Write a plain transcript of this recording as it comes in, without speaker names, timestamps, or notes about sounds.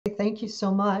Thank you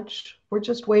so much. We're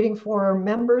just waiting for our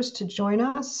members to join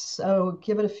us, so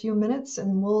give it a few minutes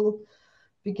and we'll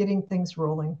be getting things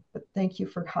rolling. But thank you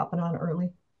for hopping on early.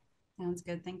 Sounds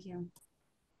good. Thank you.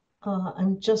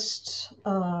 I'm just,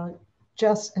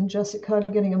 Jess and Jessica,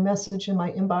 getting a message in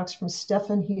my inbox from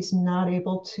Stefan. He's not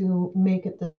able to make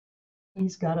it.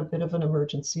 He's got a bit of an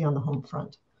emergency on the home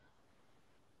front.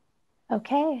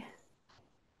 Okay.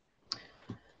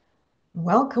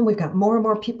 Welcome. We've got more and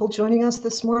more people joining us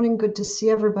this morning. Good to see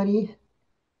everybody.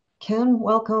 Ken,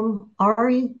 welcome.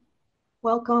 Ari,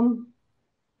 welcome.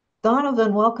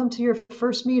 Donovan, welcome to your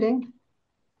first meeting.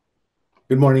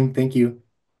 Good morning. Thank you.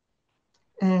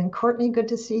 And Courtney, good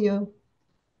to see you.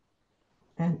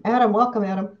 And Adam, welcome,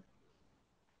 Adam.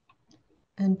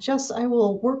 And Jess, I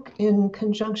will work in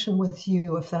conjunction with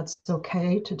you, if that's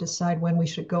okay, to decide when we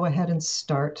should go ahead and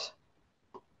start.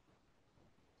 I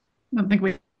don't think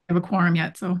we have a quorum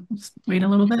yet, so just wait a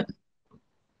little bit.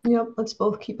 Yep, let's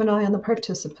both keep an eye on the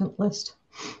participant list.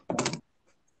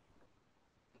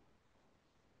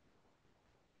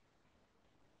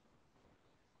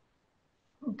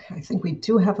 Okay, I think we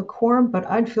do have a quorum, but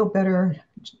I'd feel better,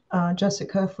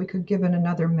 Jessica, if we could give it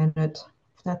another minute,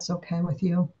 if that's okay with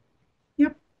you.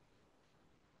 Yep.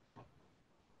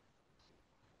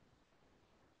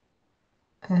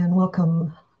 And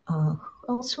welcome.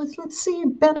 Let's see,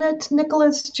 Bennett,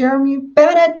 Nicholas, Jeremy,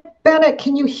 Bennett,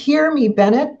 can you hear me,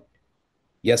 Bennett?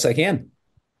 Yes, I can.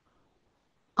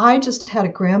 I just had a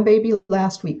grandbaby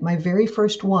last week, my very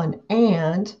first one,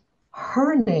 and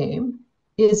her name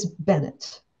is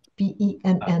Bennett, B-E-N-N-E-T-T-E.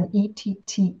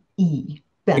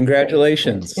 Bennett.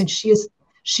 Congratulations. And she is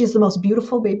the most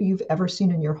beautiful baby you've ever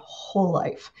seen in your whole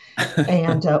life.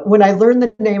 And when I learned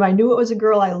the name, I knew it was a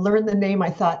girl. I learned the name.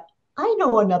 I thought, I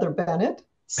know another Bennett.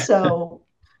 So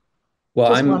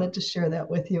well, just wanted to share that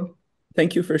with you.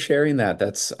 Thank you for sharing that.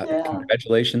 That's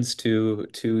congratulations to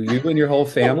you and your whole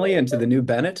family and to the new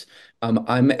Bennett.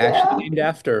 I'm actually named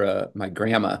after my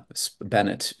grandma,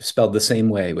 Bennett, spelled the same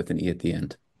way with an E at the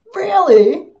end.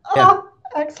 Really? Yeah. Oh,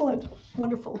 excellent.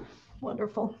 Wonderful.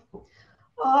 Wonderful.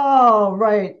 All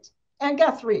right. And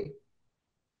Guthrie,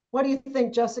 what do you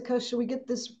think, Jessica? Should we get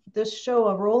this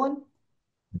show rolling?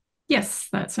 Yes,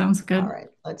 that sounds good. All right,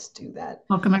 let's do that.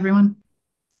 Welcome, everyone.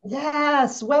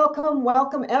 Yes,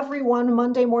 welcome everyone.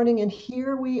 Monday morning, and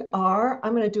here we are.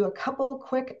 I'm going to do a couple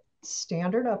quick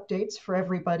standard updates for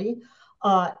everybody,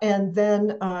 and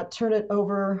then turn it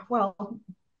over. Well,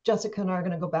 Jessica and I are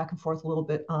going to go back and forth a little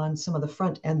bit on some of the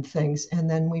front end things, and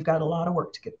then we've got a lot of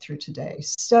work to get through today.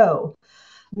 So,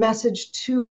 message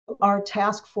to our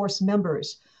task force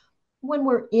members. When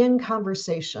we're in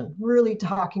conversation, really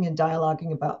talking and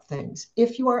dialoguing about things,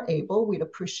 if you are able, we'd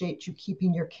appreciate you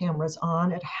keeping your cameras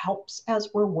on. It helps as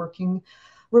we're working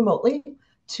remotely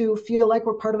to feel like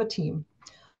we're part of a team.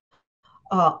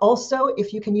 Also,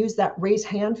 if you can use that raise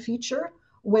hand feature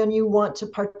when you want to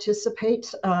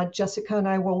participate, Jessica and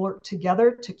I will work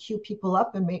together to queue people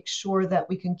up and make sure that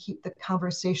we can keep the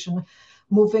conversation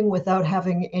moving without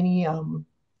having any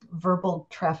verbal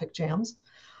traffic jams.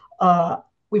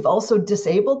 We've also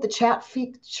disabled the chat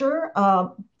feature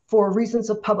for reasons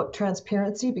of public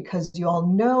transparency, because you all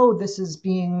know this is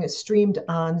being streamed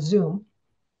on Zoom.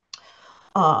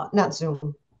 Not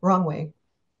Zoom, wrong way,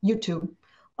 YouTube,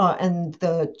 and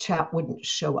the chat wouldn't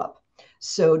show up.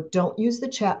 So don't use the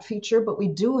chat feature, but we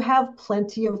do have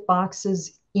plenty of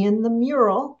boxes in the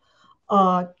mural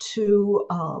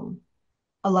to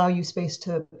allow you space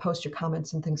to post your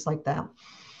comments and things like that.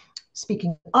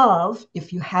 Speaking of,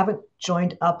 if you haven't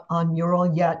joined up on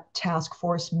Mural yet, task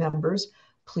force members,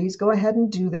 please go ahead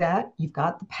and do that. You've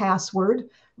got the password.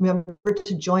 Remember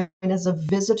to join as a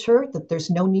visitor, that there's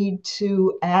no need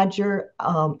to add your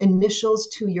initials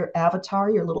to your avatar,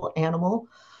 your little animal.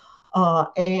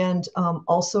 And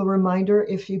also a reminder,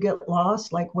 if you get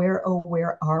lost, like where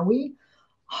are we?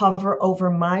 Hover over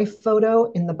my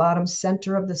photo in the bottom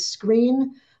center of the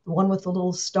screen, the one with a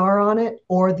little star on it,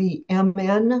 or the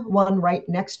MN one right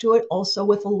next to it, also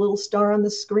with a little star on the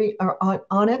screen or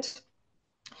on it,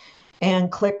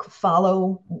 and click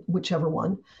follow, whichever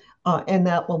one, and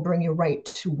that will bring you right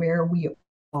to where we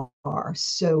are.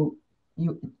 So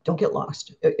you don't get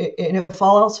lost. And if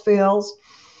all else fails,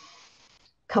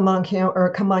 come on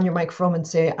your microphone and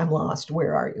say, "I'm lost.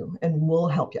 Where are you?" And we'll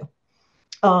help you.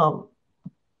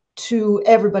 To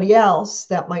everybody else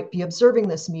that might be observing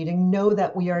this meeting, know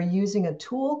that we are using a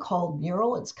tool called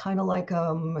Mural. It's kind of like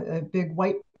a big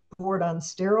whiteboard on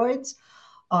steroids,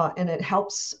 and it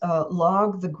helps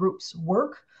log the group's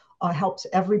work, helps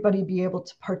everybody be able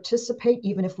to participate,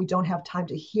 even if we don't have time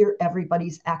to hear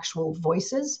everybody's actual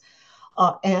voices.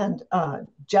 And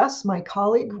Jess, my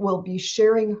colleague, will be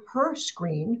sharing her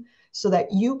screen so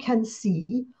that you can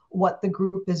see what the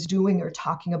group is doing or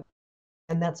talking about.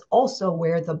 And that's also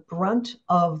where the brunt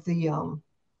of the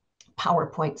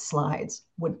PowerPoint slides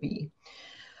would be.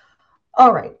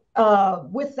 All right.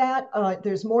 With that,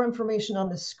 there's more information on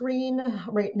the screen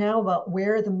right now about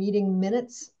where the meeting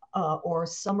minutes or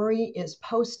summary is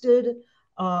posted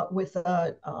with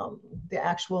the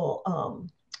actual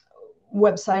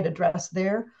website address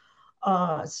there.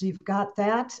 So you've got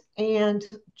that. And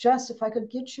Jess, if I could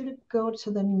get you to go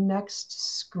to the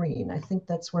next screen. I think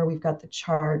that's where we've got the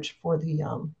charge for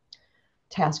the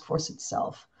task force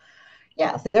itself.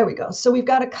 Yeah, there we go. So we've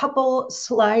got a couple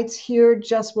slides here.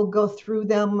 Jess will go through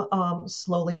them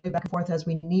slowly back and forth as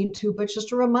we need to, but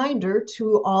just a reminder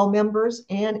to all members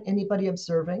and anybody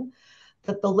observing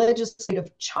that the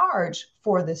legislative charge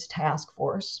for this task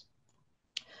force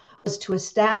was to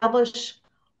establish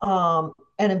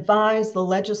and advise the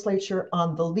legislature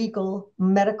on the legal,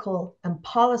 medical, and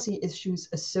policy issues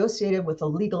associated with the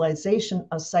legalization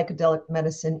of psychedelic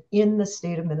medicine in the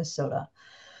state of Minnesota.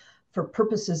 For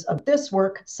purposes of this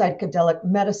work, psychedelic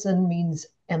medicine means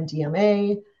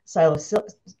MDMA,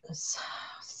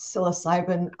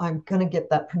 psilocybin, I'm going to get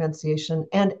that pronunciation,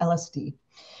 and LSD.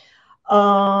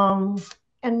 And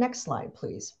next slide,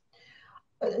 please.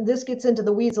 This gets into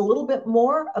the weeds a little bit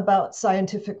more about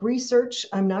scientific research.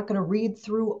 I'm not going to read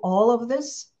through all of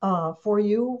this for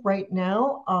you right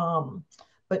now,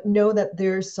 but know that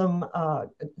there's some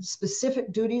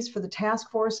specific duties for the task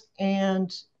force.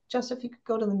 And Jess, if you could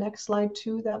go to the next slide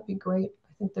too, that'd be great.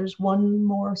 I think there's one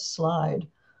more slide.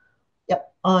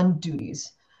 Yep, on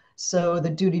duties. So the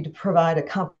duty to provide a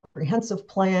comprehensive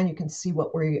plan. You can see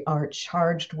what we are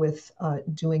charged with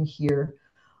doing here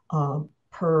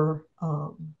per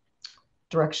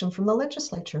direction from the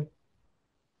legislature.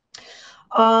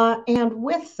 And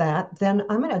with that, then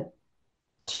I'm going to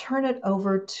turn it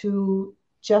over to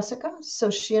Jessica so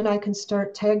she and I can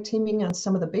start tag teaming on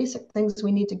some of the basic things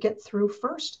we need to get through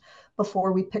first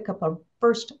before we pick up our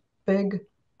first big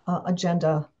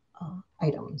agenda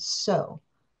item. So,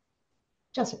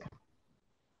 Jessica.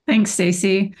 Thanks,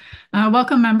 Stacy.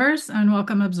 Welcome members and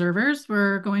welcome observers.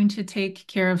 We're going to take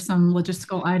care of some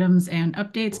logistical items and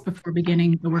updates before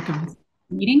beginning the work of this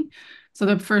meeting. So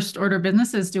the first order of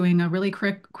business is doing a really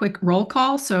quick roll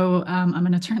call. So I'm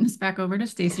going to turn this back over to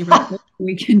Stacy real quick so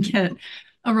we can get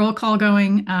a roll call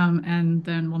going, and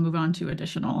then we'll move on to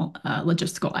additional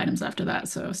logistical items after that.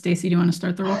 So Stacy, do you want to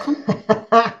start the roll call?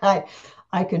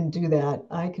 I can do that.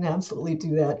 I can absolutely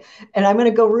do that. And I'm going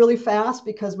to go really fast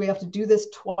because we have to do this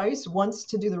twice, once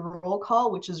to do the roll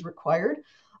call, which is required.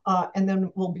 And then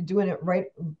we'll be doing it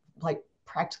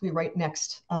practically right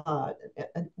next,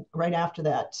 right after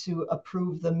that to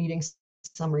approve the meeting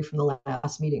summary from the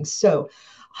last meeting. So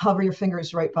hover your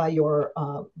fingers right by your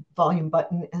volume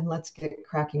button and let's get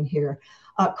cracking here.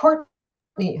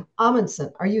 Courtney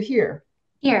Amundsen, are you here?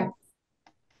 Here.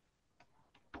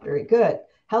 Very good.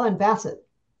 Helen Bassett.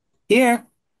 Here.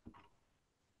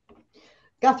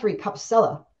 Guthrie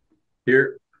Capsella.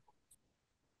 Here.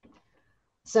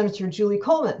 Senator Julie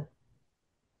Coleman.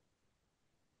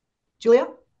 Julia?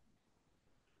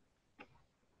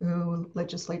 Ooh,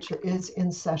 legislature is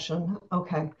in session.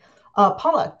 Okay.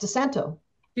 Paula DeSanto.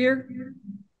 Here.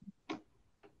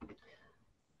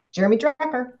 Jeremy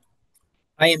Drucker.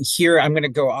 I am here. I'm going to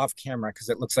go off camera because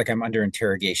it looks like I'm under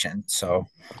interrogation. So.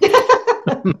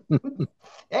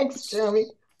 Thanks, Jeremy.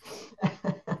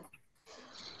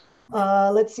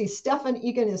 Let's see. Stefan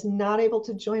Egan is not able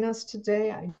to join us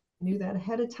today. I knew that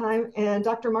ahead of time. And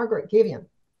Dr. Margaret Gavian.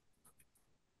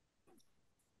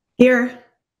 Here.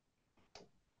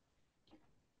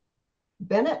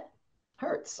 Bennett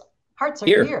Hertz. Hearts are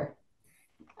Here. here.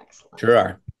 Excellent. Sure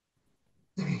are.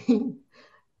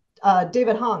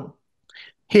 David Hong.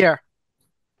 Here.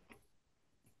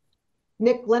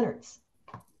 Nick Leonards.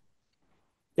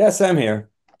 Yes, I'm here.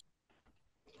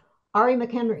 Ari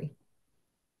McHenry.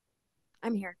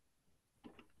 I'm here.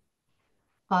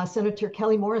 Senator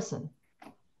Kelly Morrison.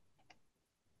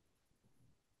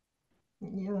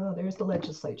 Yeah, there's the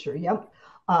legislature. Yep.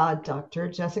 Dr.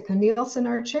 Jessica Nielsen,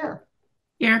 our chair.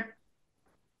 Here.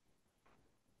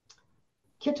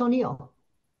 Kit O'Neill.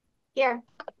 Here.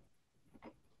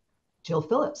 Jill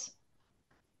Phillips.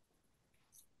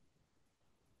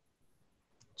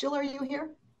 Jill, are you here?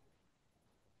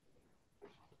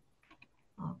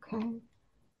 Okay.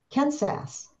 Ken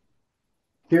Sass.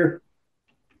 Here.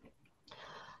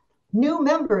 New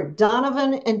member,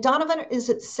 Donovan. And Donovan, is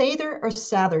it Sather or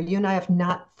Sather? You and I have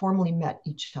not formally met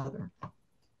each other.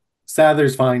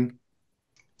 Sather's fine.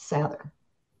 Sather.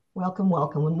 Welcome,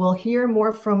 welcome. And we'll hear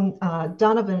more from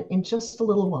Donovan in just a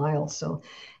little while. So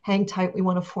hang tight. We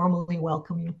want to formally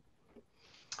welcome you.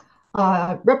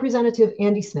 Representative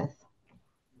Andy Smith.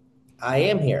 I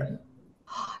am here.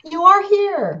 You are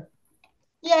here.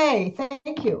 Yay,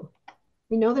 thank you.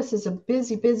 We know this is a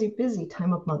busy, busy, busy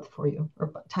time of month for you,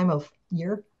 or time of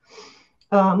year.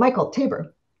 Michael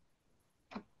Tabor.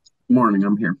 Morning,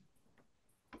 I'm here.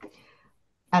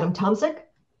 Adam Tomzik.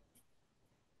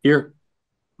 Here.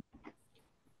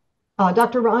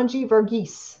 Dr. Ranji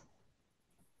Varghese.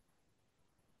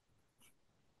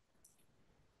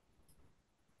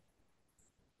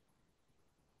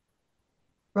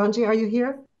 Ranji, are you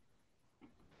here?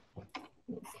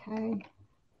 Okay.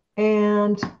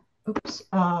 And, oops,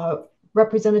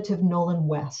 Representative Nolan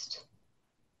West.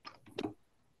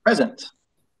 Present.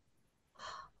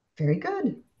 Very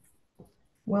good.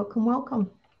 Welcome,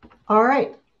 welcome. All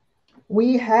right.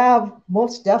 We have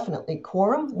most definitely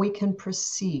quorum. We can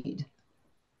proceed.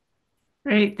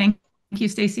 Great. Thank you,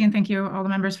 Stacy, and thank you all the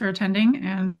members for attending.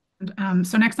 And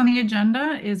so next on the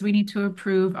agenda is we need to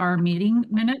approve our meeting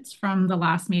minutes from the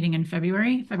last meeting in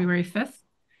February 5th.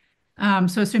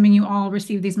 So assuming you all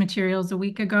received these materials a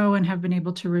week ago and have been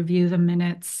able to review the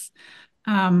minutes,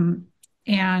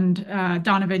 and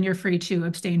Donovan, you're free to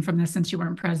abstain from this since you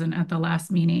weren't present at the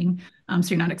last meeting.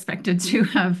 So you're not expected to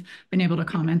have been able to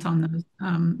comment on those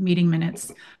meeting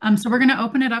minutes. So we're going to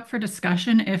open it up for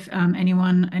discussion if any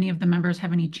of the members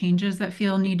have any changes that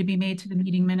feel need to be made to the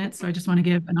meeting minutes. So I just want to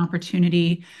give an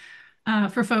opportunity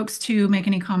for folks to make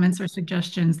any comments or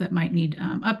suggestions that might need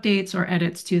updates or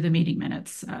edits to the meeting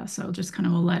minutes. So just kind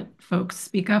of will let folks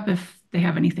speak up if they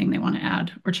have anything they want to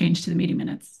add or change to the meeting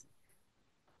minutes.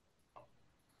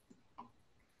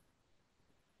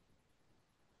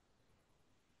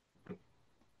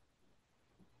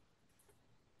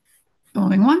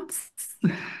 Going once,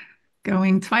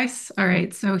 going twice. All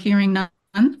right, so hearing none,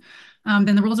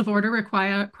 then the rules of order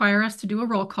require us to do a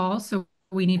roll call. So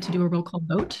we need to do a roll call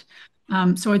vote.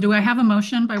 So do I have a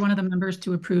motion by one of the members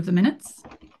to approve the minutes?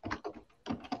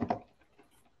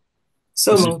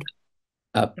 So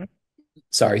moved.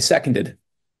 Sorry, seconded.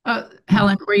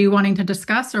 Helen, were you wanting to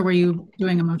discuss or were you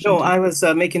doing a motion? No, I was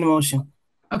making a motion.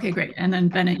 Okay, great. And then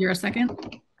Bennett, you're a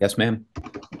second? Yes, ma'am.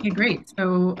 Okay, great.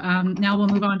 So now we'll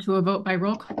move on to a vote by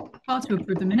roll call to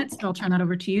approve the minutes. So I'll turn that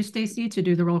over to you, Stacy, to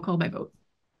do the roll call by vote.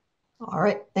 All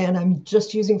right, and I'm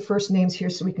just using first names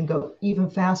here so we can go even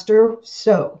faster.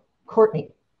 So, Courtney.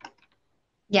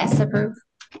 Yes, approve.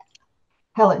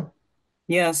 Helen.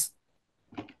 Yes.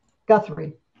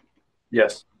 Guthrie.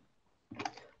 Yes.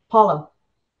 Paula.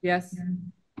 Yes.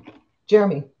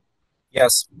 Jeremy.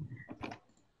 Yes.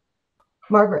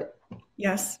 Margaret.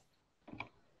 Yes.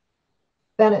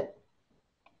 Bennett.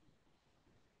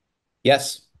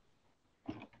 Yes.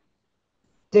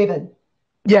 David.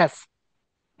 Yes.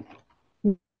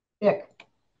 Nick.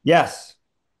 Yes.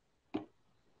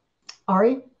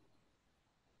 Ari.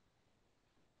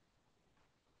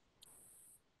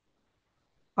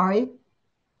 Ari.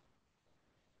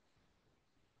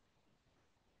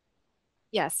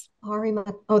 Yes. Ari.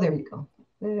 Oh, there you go.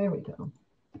 There we go.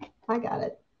 I got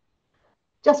it.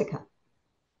 Jessica.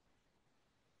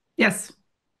 Yes.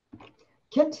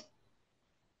 Kit.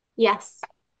 Yes.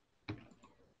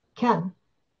 Ken.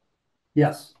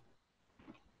 Yes.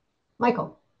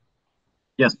 Michael.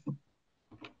 Yes.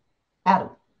 Adam.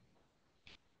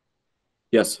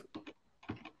 Yes.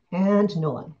 And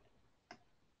Nolan.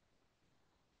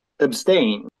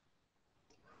 Abstain.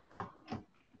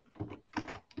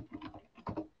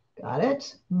 Got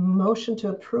it. Motion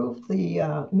to approve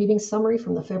the meeting summary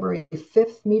from the February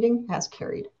 5th meeting has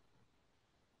carried.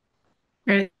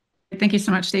 Great. Thank you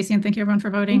so much, Stacy, and thank you everyone for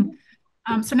voting.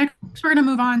 So next, we're going to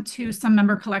move on to some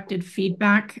member collected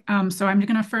feedback. So I'm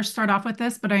going to first start off with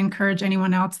this, but I encourage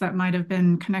anyone else that might have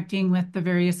been connecting with the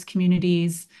various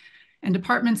communities and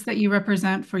departments that you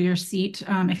represent for your seat.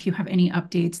 If you have any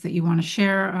updates that you want to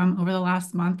share over the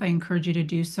last month, I encourage you to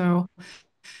do so.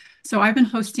 So I've been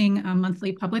hosting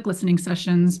monthly public listening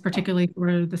sessions, particularly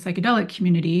for the psychedelic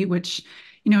community, which,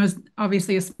 is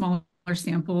obviously a smaller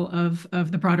sample of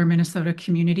the broader Minnesota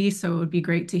community. So it would be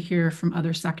great to hear from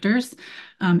other sectors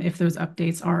if those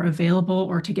updates are available,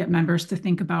 or to get members to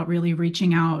think about really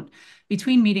reaching out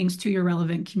between meetings to your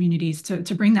relevant communities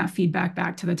to bring that feedback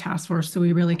back to the task force so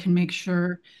we really can make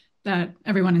sure that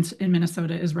everyone in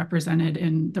Minnesota is represented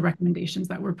in the recommendations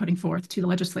that we're putting forth to the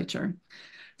legislature.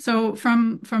 So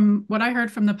from what I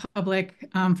heard from the public,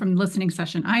 from the listening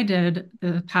session I did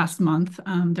the past month,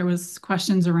 there was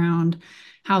questions around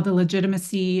how the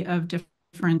legitimacy of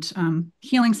different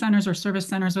healing centers or service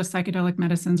centers with psychedelic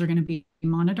medicines are going to be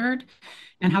monitored,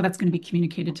 and how that's going to be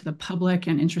communicated to the public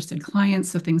and interested clients.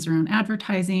 So things around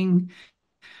advertising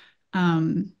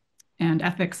and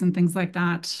ethics and things like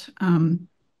that.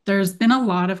 There's been a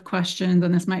lot of questions,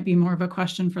 and this might be more of a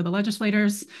question for the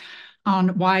legislators, on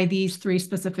why these 3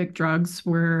 specific drugs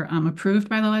were approved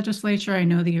by the legislature. I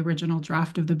know the original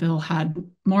draft of the bill had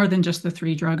more than just the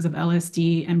 3 drugs of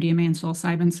LSD, MDMA, and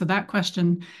psilocybin. So that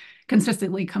question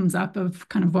consistently comes up of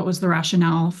kind of what was the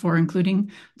rationale for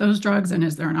including those drugs, and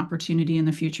is there an opportunity in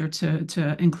the future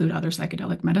to include other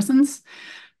psychedelic medicines?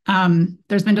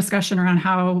 There's been discussion around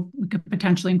how we could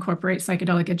potentially incorporate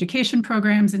psychedelic education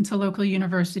programs into local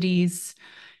universities,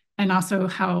 and also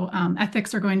how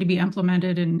ethics are going to be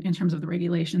implemented in terms of the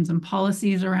regulations and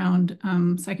policies around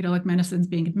psychedelic medicines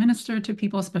being administered to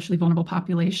people, especially vulnerable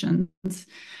populations.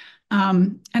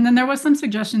 And then there was some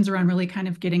suggestions around really kind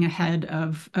of getting ahead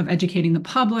of educating the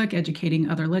public,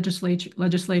 educating other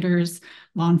legislators,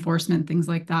 law enforcement, things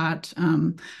like that,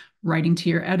 writing to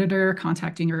your editor,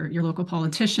 contacting your local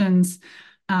politicians,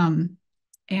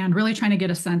 and really trying to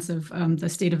get a sense of the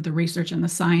state of the research and the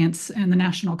science and the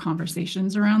national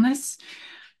conversations around this.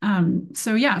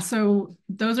 So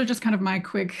those are just kind of my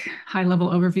quick high-level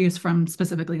overviews from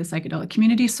specifically the psychedelic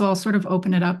community. So I'll sort of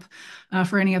open it up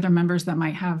for any other members that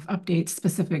might have updates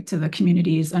specific to the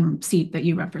communities and seat that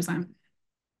you represent.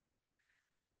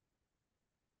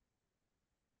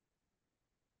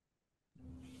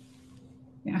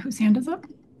 Yeah, whose hand is up?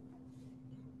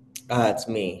 It's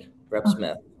me, Rep.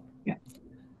 Smith. Yeah.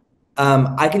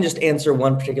 I can just answer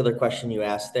one particular question you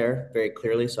asked there very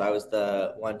clearly. So I was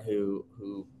the one who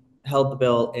held the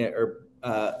bill or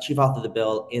chief authored the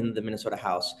bill in the Minnesota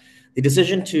House. The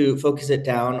decision to focus it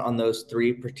down on those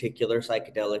 3 particular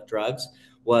psychedelic drugs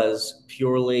was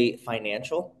purely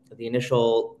financial. The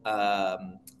initial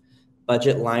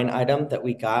budget line item that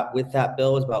we got with that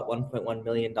bill was about $1.1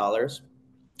 million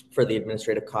for the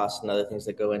administrative costs and other things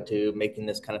that go into making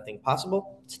this kind of thing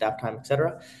possible, staff time, et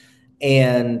cetera.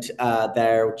 And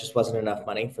there just wasn't enough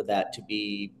money for that to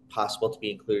be possible to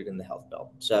be included in the health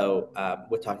bill. So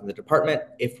with talking to the department,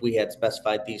 if we had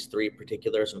specified these 3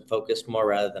 particulars and focused more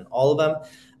rather than all of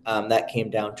them, that came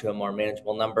down to a more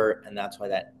manageable number, and that's why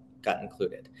that got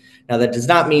included. Now, that does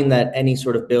not mean that any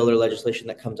sort of bill or legislation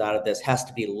that comes out of this has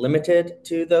to be limited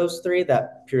to those 3.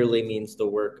 That purely means the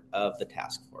work of the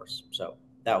task force. So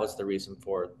that was the reason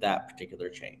for that particular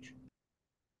change.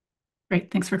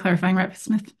 Great. Thanks for clarifying, Rep.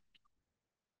 Smith.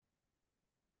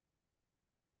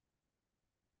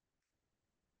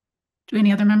 Do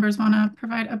any other members want to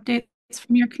provide updates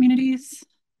from your communities?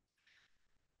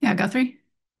 Yeah, Guthrie.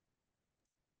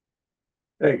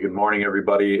 Hey, good morning,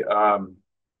 everybody.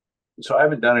 So I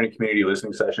haven't done any community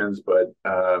listening sessions, but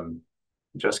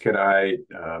Jessica and I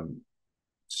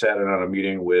sat in on a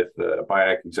meeting with the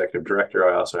MIAC executive director.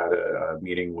 I also had a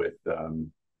meeting with the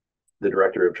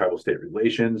director of tribal state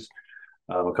relations.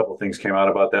 A couple of things came out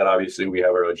about that. Obviously, we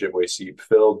have our Ojibwe seat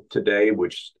filled today,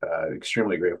 which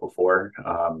extremely grateful for.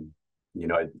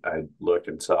 I looked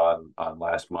and saw on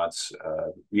last month's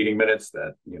meeting minutes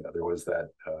that there was that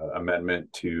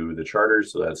amendment to the charter,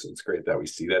 so it's great that we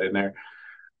see that in there.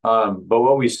 But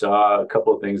what we saw, a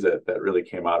couple of things that really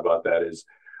came out about that is,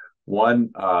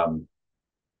 one,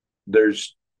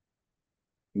 there's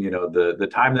the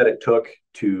time that it took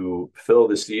to fill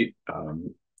the seat.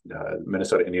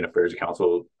 Minnesota Indian Affairs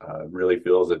Council really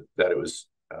feels that it was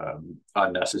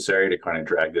unnecessary to kind of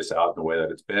drag this out in the way that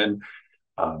it's been.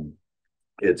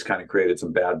 It's kind of created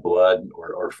some bad blood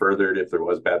or furthered, if there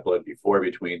was bad blood before,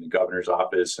 between the governor's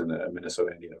office and the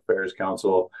Minnesota Indian Affairs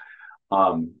Council.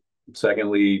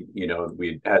 Secondly,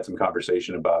 we had some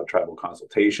conversation about tribal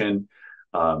consultation,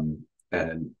 and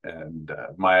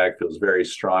MIAC feels very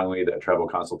strongly that tribal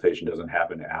consultation doesn't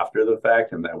happen after the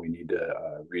fact, and that we need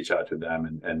to reach out to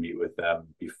them and meet with them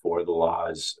before the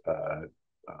laws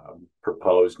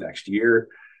proposed next year.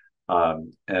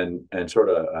 And sort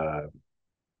of,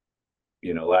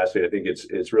 lastly, I think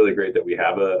it's really great that we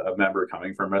have a member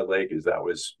coming from Red Lake, is that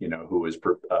was,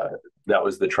 that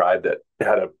was the tribe that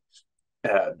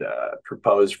had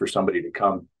proposed for somebody to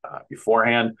come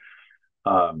beforehand.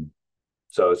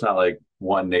 So it's not like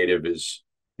one native is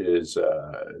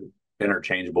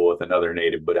interchangeable with another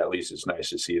native, but at least it's nice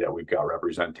to see that we've got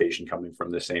representation coming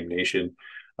from the same nation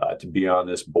to be on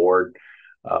this board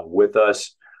with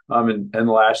us. And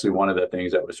lastly, one of the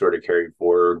things that was sort of carried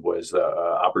forward was the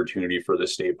opportunity for the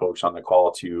state folks on the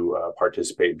call to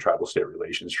participate in tribal state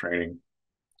relations training.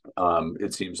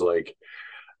 It seems like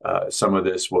some of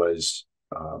this was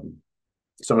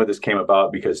some of this came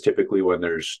about because typically when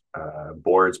there's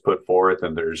boards put forth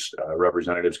and there's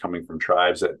representatives coming from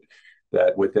tribes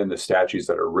that within the statutes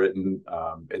that are written,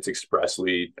 it's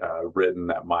expressly written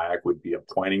that MIAC would be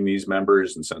appointing these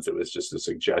members. And since it was just a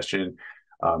suggestion,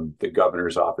 the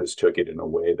governor's office took it in a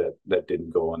way that didn't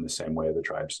go in the same way of the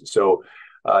tribes. So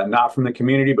not from the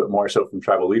community, but more so from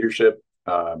tribal leadership.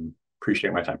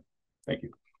 Appreciate my time. Thank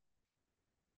you.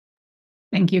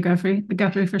 Thank you,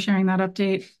 Guthrie, for sharing that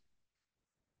update.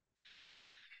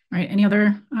 All right, any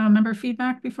other member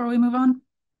feedback before we move on?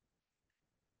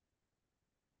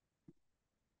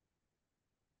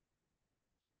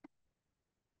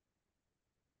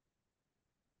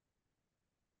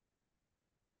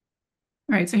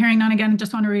 All right, so hearing none again,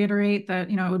 just want to reiterate that,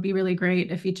 it would be really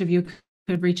great if each of you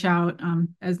could reach out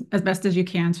as best as you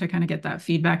can to kind of get that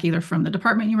feedback either from the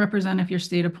department you represent if you're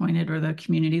state appointed or the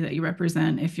community that you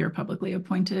represent if you're publicly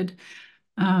appointed,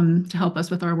 to help us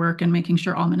with our work and making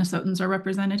sure all Minnesotans are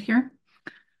represented here.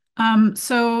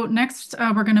 So next,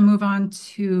 we're going to move on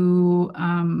to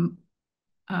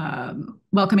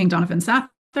welcoming Donovan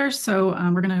Sather. So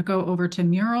we're going to go over to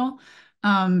Mural.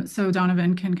 So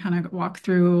Donovan can kind of walk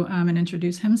through and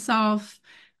introduce himself.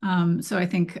 So I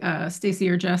think Stacy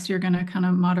or Jess, you're going to kind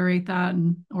of moderate that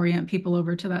and orient people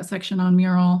over to that section on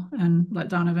Mural and let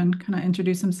Donovan kind of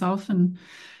introduce himself and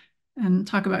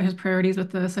talk about his priorities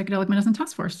with the Psychedelic Medicine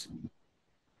Task Force.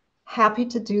 Happy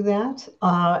to do that.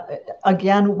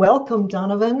 Again, welcome,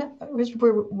 Donovan. We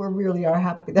really are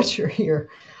happy that you're here.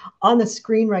 On the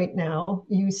screen right now,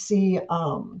 you see,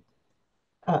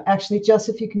 actually, Jess,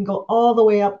 if you can go all the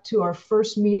way up to our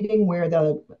first meeting where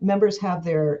the members have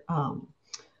their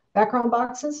background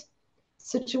boxes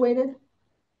situated.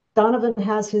 Donovan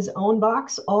has his own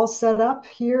box all set up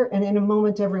here, and in a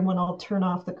moment, everyone, I'll turn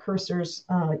off the cursors.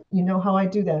 You know how I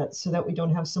do that so that we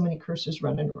don't have so many cursors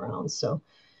running around. So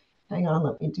hang on,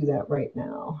 let me do that right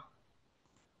now.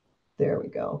 There we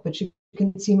go. But you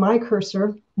can see my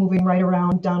cursor moving right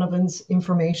around Donovan's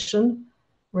information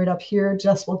right up here.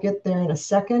 Jess will get there in a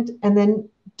second. And then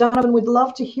Donovan, would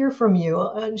love to hear from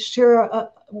you. Share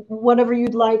whatever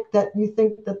you'd like that you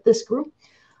think that this group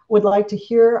would like to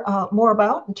hear more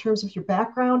about in terms of your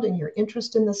background and your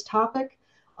interest in this topic.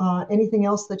 Anything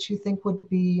else that you think would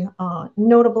be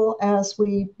notable as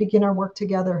we begin our work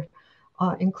together,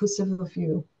 inclusive of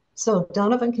you. So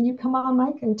Donovan, can you come on,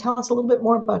 Mike, and tell us a little bit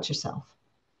more about yourself?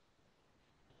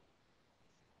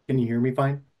 Can you hear me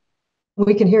fine?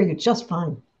 We can hear you just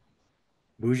fine.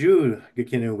 Bonjour,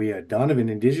 we are Donovan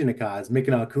Indigenous,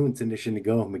 Mikana Kuntz and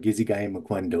Ishinigo, Magizi Guy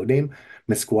Makwando Dame,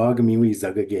 Mesquagamiwi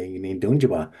Zaga Gang in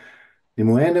Dunjaba,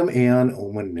 Nimuandum Aeon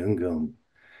Omanungum.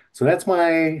 So that's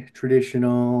my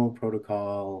traditional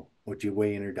protocol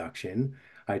Ojibwe introduction.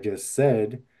 I just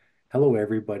said, hello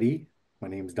everybody. My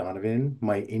name's Donovan.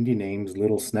 My Indian name's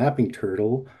Little Snapping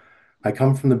Turtle. I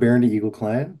come from the Barron Eagle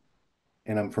clan,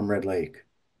 and I'm from Red Lake.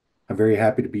 I'm very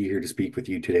happy to be here to speak with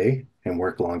you today and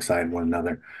work alongside one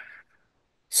another.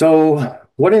 So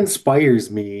what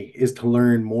inspires me is to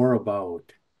learn more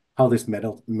about how this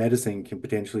medicine can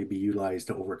potentially be utilized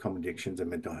to overcome addictions and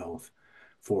mental health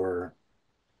for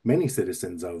many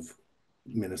citizens of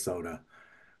Minnesota.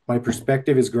 My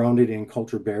perspective is grounded in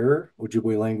culture bearer,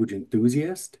 Ojibwe language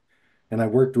enthusiast, and I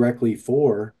work directly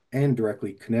for and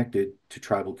directly connected to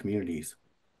tribal communities.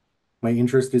 My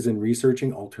interest is in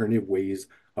researching alternative ways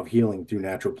of healing through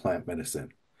natural plant medicine.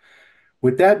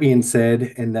 With that being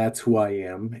said, and that's who I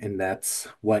am, and that's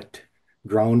what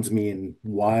grounds me in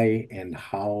why and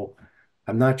how.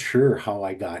 I'm not sure how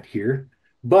I got here,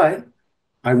 but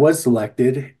I was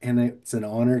selected, and it's an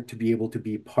honor to be able to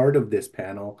be part of this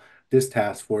panel, this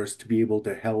task force, to be able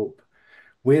to help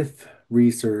with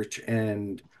research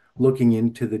and looking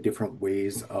into the different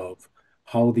ways of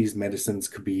how these medicines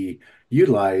could be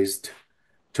utilized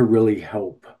to really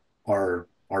help our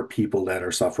people that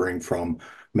are suffering from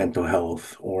mental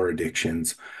health or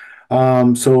addictions.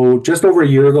 So just over a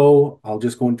year ago, I'll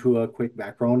just go into a quick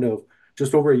background of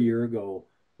just over a year ago,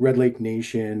 Red Lake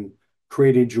Nation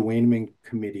created Joanneman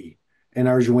Committee. And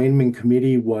our Joanneman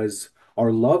Committee was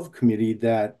our love committee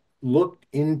that looked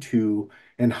into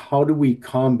and how do we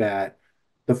combat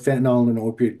the fentanyl and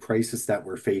opioid crisis that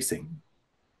we're facing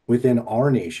within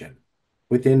our nation,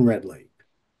 within Red Lake.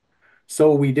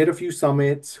 So we did a few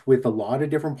summits with a lot of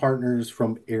different partners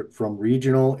from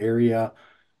regional area,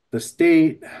 the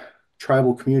state,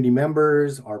 tribal community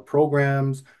members, our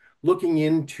programs, looking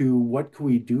into what can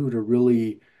we do to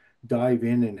really dive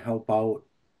in and help out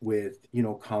with,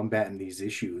 combating these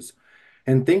issues.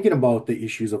 And thinking about the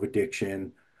issues of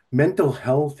addiction, mental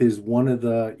health is one of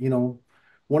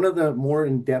the more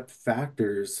in-depth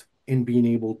factors in being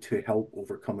able to help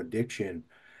overcome addiction.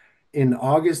 In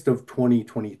August of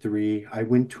 2023, I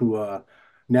went to a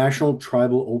National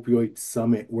Tribal Opioid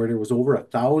Summit where there was over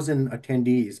 1,000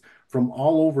 attendees from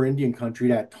all over Indian country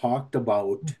that talked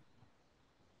about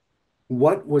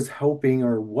what was helping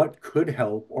or what could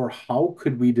help or how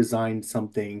could we design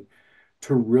something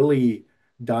to really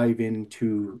dive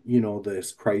into,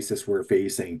 this crisis we're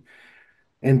facing.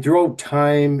 And throughout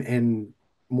time and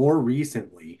more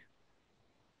recently,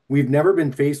 we've never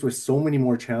been faced with so many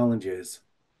more challenges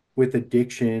with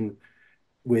addiction,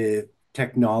 with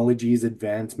technology's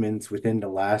advancements within the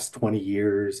last 20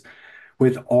 years,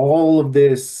 with all of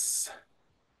this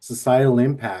societal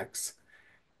impacts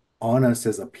on us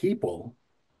as a people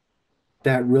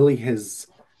that really has,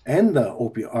 and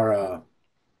the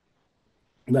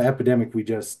epidemic we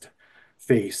just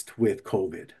faced with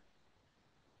COVID,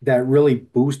 that really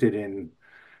boosted and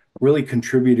really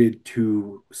contributed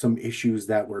to some issues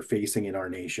that we're facing in our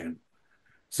nation.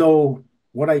 So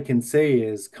what I can say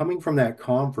is, coming from that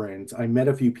conference, I met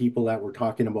a few people that were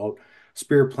talking about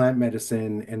spirit plant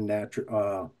medicine and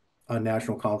a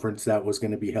national conference that was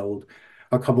going to be held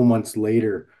a couple months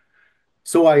later.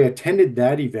 So I attended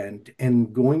that event,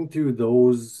 and going through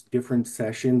those different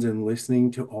sessions and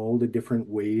listening to all the different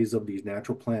ways of these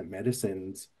natural plant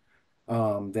medicines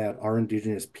that our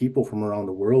Indigenous people from around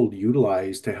the world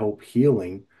utilize to help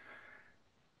healing,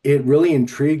 it really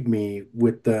intrigued me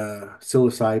with the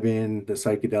psilocybin, the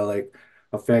psychedelic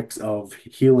effects of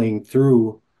healing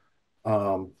through,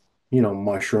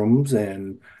 mushrooms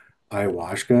and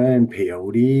ayahuasca and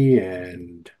peyote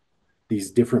and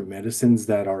these different medicines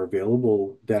that are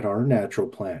available that are natural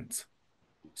plants.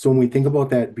 So when we think about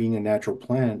that being a natural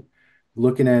plant,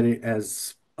 looking at it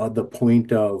as the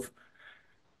point of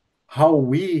how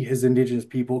we as Indigenous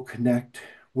people connect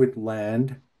with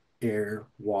land, air,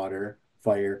 water,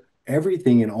 fire,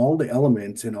 everything, and all the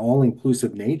elements in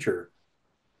all-inclusive nature.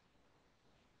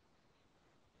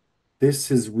 This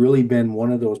has really been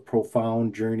one of those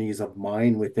profound journeys of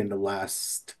mine within the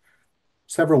last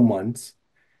several months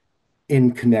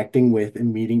in connecting with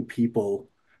and meeting people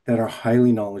that are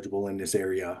highly knowledgeable in this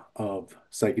area of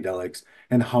psychedelics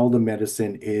and how the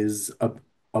medicine is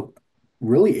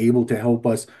really able to help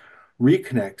us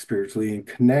reconnect spiritually and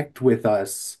connect with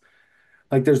us.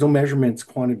 Like, there's no measurements,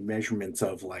 quantum measurements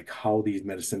of like how these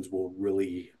medicines will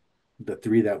really, the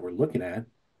three that we're looking at,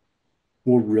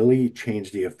 will really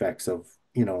change the effects of,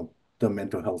 the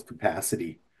mental health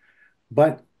capacity.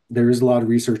 But there is a lot of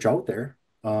research out there.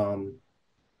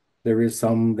 There is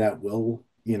some that will,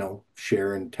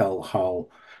 share and tell how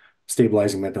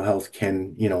stabilizing mental health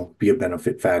can, be a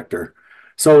benefit factor.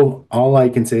 So all I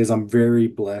can say is I'm very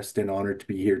blessed and honored to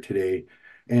be here today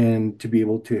and to be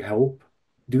able to help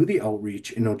do the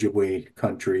outreach in Ojibwe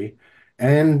country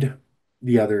and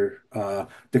the other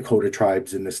Dakota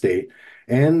tribes in the state,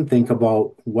 and think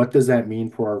about what does that mean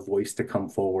for our voice to come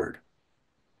forward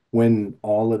when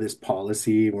all of this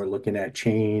policy, we're looking at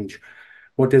change.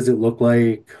 What does it look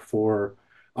like for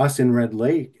us in Red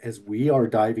Lake as we are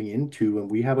diving into, and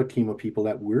we have a team of people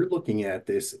that we're looking at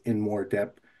this in more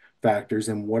depth factors,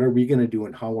 and what are we going to do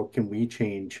and how can we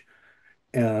change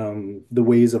the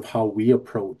ways of how we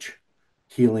approach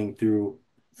healing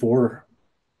for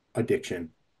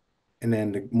addiction and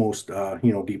then the most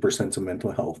deeper sense of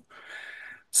mental health.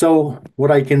 So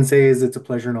what I can say is it's a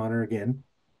pleasure and honor again,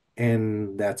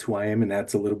 and that's who I am, and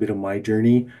that's a little bit of my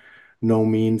journey. No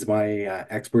means my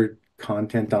expert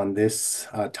content on this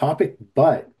topic,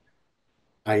 but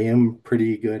I am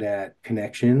pretty good at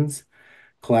connections,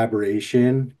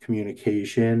 collaboration,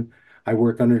 communication. I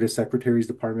work under the Secretary's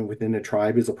Department within the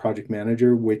tribe as a project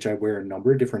manager, which I wear a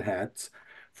number of different hats,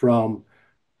 from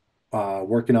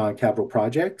working on capital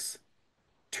projects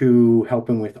to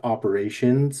helping with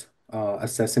operations,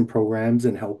 assessing programs,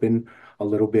 and helping a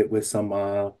little bit with some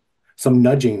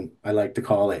nudging, I like to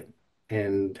call it.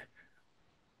 And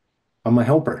I'm a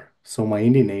helper. So my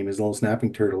Indian name is Little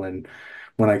Snapping Turtle. And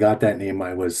when I got that name,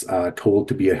 I was told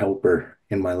to be a helper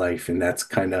in my life. And that's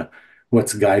kind of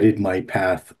what's guided my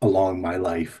path along my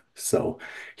life. So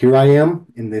here I am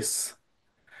in this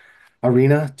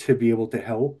arena to be able to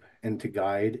help and to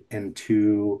guide and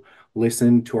to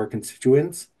listen to our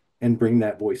constituents and bring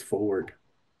that voice forward.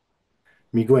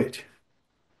 Miigwech.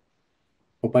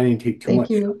 Hope I didn't take too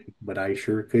much, but I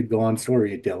sure could go on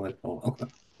storytelling.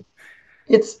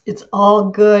 It's all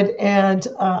good. And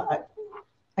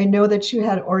I know that you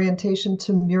had orientation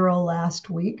to Mural last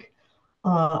week.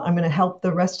 I'm going to help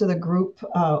the rest of the group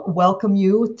welcome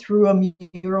you through a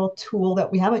Mural tool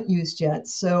that we haven't used yet.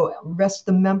 So rest of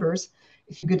the members,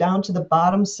 if you go down to the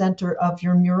bottom center of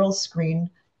your Mural screen,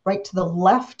 right to the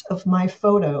left of my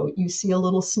photo, you see a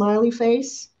little smiley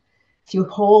face. If you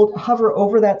hover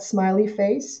over that smiley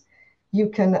face, you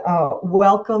can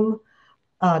welcome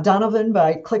Donovan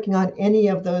by clicking on any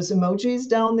of those emojis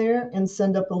down there and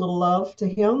send up a little love to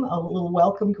him, a little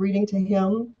welcome greeting to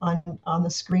him on the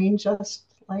screen,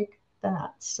 just like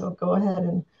that. So go ahead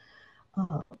and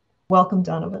welcome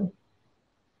Donovan.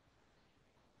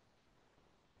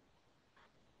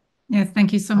 Yeah,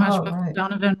 thank you so much, right.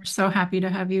 Donovan. We're so happy to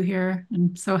have you here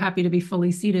and so happy to be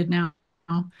fully seated now.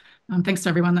 Thanks to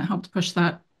everyone that helped push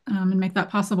that and make that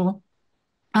possible.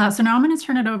 So now I'm going to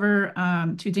turn it over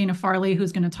to Dana Farley,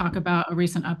 who's going to talk about a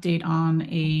recent update on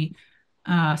a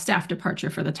staff departure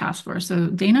for the task force. So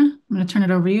Dana, I'm going to turn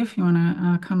it over to you if you want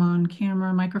to come on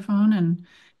camera, microphone, and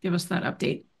give us that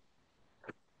update.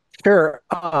 Sure.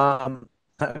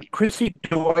 Chrissy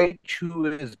Deutsch, who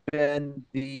has been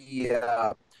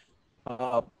the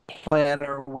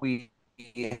planner, we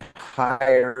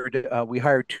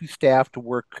hired two staff to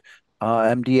work.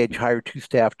 MDH hired two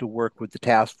staff to work with the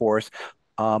task force.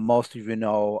 Most of you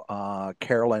know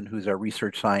Carolyn, who's our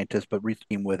research scientist, but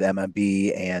recently with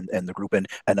MMB and the group and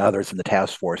others in the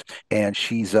task force. And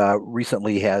she's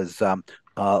recently has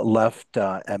left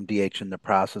MDH in the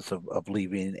process of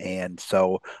leaving, and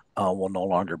so will no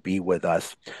longer be with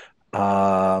us.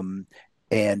 And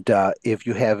if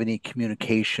you have any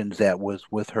communications that was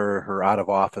with her out of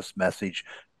office message,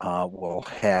 will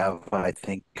have, I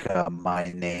think,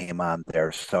 my name on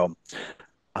there. So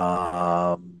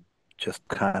just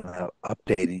kind of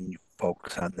updating you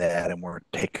folks on that, and we're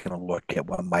taking a look at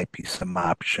what might be some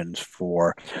options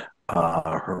for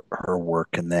her work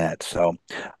in that. So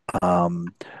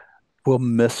we'll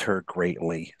miss her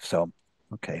greatly. So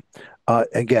okay.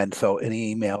 Again, so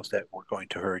any emails that were going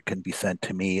to her can be sent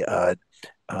to me.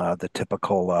 The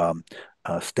typical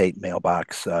state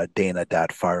mailbox,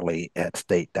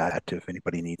 dana.farley@state. If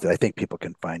anybody needs it, I think people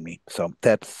can find me. So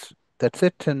that's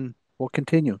it, and we'll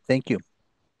continue. Thank you.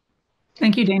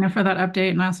 Thank you, Dana, for that update.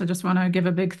 And I also just want to give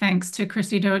a big thanks to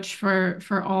Chrissy Deutsch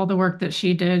for all the work that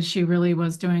she did. She really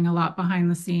was doing a lot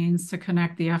behind the scenes to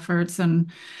connect the efforts,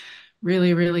 and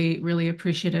really, really, really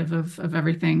appreciative of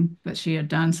everything that she had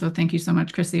done. So thank you so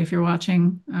much, Chrissy, if you're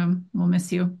watching. We'll miss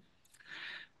you.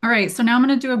 All right, so now I'm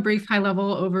going to do a brief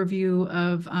high-level overview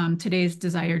of today's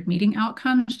desired meeting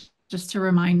outcomes, just to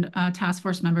remind task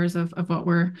force members of what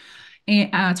we're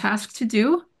tasked to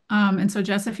do. And so,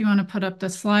 Jess, if you want to put up the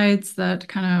slides that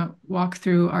kind of walk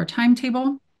through our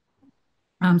timetable,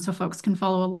 so folks can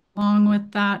follow along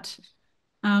with that.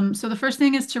 So the first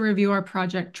thing is to review our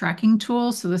project tracking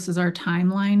tool. So this is our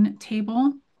timeline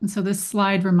table. And so this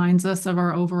slide reminds us of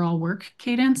our overall work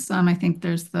cadence. I think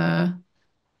there's the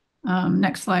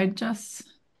next slide, Jess.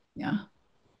 Yeah.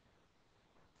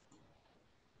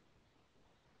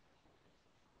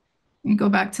 You go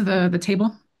back to the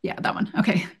table. Yeah, that one.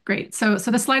 Okay, great. So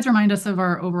the slides remind us of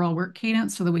our overall work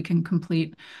cadence so that we can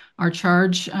complete our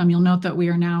charge. You'll note that we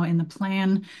are now in the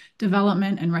plan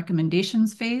development and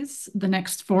recommendations phase. The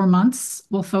next 4 months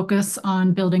will focus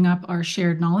on building up our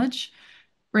shared knowledge,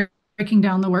 breaking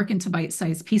down the work into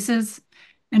bite-sized pieces,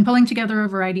 and pulling together a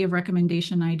variety of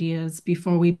recommendation ideas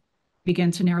before we begin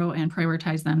to narrow and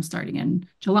prioritize them starting in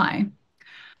July.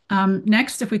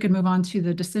 Next, if we could move on to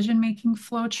the decision-making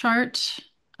flow chart.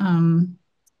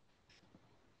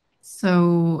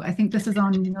 So I think this is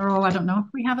on mural. I don't know if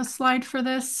we have a slide for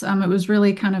this. It was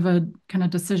really kind of a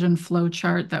decision flow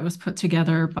chart that was put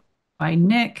together by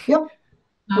Nick. Yep,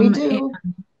 we do.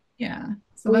 Yeah,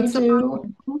 so we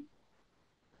do.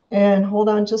 And hold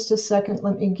on just a second.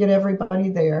 Let me get everybody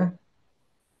there.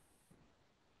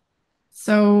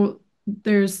 So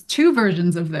there's two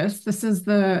versions of this. This is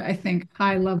the, I think,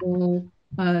 high level,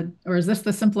 or is this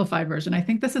the simplified version? I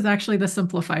think this is actually the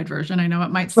simplified version. I know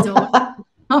it might still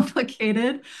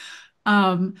complicated.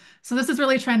 So this is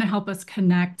really trying to help us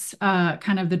connect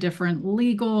kind of the different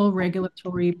legal,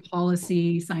 regulatory,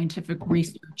 policy, scientific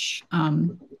research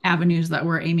avenues that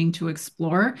we're aiming to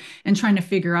explore, and trying to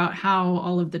figure out how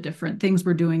all of the different things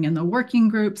we're doing in the working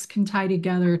groups can tie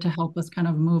together to help us kind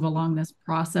of move along this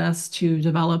process to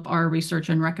develop our research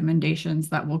and recommendations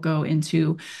that will go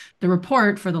into the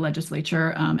report for the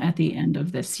legislature at the end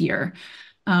of this year.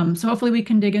 So hopefully we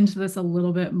can dig into this a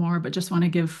little bit more, but just want to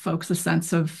give folks a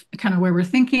sense of kind of where we're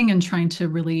thinking and trying to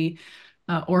really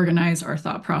organize our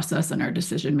thought process and our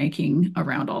decision making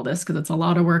around all this, because it's a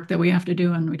lot of work that we have to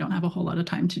do and we don't have a whole lot of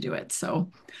time to do it. So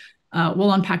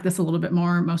we'll unpack this a little bit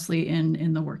more, mostly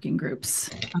in the working groups.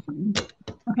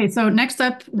 Okay, so next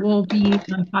up we'll be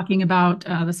talking about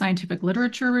the scientific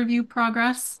literature review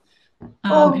progress.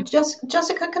 Oh,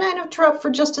 Jessica, can I interrupt for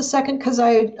just a second? Because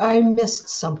I missed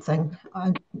something.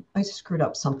 I screwed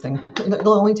up something.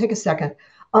 It'll only take a second.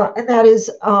 And that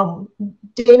is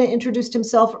Dana introduced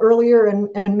himself earlier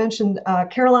and mentioned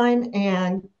Caroline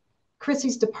and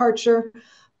Chrissy's departure,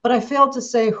 but I failed to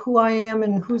say who I am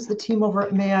and who's the team over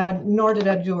at MAD, nor did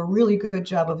I do a really good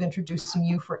job of introducing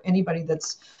you for anybody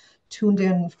that's tuned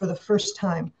in for the first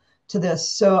time to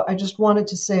this. So I just wanted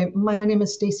to say my name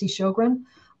is Stacy Sjogren.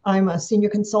 I'm a senior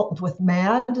consultant with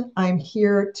MAD. I'm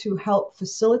here to help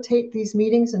facilitate these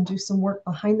meetings and do some work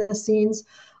behind the scenes.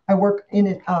 I work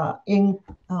in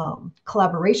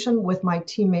collaboration with my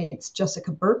teammates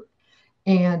Jessica Burke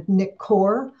and Nick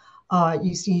Core.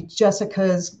 You see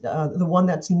Jessica's the one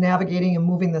that's navigating and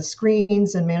moving the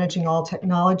screens and managing all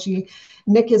technology.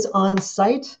 Nick is on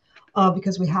site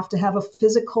because we have to have a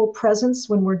physical presence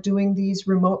when we're doing these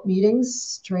remote meetings,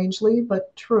 strangely,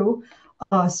 but true.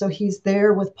 So he's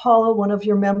there with Paula, one of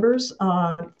your members.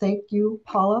 Thank you,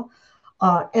 Paula.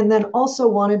 And then also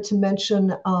wanted to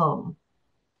mention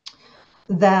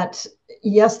that,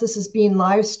 yes, this is being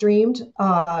live streamed.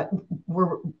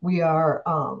 We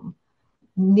are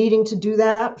needing to do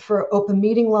that for open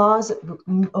meeting laws.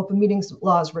 Open meetings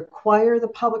laws require the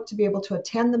public to be able to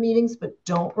attend the meetings, but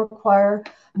don't require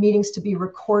meetings to be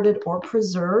recorded or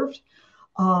preserved.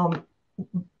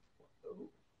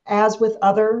 As with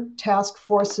other task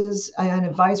forces and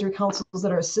advisory councils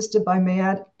that are assisted by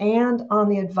MAD and on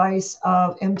the advice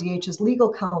of MDH's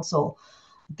legal counsel,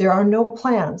 there are no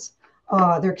plans.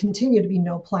 There continue to be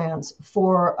no plans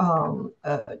for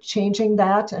changing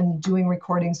that and doing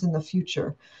recordings in the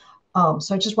future.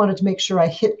 So I just wanted to make sure I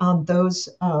hit on those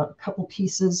couple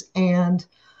pieces. And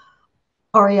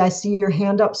Ari, I see your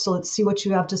hand up, so let's see what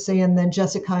you have to say. And then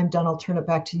Jessica, I'm done. I'll turn it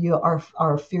back to you,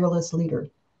 our fearless leader.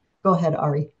 Go ahead,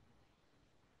 Ari.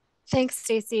 Thanks,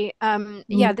 Stacy.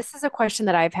 Yeah, this is a question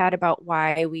that I've had about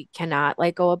why we cannot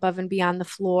go above and beyond the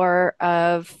floor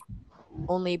of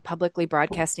only publicly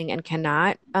broadcasting and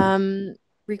cannot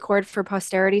record for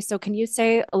posterity. So can you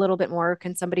say a little bit more?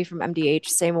 Can somebody from MDH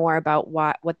say more about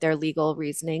what their legal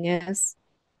reasoning is?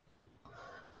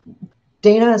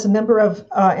 Dana, as a member of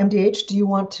MDH, do you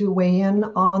want to weigh in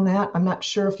on that? I'm not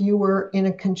sure if you were in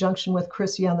a conjunction with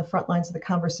Chrissy on the front lines of the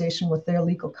conversation with their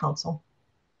legal counsel.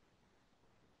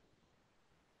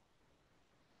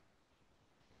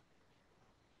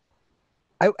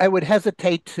 I would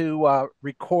hesitate to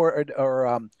record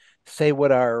or say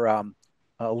what our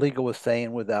legal was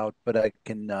saying but I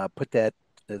can put that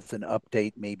as an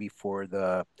update maybe for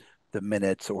the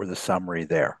minutes or the summary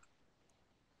there.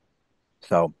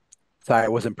 So sorry, I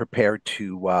wasn't prepared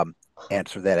to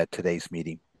answer that at today's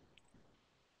meeting.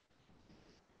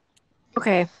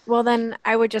 Okay, well then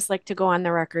I would just like to go on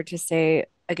the record to say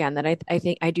again that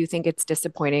I do think it's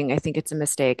disappointing. I think it's a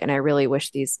mistake, and I really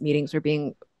wish these meetings were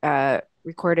being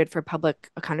recorded for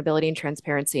public accountability and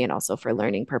transparency, and also for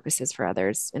learning purposes for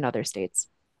others in other states.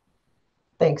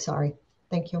 Thanks, Ari.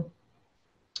 Thank you.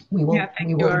 We will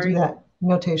do that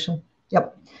notation.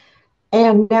 Yep.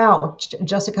 And now,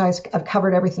 Jessica, I've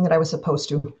covered everything that I was supposed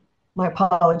to. My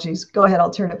apologies. Go ahead.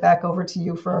 I'll turn it back over to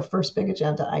you for our first big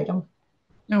agenda item.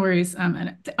 No worries.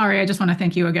 And Ari, I just want to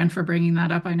thank you again for bringing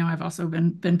that up. I know I've also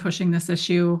been pushing this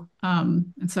issue.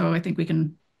 And so I think we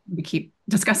keep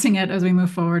discussing it as we move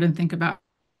forward and think about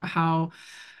how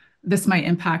this might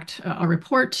impact a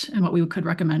report and what we could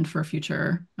recommend for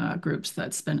future groups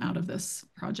that spin out of this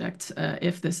project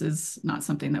if this is not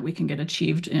something that we can get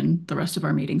achieved in the rest of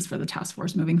our meetings for the task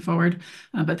force moving forward.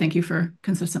 But thank you for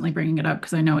consistently bringing it up,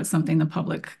 because I know it's something the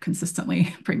public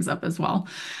consistently brings up as well.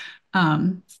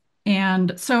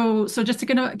 And so just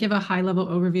to give a high-level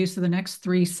overview, so the next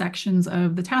 3 sections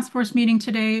of the task force meeting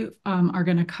today are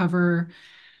going to cover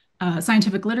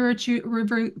scientific literature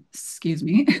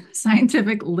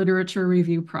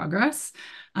review progress.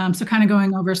 So kind of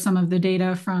going over some of the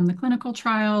data from the clinical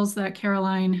trials that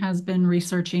Caroline has been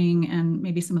researching, and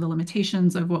maybe some of the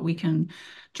limitations of what we can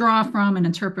draw from and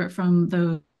interpret from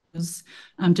those,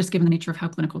 just given the nature of how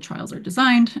clinical trials are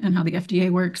designed and how the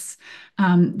FDA works.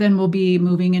 Then we'll be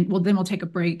moving in, then we'll take a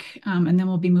break, and then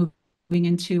we'll be moving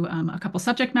into a couple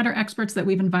subject matter experts that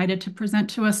we've invited to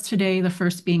present to us today, the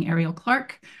first being Ariel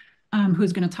Clark,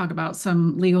 who's going to talk about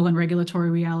some legal and regulatory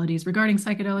realities regarding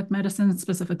psychedelic medicine,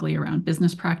 specifically around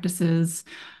business practices,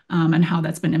 and how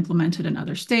that's been implemented in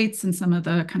other states, and some of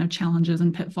the kind of challenges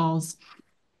and pitfalls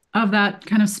of that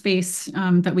kind of space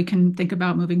that we can think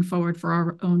about moving forward for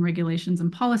our own regulations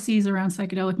and policies around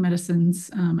psychedelic medicines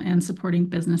and supporting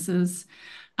businesses.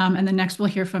 And then next we'll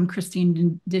hear from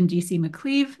Christine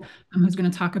Dindisi-McCleave, who's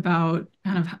going to talk about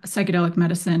kind of psychedelic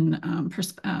medicine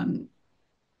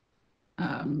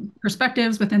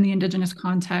perspectives within the Indigenous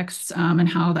context and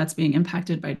how that's being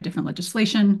impacted by different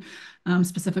legislation,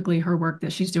 specifically her work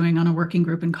that she's doing on a working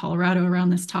group in Colorado around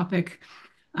this topic,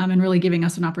 and really giving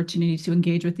us an opportunity to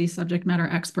engage with these subject matter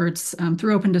experts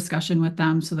through open discussion with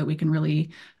them so that we can really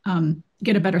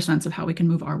get a better sense of how we can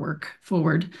move our work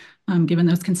forward, given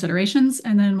those considerations.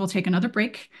 And then we'll take another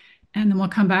break, and then we'll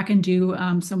come back and do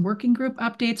some working group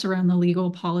updates around the legal,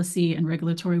 policy, and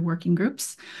regulatory working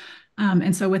groups.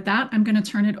 And so with that, I'm going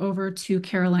to turn it over to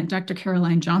Dr.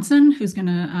 Caroline Johnson, who's going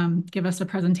to give us a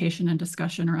presentation and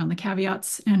discussion around the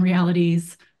caveats and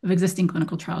realities of existing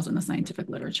clinical trials in the scientific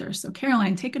literature. So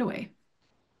Caroline, take it away.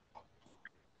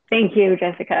 Thank you,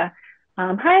 Jessica.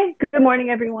 Hi, good morning,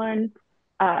 everyone.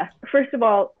 First of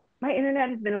all, my internet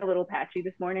has been a little patchy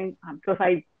this morning, so if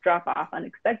I drop off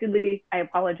unexpectedly, I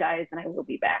apologize and I will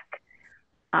be back.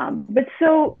 But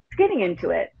so getting into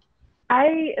it,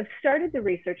 I have started the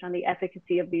research on the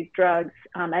efficacy of these drugs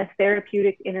as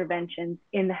therapeutic interventions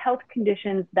in the health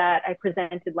conditions that I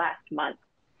presented last month.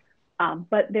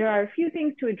 But there are a few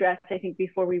things to address, I think,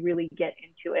 before we really get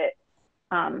into it.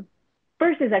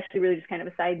 First is actually really just kind of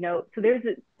a side note. So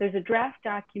there's a draft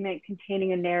document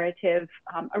containing a narrative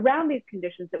around these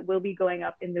conditions that will be going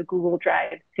up in the Google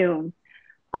Drive soon.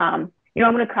 I'm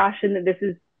going to caution that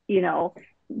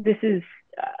this is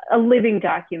a living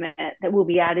document that will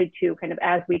be added to kind of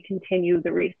as we continue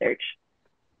the research.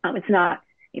 It's not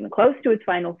even close to its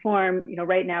final form.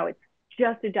 Right now it's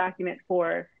just a document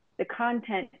for the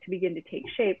content to begin to take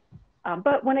shape.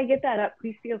 But when I get that up,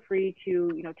 please feel free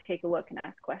to take a look and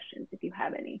ask questions if you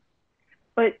have any.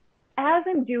 But as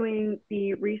I'm doing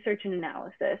the research and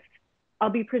analysis, I'll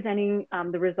be presenting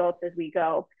the results as we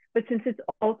go. But since it's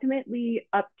ultimately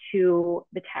up to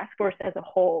the task force as a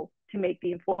whole to make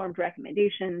the informed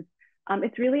recommendations,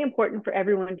 it's really important for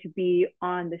everyone to be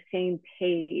on the same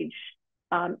page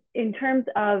in terms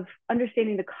of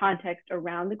understanding the context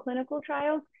around the clinical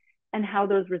trials and how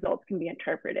those results can be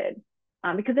interpreted,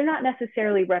 because they're not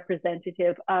necessarily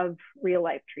representative of real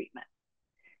life treatment.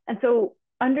 And so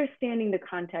understanding the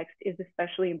context is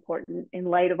especially important in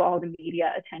light of all the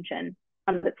media attention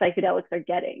that psychedelics are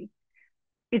getting.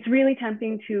 It's really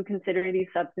tempting to consider these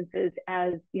substances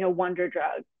as, wonder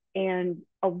drugs. And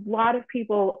a lot of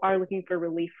people are looking for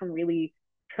relief from really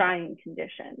trying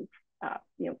conditions.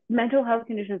 Mental health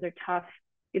conditions are tough.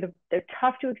 They're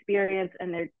tough to experience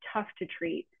and they're tough to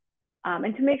treat.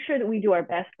 And to make sure that we do our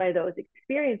best by those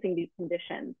experiencing these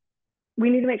conditions, we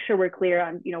need to make sure we're clear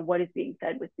on, what is being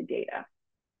said with the data.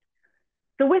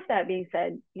 So with that being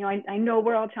said, I know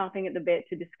we're all chomping at the bit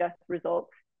to discuss the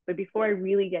results, but before I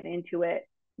really get into it,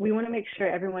 we want to make sure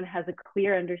everyone has a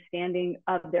clear understanding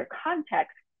of their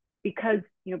context, because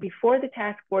before the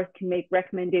task force can make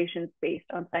recommendations based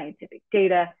on scientific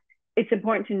data, it's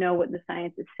important to know what the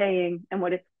science is saying and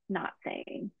what it's not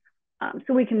saying.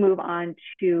 So we can move on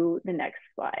to the next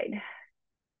slide.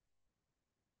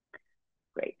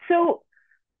 Great. So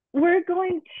we're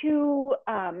going to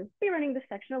be running this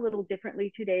section a little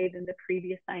differently today than the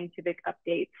previous scientific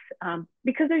updates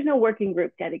because there's no working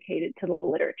group dedicated to the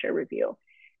literature review.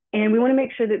 And we want to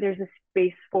make sure that there's a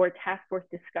space for task force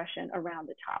discussion around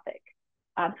the topic.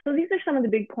 So these are some of the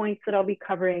big points that I'll be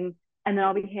covering, and then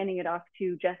I'll be handing it off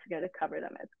to Jessica to cover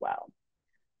them as well.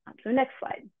 So next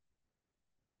slide.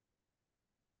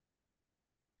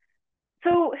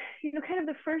 So, kind of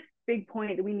the first big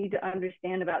point that we need to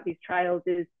understand about these trials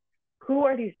is who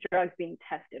are these drugs being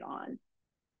tested on?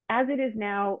 As it is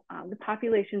now, the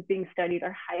populations being studied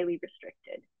are highly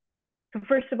restricted. So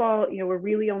first of all, we're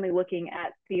really only looking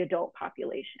at the adult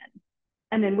population.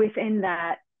 And then within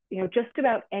that, just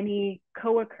about any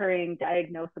co-occurring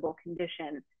diagnosable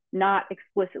condition not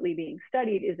explicitly being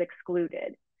studied is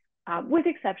excluded, with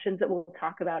exceptions that we'll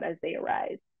talk about as they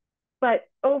arise. But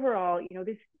overall,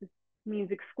 this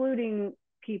means excluding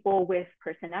people with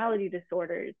personality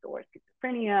disorders or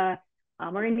schizophrenia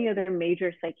or any other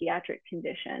major psychiatric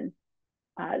condition.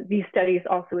 These studies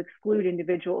also exclude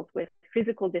individuals with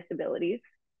physical disabilities,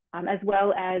 as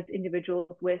well as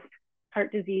individuals with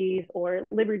heart disease or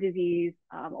liver disease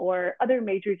or other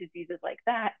major diseases like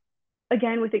that,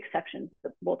 again, with exceptions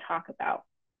that we'll talk about.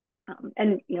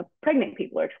 And pregnant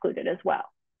people are excluded as well.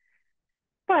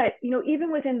 But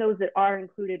even within those that are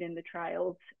included in the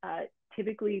trials,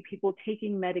 typically people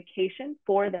taking medication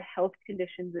for the health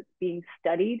conditions that's being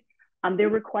studied, they're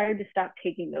required to stop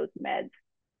taking those meds,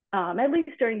 at least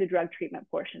during the drug treatment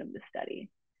portion of the study.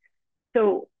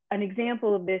 So an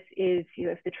example of this is,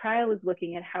 if the trial is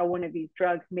looking at how one of these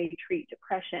drugs may treat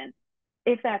depression,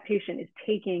 if that patient is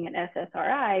taking an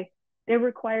SSRI, they're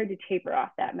required to taper off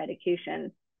that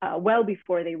medication well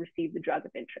before they receive the drug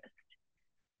of interest.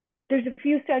 There's a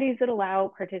few studies that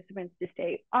allow participants to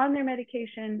stay on their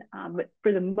medication, but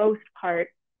for the most part,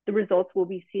 the results we'll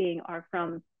be seeing are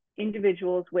from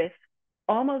individuals with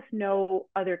almost no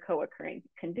other co-occurring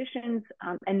conditions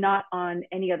and not on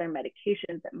any other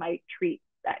medications that might treat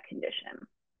that condition.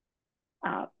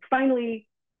 Finally,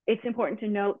 it's important to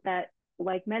note that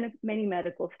like many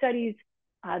medical studies,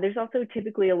 there's also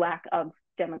typically a lack of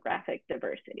demographic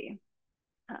diversity.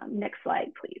 Next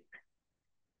slide, please.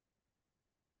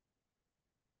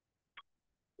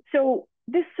 So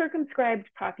this circumscribed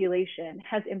population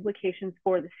has implications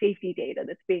for the safety data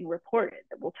that's being reported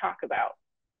that we'll talk about.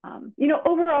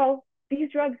 Overall, these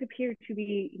drugs appear to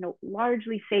be,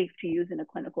 largely safe to use in a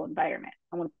clinical environment.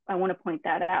 I want to point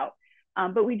that out.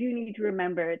 But we do need to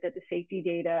remember that the safety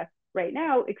data right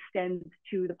now extends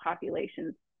to the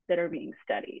populations that are being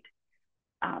studied.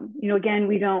 Again,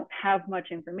 we don't have much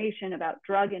information about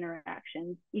drug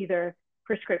interactions, either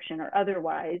prescription or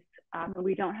otherwise.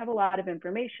 We don't have a lot of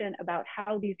information about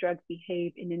how these drugs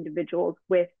behave in individuals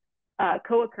with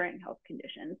co-occurring health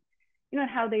conditions, and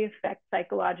how they affect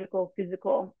psychological,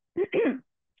 physical,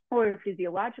 or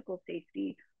physiological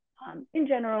safety in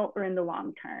general or in the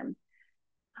long term.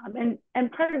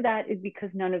 And part of that is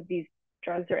because none of these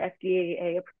drugs are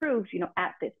FDA approved,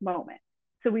 at this moment.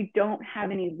 So we don't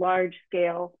have any large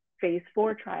scale phase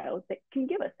 4 trials that can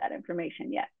give us that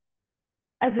information yet.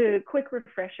 As a quick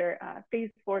refresher,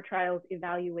 phase 4 trials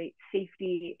evaluate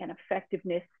safety and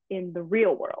effectiveness in the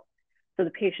real world. So the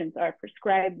patients are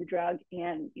prescribed the drug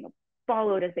and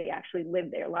followed as they actually live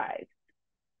their lives.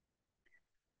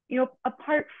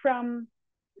 Apart from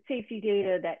safety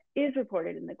data that is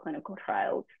reported in the clinical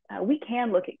trials, we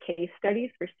can look at case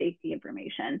studies for safety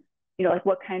information, like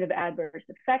what kind of adverse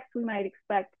effects we might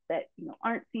expect that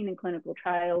aren't seen in clinical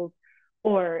trials,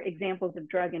 or examples of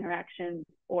drug interactions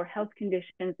or health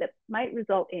conditions that might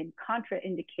result in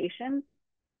contraindications.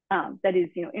 That is,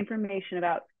 information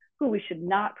about who we should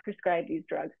not prescribe these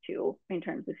drugs to in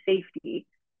terms of safety.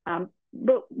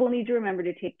 But we'll need to remember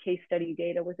to take case study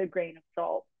data with a grain of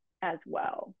salt as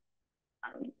well.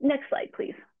 Next slide,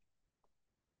 please.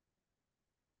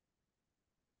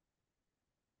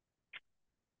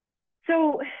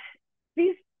 So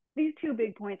these two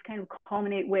big points kind of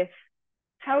culminate with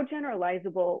how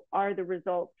generalizable are the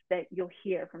results that you'll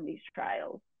hear from these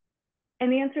trials?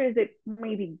 And the answer is that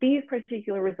maybe these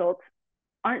particular results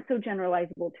aren't so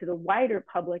generalizable to the wider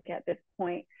public at this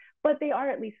point, but they are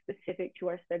at least specific to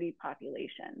our studied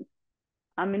populations.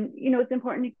 And it's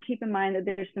important to keep in mind that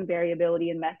there's some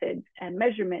variability in methods and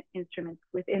measurement instruments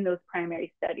within those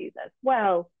primary studies as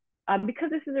well, because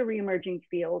this is a reemerging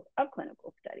field of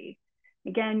clinical study.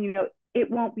 Again,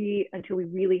 it won't be until we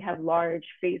really have large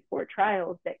phase 4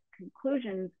 trials that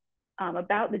conclusions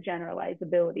about the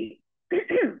generalizability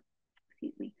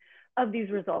excuse me, of these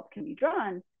results can be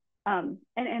drawn,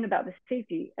 and about the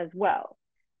safety as well.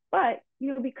 But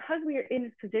because we are in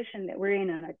this position that we're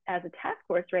in as a task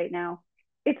force right now,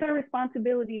 it's our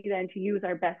responsibility then to use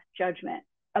our best judgment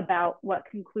about what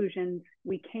conclusions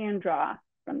we can draw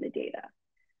from the data.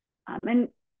 And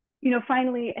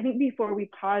finally, I think before we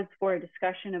pause for a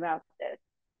discussion about this,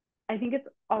 I think it's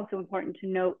also important to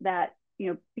note that,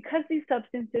 because these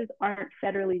substances aren't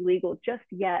federally legal just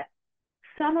yet,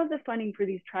 some of the funding for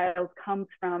these trials comes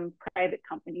from private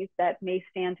companies that may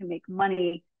stand to make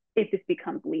money if this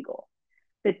becomes legal.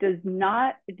 It does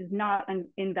not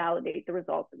invalidate the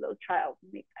results of those trials,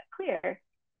 and make that clear.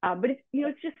 But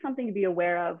it's just something to be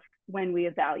aware of when we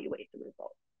evaluate the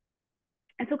results.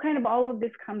 And so kind of all of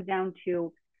this comes down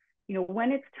to,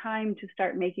 when it's time to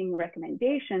start making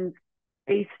recommendations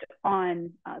based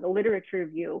on the literature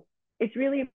review, it's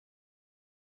really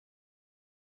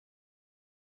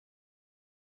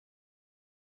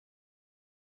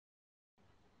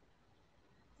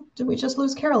Did we just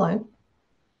lose Caroline?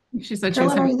 She said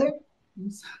Caroline, are you there?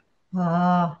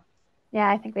 Yeah,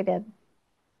 I think we did.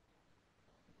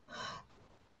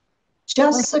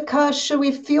 Jessica, should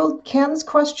we field Ken's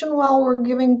question while we're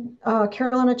giving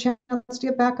Caroline a chance to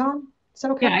get back on? Is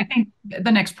that okay? Yeah, I think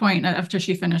the next point after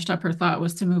she finished up her thought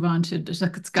was to move on to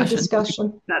discussion. To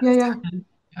discussion. Yeah.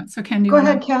 So Ken, do you Go want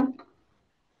ahead,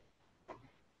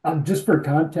 Ken. Just for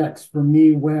context, for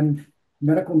me, when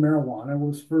medical marijuana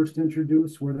was first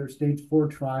introduced, were there stage 4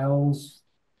 trials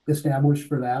established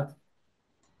for that?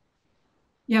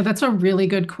 Yeah, that's a really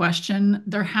good question.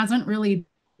 There hasn't really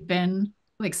been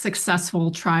successful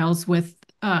trials with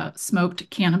smoked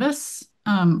cannabis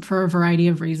for a variety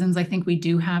of reasons. I think we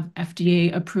do have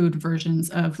FDA approved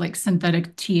versions of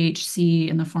synthetic THC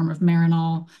in the form of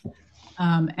Marinol.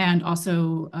 and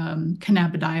also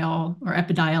cannabidiol or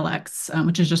Epidiolex,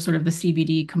 which is just sort of the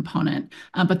CBD component.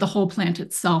 But the whole plant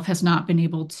itself has not been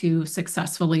able to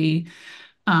successfully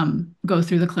go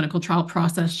through the clinical trial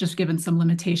process, just given some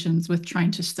limitations with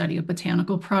trying to study a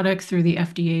botanical product through the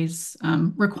FDA's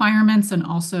requirements. And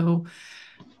also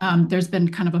there's been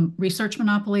kind of a research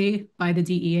monopoly by the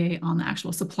DEA on the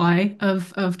actual supply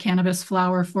of cannabis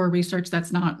flower for research.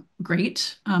 That's not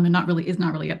great, and is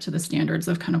not really up to the standards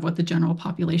of kind of what the general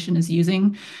population is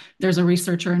using. There's a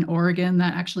researcher in Oregon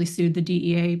that actually sued the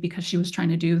DEA because she was trying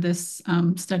to do this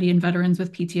study in veterans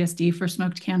with PTSD for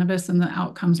smoked cannabis, and the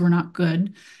outcomes were not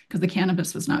good because the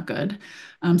cannabis was not good.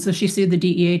 So she sued the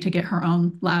DEA to get her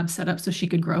own lab set up so she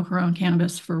could grow her own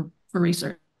cannabis for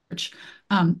research.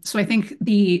 So I think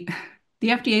the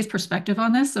FDA's perspective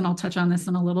on this, and I'll touch on this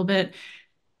in a little bit,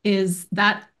 is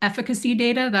that efficacy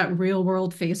data, that real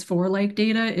world phase 4-like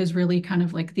data, is really kind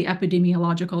of like the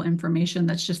epidemiological information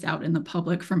that's just out in the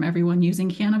public from everyone using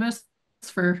cannabis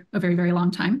for a very, very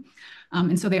long time.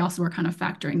 And so they also are kind of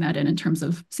factoring that in terms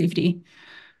of safety,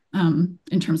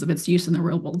 in terms of its use in the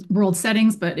real world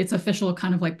settings, but its official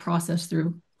kind of like process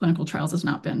through clinical trials has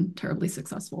not been terribly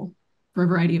successful for a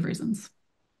variety of reasons.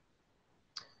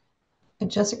 And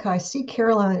Jessica, I see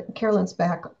Carolyn's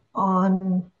back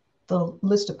on the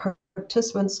list of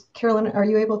participants. Carolyn, are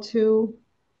you able to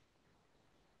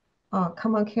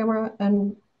come on camera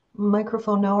and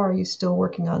microphone now, or are you still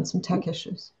working on some tech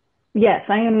issues? Yes,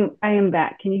 I am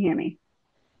back. Can you hear me?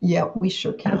 Yeah, we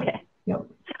sure can. Okay. Yep.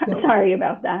 Sorry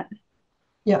about that.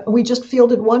 Yeah, we just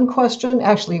fielded one question.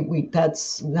 Actually,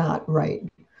 that's not right.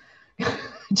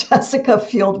 Jessica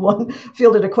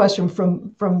fielded a question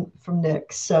from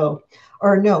Nick. So,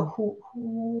 or no,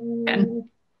 Ken.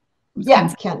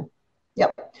 Yeah, Ken.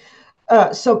 Yep.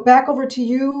 So back over to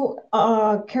you,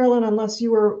 Carolyn, unless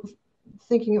you were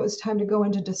thinking it was time to go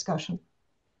into discussion.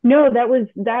 No,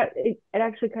 it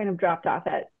actually kind of dropped off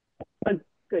at a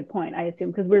good point, I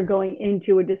assume, because we're going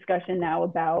into a discussion now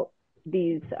about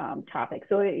these topics.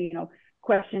 So,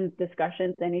 questions,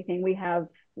 discussions, anything, we have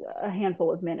a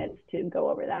handful of minutes to go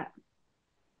over that.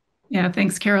 Yeah,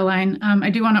 thanks, Caroline. I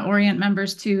do want to orient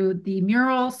members to the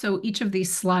mural. So each of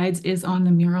these slides is on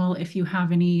the mural. If you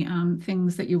have any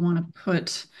things that you want to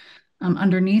put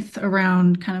underneath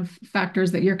around kind of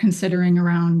factors that you're considering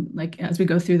around, like as we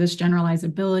go through this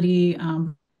generalizability,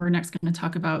 we're next going to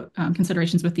talk about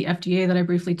considerations with the FDA that I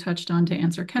briefly touched on to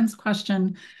answer Ken's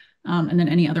question, and then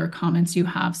any other comments you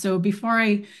have. So before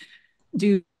I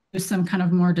do some kind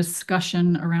of more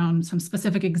discussion around some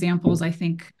specific examples, I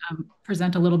think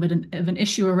present a little bit of an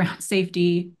issue around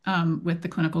safety with the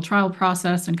clinical trial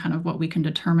process and kind of what we can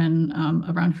determine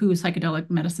around who psychedelic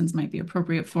medicines might be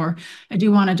appropriate for. I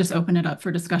do want to just open it up for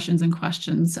discussions and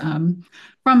questions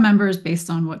from members based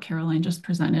on what Caroline just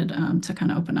presented to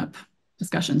kind of open up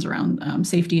discussions around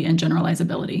safety and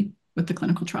generalizability with the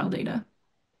clinical trial data.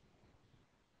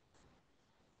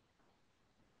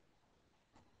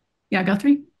 Yeah,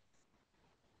 Guthrie?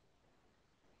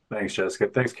 Thanks, Jessica.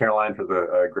 Thanks, Caroline, for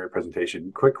the great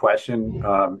presentation. Quick question.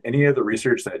 Any of the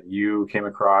research that you came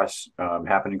across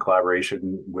happened in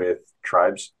collaboration with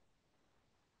tribes?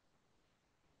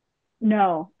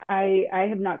 No, I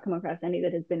have not come across any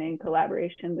that has been in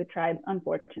collaboration with tribes,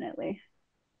 unfortunately.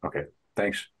 Okay,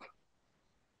 thanks.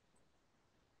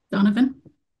 Donovan?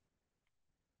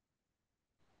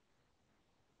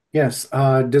 Yes.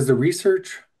 Does the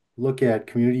research look at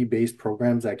community-based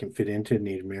programs that can fit into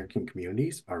Native American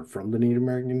communities or from the Native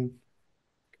American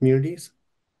communities?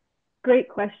 Great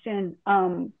question.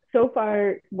 So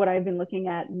far, what I've been looking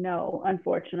at, no,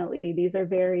 unfortunately. These are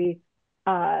very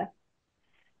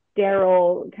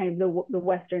sterile, kind of the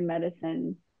Western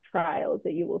medicine trials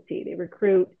that you will see. They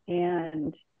recruit,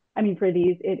 and I mean, for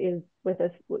these, it is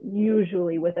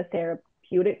usually with a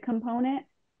therapeutic component,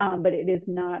 but it is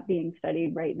not being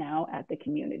studied right now at the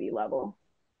community level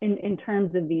in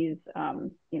terms of these,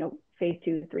 phase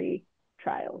 2, 3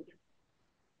 trials.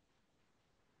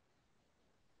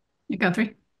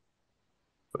 Guthrie?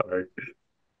 Sorry.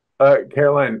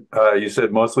 Caroline, you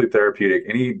said mostly therapeutic.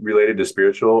 Any related to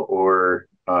spiritual or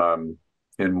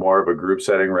in more of a group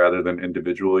setting rather than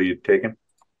individually taken?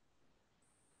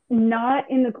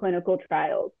 Not in the clinical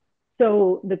trials.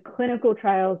 So the clinical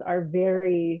trials are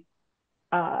very,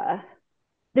 they're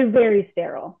very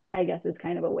sterile, I guess is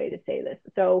kind of a way to say this.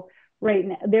 So right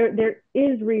now, there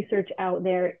is research out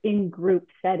there in group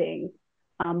settings,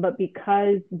 but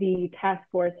because the task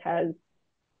force has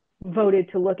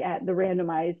voted to look at the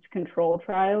randomized control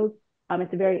trials,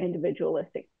 it's a very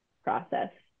individualistic process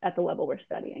at the level we're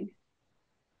studying.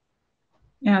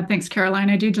 Yeah, thanks, Caroline.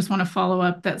 I do just want to follow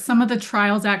up that some of the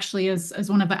trials actually, as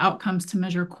one of the outcomes to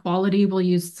measure quality, will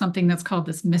use something that's called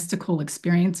this mystical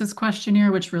experiences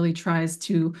questionnaire, which really tries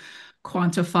to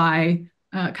quantify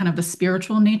kind of the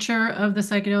spiritual nature of the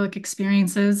psychedelic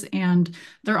experiences. And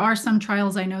there are some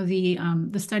trials. I know the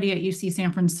study at UC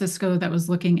San Francisco that was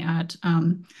looking at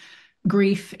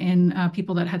grief in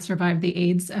people that had survived the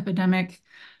AIDS epidemic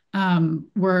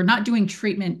were not doing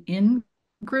treatment in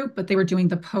group, but they were doing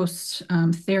the post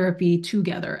therapy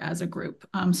together as a group.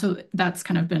 So that's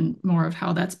kind of been more of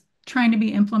how that's trying to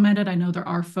be implemented. I know there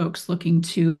are folks looking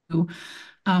to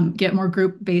get more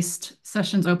group-based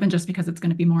sessions open just because it's going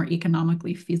to be more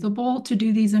economically feasible to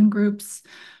do these in groups.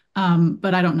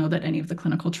 But I don't know that any of the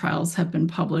clinical trials have been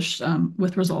published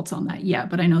with results on that yet,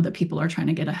 but I know that people are trying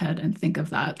to get ahead and think of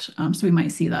that. So we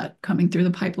might see that coming through the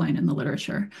pipeline in the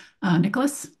literature.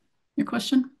 Nicholas, your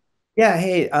question? Yeah,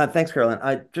 hey, thanks,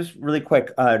 Carolyn. Just really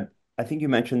quick, I think you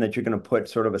mentioned that you're going to put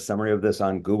sort of a summary of this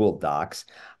on Google Docs,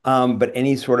 but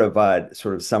any sort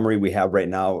of summary we have right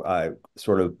now,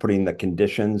 sort of putting the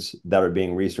conditions that are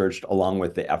being researched along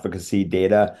with the efficacy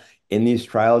data in these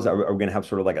trials, are we going to have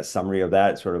sort of like a summary of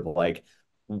that, sort of like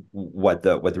what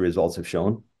the results have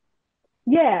shown?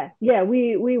 Yeah,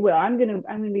 we will. I'm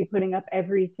gonna be putting up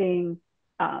everything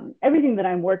that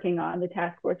I'm working on. The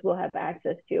task force will have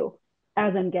access to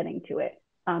as I'm getting to it.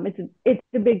 It's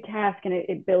a big task, and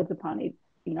it builds upon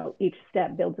each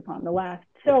step builds upon the last.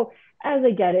 So as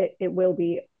I get it, it will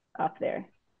be up there.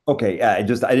 Okay, yeah, I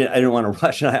didn't want to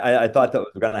rush, and I thought that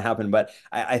was going to happen, but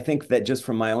I think that just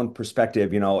from my own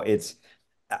perspective,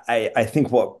 I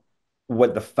think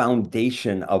what the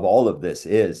foundation of all of this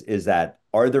is that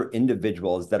are there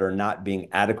individuals that are not being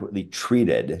adequately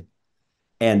treated,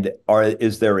 and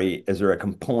is there a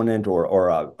component or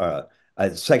a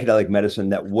psychedelic medicine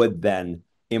that would then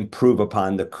improve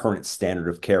upon the current standard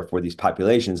of care for these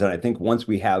populations? And I think once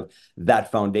we have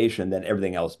that foundation, then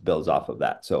everything else builds off of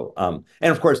that. So, and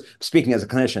of course, speaking as a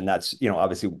clinician, that's,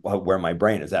 obviously where my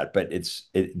brain is at, but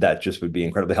that just would be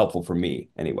incredibly helpful for me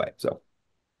anyway. So.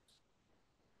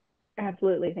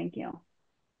 Absolutely. Thank you.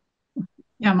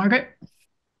 Yeah, Margaret?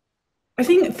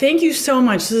 Thank you so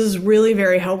much. This is really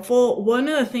very helpful. One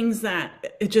of the things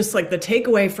that it's just like the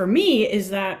takeaway for me is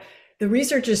that the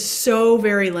research is so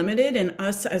very limited, and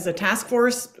us as a task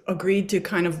force agreed to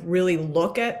kind of really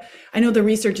look at, I know the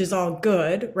research is all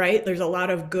good, right? There's a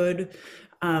lot of good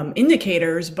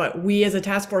indicators, but we as a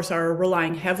task force are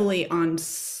relying heavily on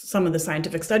some of the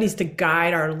scientific studies to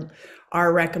guide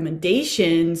our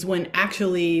recommendations, when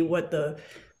actually what the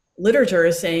literature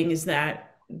is saying is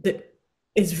that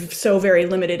is so very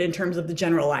limited in terms of the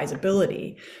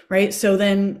generalizability, right? So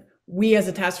then we as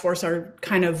a task force are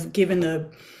kind of given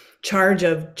the charge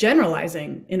of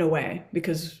generalizing in a way,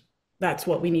 because that's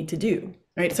what we need to do,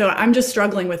 right? So I'm just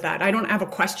struggling with that. I don't have a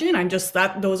question.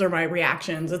 Those are my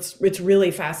reactions. It's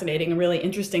really fascinating and really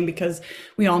interesting, because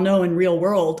we all know in real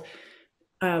world,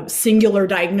 singular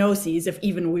diagnoses, if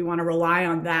even we want to rely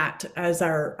on that as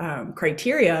our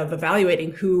criteria of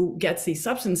evaluating who gets these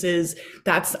substances,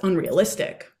 that's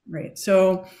unrealistic, right?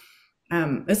 So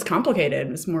it's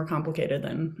complicated. It's more complicated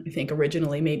than I think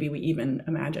originally maybe we even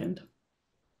imagined.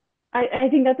 I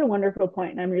think that's a wonderful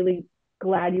point, and I'm really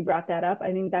glad you brought that up.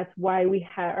 I think that's why we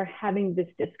are having this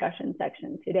discussion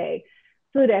section today,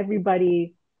 so that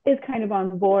everybody is kind of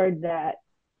on board that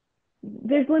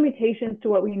there's limitations to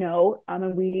what we know,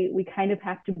 and we kind of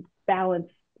have to balance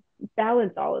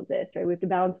all of this, right? We have to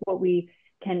balance what we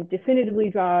can definitively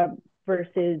draw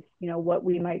versus what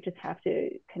we might just have to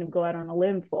kind of go out on a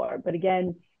limb for. But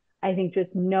again, I think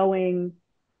just knowing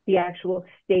the actual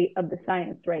state of the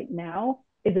science right now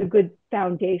is a good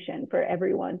foundation for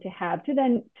everyone to have to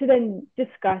then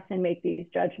discuss and make these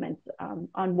judgments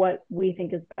on what we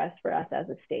think is best for us as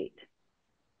a state.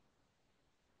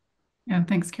 Yeah,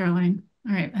 thanks, Caroline.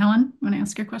 All right, Helen, want to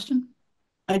ask your question?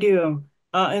 I do.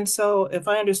 And so if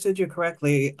I understood you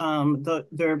correctly,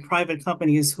 there are private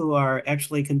companies who are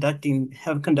actually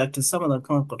have conducted some of the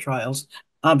clinical trials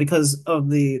because of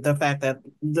the fact that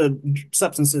the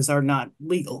substances are not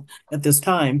legal at this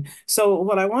time. So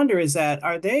what I wonder is that,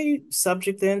 are they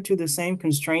subject then to the same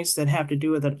constraints that have to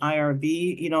do with an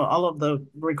IRB, all of the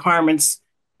requirements,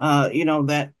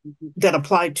 that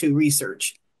apply to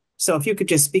research? So if you could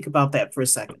just speak about that for a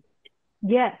second.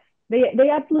 Yes, they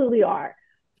absolutely are.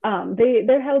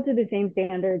 They're held to the same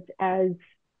standards as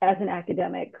an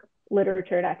academic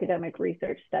literature and academic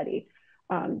research study.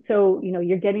 So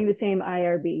you're getting the same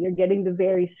IRB, you're getting the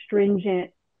very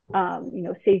stringent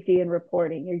safety and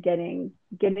reporting, you're getting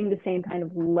the same kind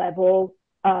of level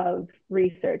of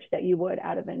research that you would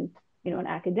out of an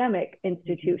academic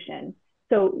institution.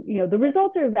 So, the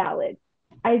results are valid.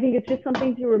 I think it's just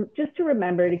something to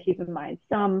remember, to keep in mind.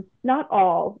 Not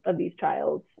all of these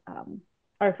trials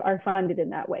are funded in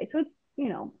that way. So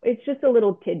it's just a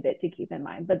little tidbit to keep in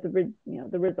mind, but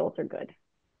the results are good.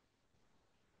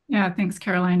 Yeah, thanks,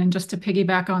 Caroline. And just to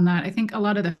piggyback on that, I think a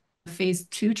lot of the phase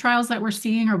 2 trials that we're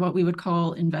seeing are what we would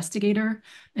call investigator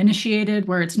initiated,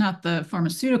 where it's not the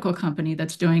pharmaceutical company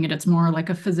that's doing it. It's more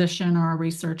like a physician or a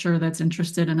researcher that's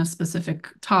interested in a specific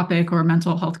topic or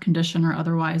mental health condition or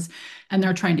otherwise, and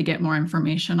they're trying to get more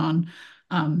information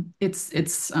on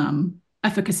its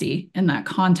efficacy in that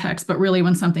context. But really,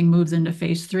 when something moves into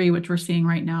phase 3, which we're seeing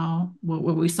right now,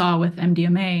 what we saw with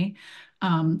MDMA,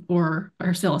 or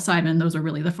psilocybin, those are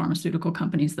really the pharmaceutical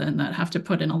companies then that have to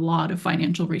put in a lot of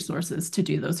financial resources to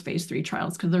do those phase 3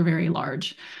 trials, because they're very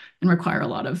large and require a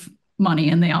lot of money.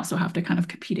 And they also have to kind of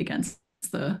compete against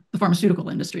the pharmaceutical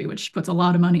industry, which puts a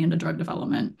lot of money into drug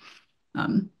development.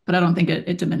 But I don't think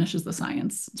it diminishes the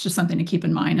science. It's just something to keep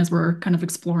in mind as we're kind of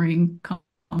exploring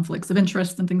conflicts of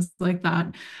interest and things like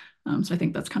that. So I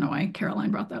think that's kind of why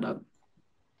Caroline brought that up.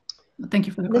 Thank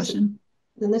you for the question.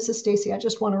 And this is Stacy. I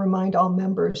just want to remind all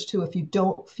members too, if you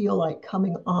don't feel like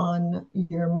coming on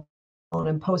your own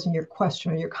and posing your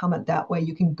question or your comment that way,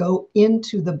 you can go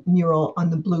into the mural on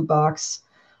the blue box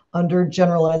under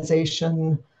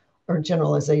generalization or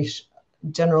generalization.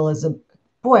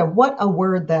 Boy, what a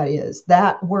word that is.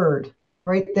 That word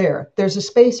right there. There's a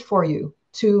space for you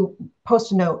to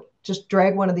post a note. Just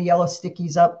drag one of the yellow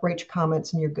stickies up, write your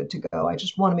comments, and you're good to go. I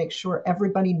just want to make sure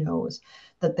everybody knows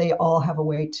that they all have a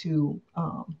way to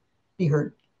be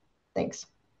heard. Thanks.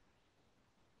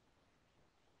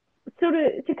 So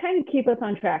to kind of keep us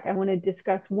on track, I want to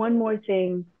discuss one more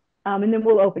thing, and then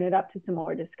we'll open it up to some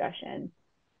more discussion.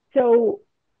 So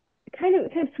kind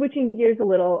of switching gears a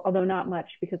little, although not much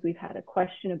because we've had a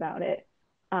question about it.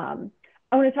 I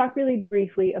want to talk really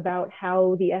briefly about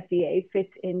how the FDA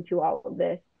fits into all of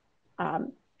this,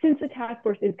 since the task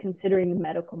force is considering the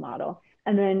medical model.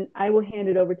 And then I will hand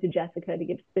it over to Jessica to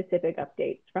give specific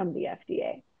updates from the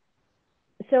FDA.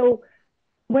 So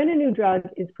when a new drug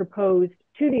is proposed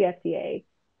to the FDA,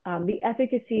 the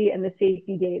efficacy and the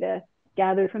safety data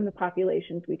gathered from the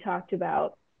populations we talked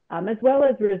about, as well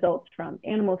as results from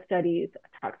animal studies,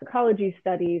 toxicology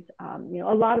studies,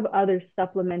 a lot of other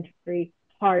supplementary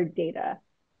hard data,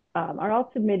 are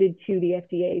all submitted to the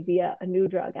FDA via a new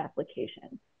drug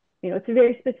application. It's a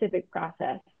very specific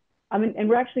process. And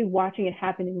we're actually watching it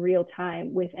happen in real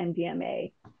time with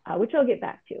MDMA, which I'll get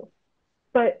back to.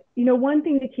 But, one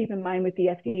thing to keep in mind with the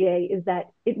FDA is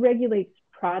that it regulates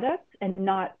products and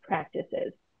not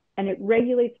practices. And it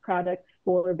regulates products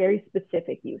for very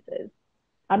specific uses.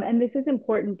 And this is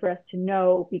important for us to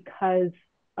know because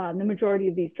the majority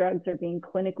of these drugs are being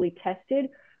clinically tested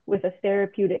with a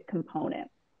therapeutic component.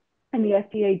 And the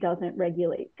FDA doesn't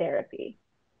regulate therapy.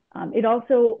 It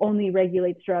also only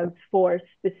regulates drugs for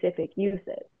specific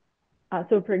uses.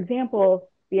 So for example,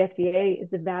 the FDA is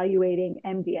evaluating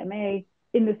MDMA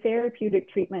in the therapeutic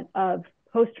treatment of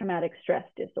post-traumatic stress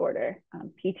disorder,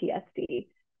 PTSD,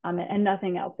 and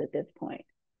nothing else at this point.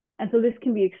 And so this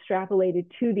can be extrapolated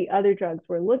to the other drugs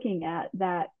we're looking at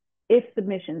that if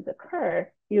submissions occur,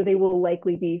 they will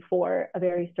likely be for a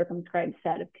very circumscribed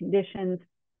set of conditions,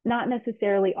 not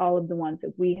necessarily all of the ones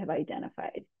that we have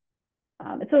identified.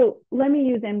 So let me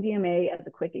use MDMA as a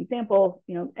quick example,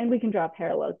 and we can draw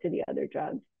parallels to the other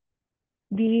drugs.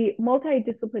 The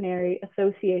Multidisciplinary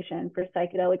Association for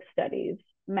Psychedelic Studies,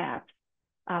 MAPS,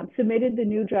 submitted the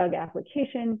new drug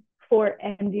application for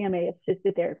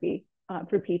MDMA-assisted therapy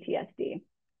for PTSD.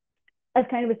 As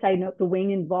kind of a side note, the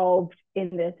wing involved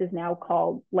in this is now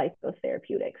called Lykos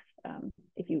Therapeutics,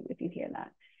 if you hear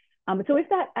that. So if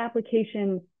that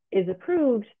application is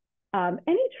approved,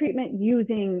 any treatment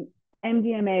using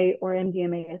MDMA or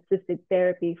MDMA-assisted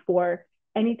therapy for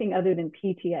anything other than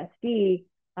PTSD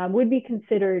would be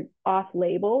considered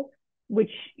off-label,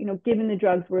 which, given the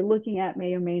drugs we're looking at,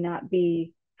 may or may not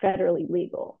be federally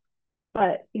legal.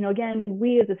 But, again,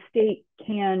 we as a state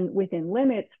can, within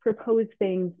limits, propose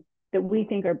things that we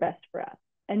think are best for us.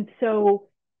 And so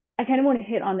I kind of want to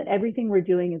hit on that everything we're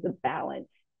doing is a balance.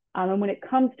 And when it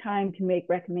comes time to make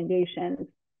recommendations,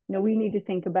 we need to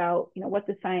think about, what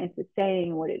the science is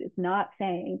saying, what it is not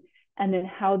saying, and then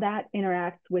how that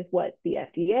interacts with what the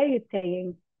FDA is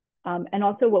saying, and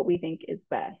also what we think is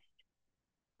best.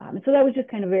 So that was just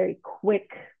kind of very quick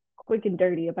and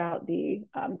dirty about the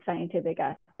scientific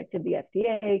aspect of the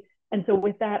FDA. And so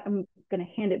with that, I'm going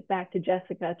to hand it back to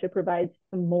Jessica to provide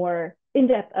some more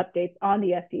in-depth updates on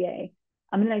the FDA.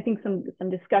 And I think some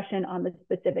discussion on the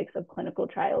specifics of clinical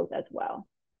trials as well.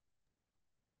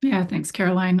 Yeah, thanks,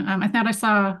 Caroline. I thought I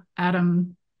saw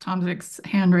Adam Tomzik's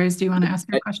hand raised. Do you want to ask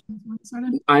your question before we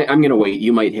started? I'm going to wait.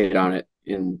 You might hit on it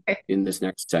Okay. in this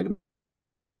next segment.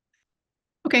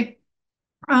 Okay.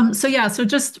 So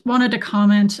just wanted to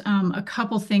comment a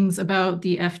couple things about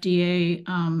the FDA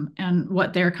and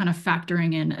what they're kind of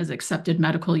factoring in as accepted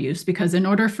medical use, because in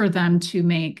order for them to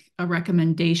make a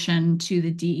recommendation to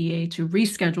the DEA to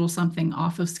reschedule something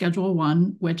off of Schedule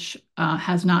 1, which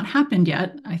has not happened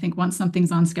yet, I think once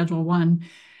something's on Schedule 1,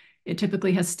 it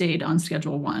typically has stayed on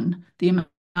Schedule 1. The amount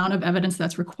of evidence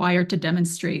that's required to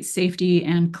demonstrate safety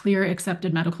and clear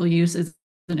accepted medical use is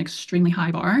an extremely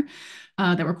high bar.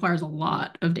 That requires a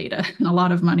lot of data and a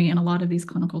lot of money and a lot of these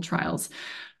clinical trials.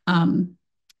 And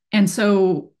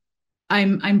so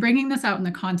I'm bringing this out in the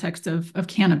context of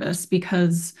cannabis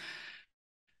because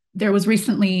there was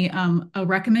recently a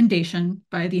recommendation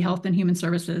by the Health and Human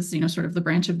Services, sort of the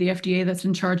branch of the FDA that's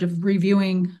in charge of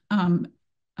reviewing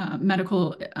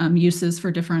medical uses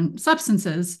for different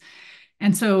substances.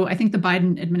 And so I think the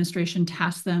Biden administration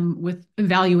tasked them with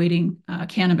evaluating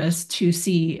cannabis to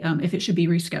see if it should be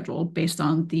rescheduled based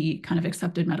on the kind of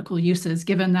accepted medical uses,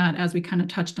 given that, as we kind of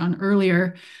touched on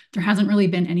earlier, there hasn't really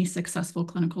been any successful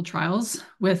clinical trials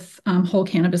with whole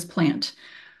cannabis plant.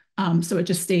 So it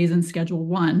just stays in Schedule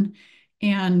 1.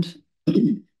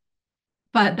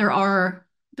 But there are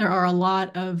a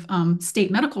lot of state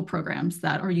medical programs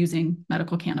that are using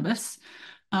medical cannabis.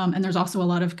 And there's also a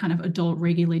lot of kind of adult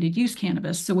regulated use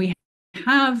cannabis. So we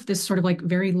have this sort of like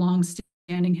very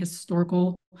long-standing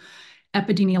historical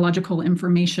epidemiological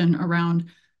information around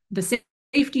the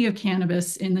safety of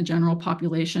cannabis in the general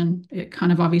population. It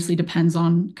kind of obviously depends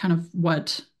on kind of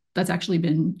what that's actually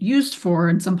been used for,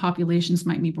 and some populations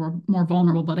might be more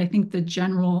vulnerable. But I think the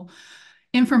general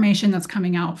information that's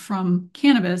coming out from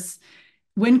cannabis,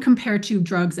 when compared to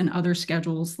drugs and other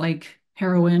schedules like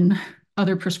heroin,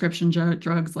 other prescription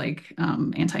drugs like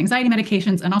anti-anxiety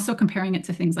medications, and also comparing it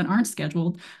to things that aren't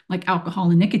scheduled like alcohol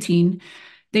and nicotine,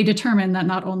 they determine that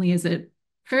not only is it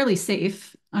fairly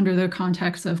safe under the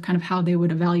context of kind of how they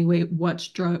would evaluate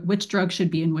which drug should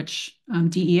be in which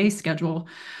DEA schedule,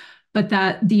 but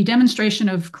that the demonstration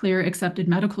of clear accepted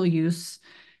medical use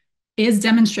is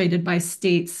demonstrated by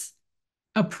states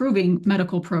approving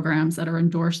medical programs that are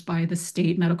endorsed by the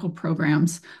state medical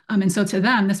programs. And so to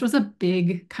them, this was a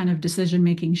big kind of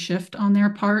decision-making shift on their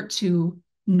part to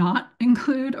not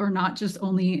include or not just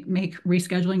only make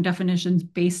rescheduling definitions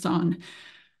based on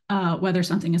whether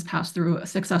something has passed through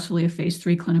successfully a phase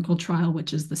 3 clinical trial,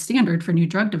 which is the standard for new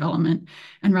drug development,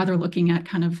 and rather looking at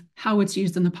kind of how it's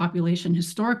used in the population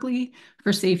historically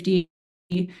for safety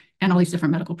and all these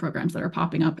different medical programs that are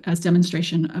popping up as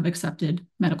demonstration of accepted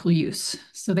medical use.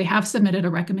 So they have submitted a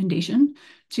recommendation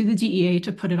to the DEA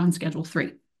to put it on Schedule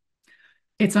 3.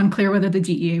 It's unclear whether the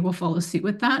DEA will follow suit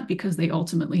with that because they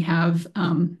ultimately have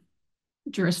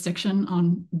jurisdiction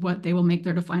on what they will make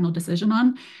their final decision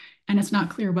on. And it's not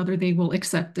clear whether they will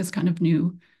accept this kind of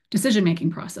new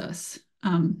decision-making process.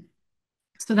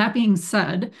 So that being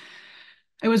said,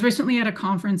 I was recently at a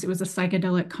conference. It was a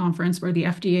psychedelic conference where the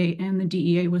FDA and the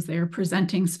DEA was there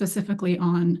presenting specifically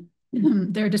on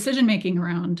their decision-making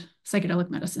around psychedelic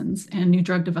medicines and new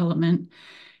drug development.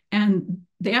 And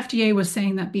the FDA was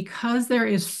saying that because there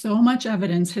is so much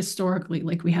evidence historically,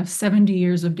 like we have 70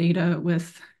 years of data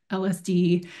with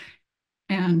LSD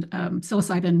and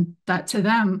psilocybin, that to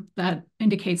them, that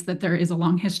indicates that there is a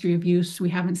long history of use. We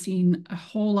haven't seen a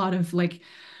whole lot of like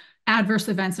adverse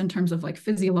events in terms of like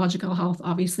physiological health.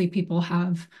 Obviously, people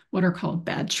have what are called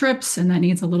bad trips, and that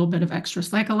needs a little bit of extra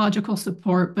psychological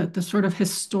support. But the sort of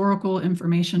historical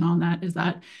information on that is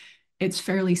that it's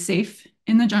fairly safe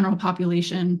in the general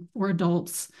population for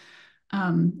adults.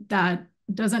 That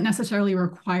doesn't necessarily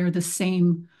require the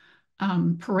same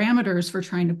parameters for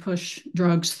trying to push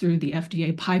drugs through the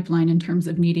FDA pipeline in terms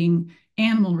of needing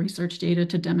animal research data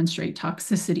to demonstrate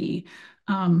toxicity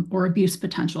or abuse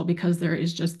potential, because there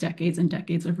is just decades and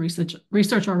decades of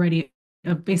research already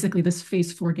of basically this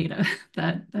phase 4 data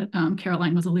that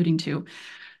Caroline was alluding to.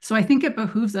 So I think it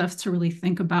behooves us to really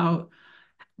think about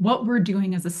what we're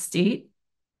doing as a state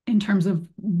in terms of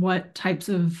what types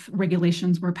of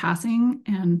regulations we're passing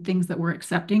and things that we're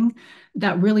accepting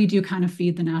that really do kind of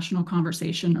feed the national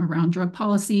conversation around drug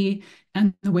policy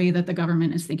and the way that the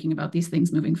government is thinking about these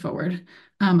things moving forward.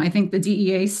 I think the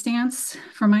DEA stance,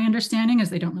 from my understanding, is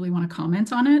they don't really want to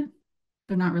comment on it.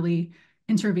 They're not really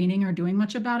intervening or doing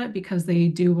much about it because they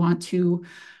do want to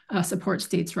support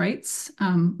states' rights,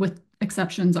 with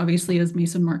exceptions, obviously, as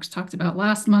Mason Marks talked about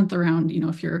last month around,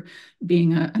 if you're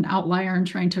being an outlier and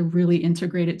trying to really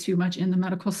integrate it too much in the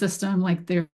medical system, like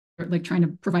there like trying to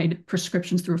provide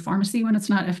prescriptions through a pharmacy when it's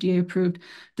not FDA approved,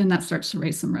 then that starts to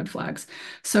raise some red flags.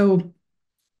 So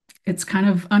it's kind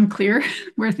of unclear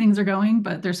where things are going,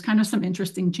 but there's kind of some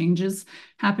interesting changes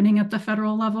happening at the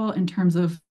federal level in terms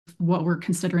of what we're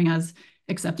considering as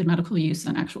accepted medical use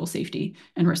and actual safety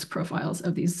and risk profiles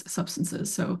of these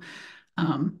substances. So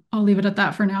I'll leave it at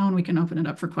that for now, and we can open it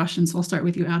up for questions. So I'll start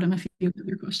with you, Adam, if you have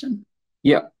your question.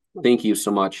 Yeah, thank you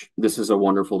so much. This is a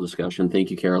wonderful discussion. Thank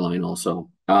you, Caroline, also.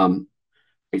 I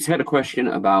just had a question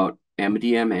about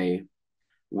MDMA,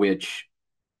 which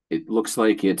it looks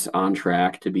like it's on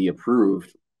track to be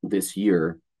approved this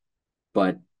year,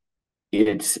 but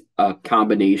it's a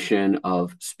combination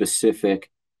of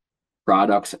specific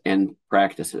products and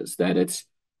practices, that it's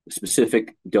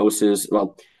specific doses.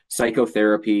 Well,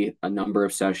 psychotherapy, a number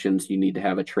of sessions, you need to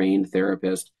have a trained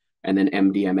therapist, and then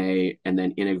MDMA, and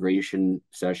then integration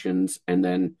sessions. And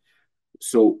then,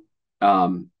 so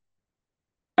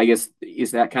I guess,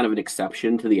 is that kind of an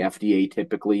exception to the FDA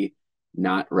typically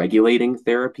not regulating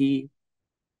therapy?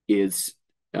 Is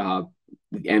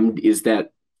that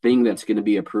thing that's going to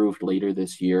be approved later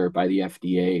this year by the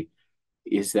FDA,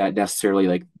 is that necessarily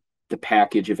like the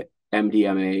package of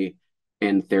MDMA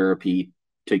and therapy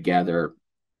together?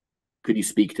 Could you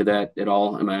speak to that at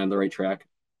all? Am I on the right track?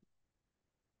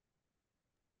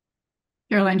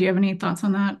 Caroline, do you have any thoughts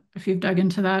on that, if you've dug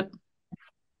into that?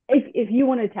 If you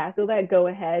want to tackle that, go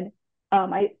ahead.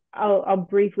 I'll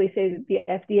briefly say that the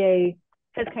FDA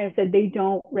has kind of said they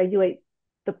don't regulate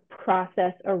the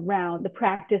process around the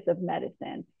practice of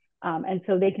medicine. And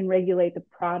so they can regulate the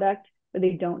product, but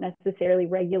they don't necessarily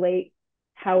regulate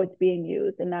how it's being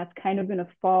used. And that's kind of going to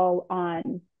fall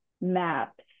on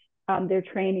MAPS. They're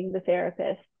training the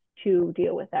therapists to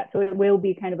deal with that. So it will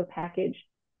be kind of a package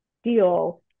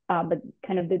deal, but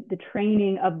kind of the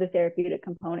training of the therapeutic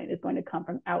component is going to come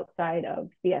from outside of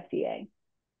the FDA.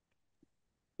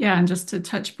 Yeah, and just to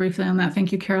touch briefly on that,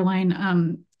 thank you,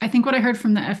 Caroline. I think what I heard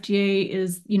from the FDA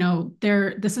is,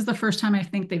 this is the first time I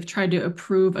think they've tried to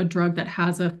approve a drug that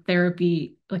has a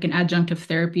therapy, like an adjunctive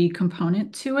therapy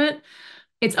component to it.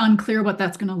 It's unclear what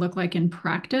that's going to look like in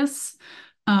practice,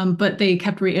 but they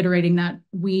kept reiterating that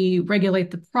we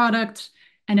regulate the product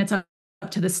and it's up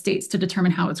to the states to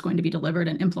determine how it's going to be delivered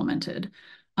and implemented.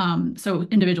 So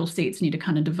individual states need to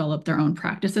kind of develop their own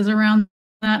practices around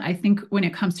that. I think when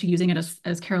it comes to using it,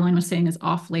 as Caroline was saying, is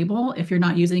off-label, if you're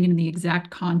not using it in the exact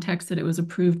context that it was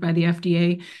approved by the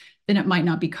FDA, then it might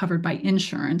not be covered by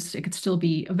insurance. It could still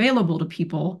be available to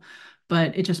people,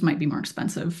 but it just might be more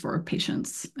expensive for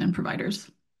patients and providers.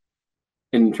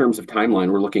 In terms of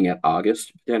timeline, we're looking at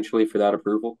August potentially for that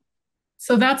approval.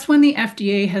 So that's when the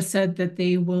FDA has said that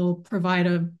they will provide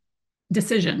a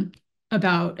decision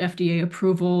about FDA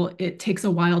approval. It takes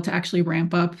a while to actually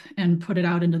ramp up and put it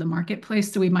out into the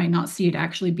marketplace. So we might not see it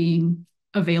actually being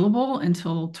available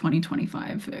until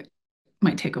 2025. It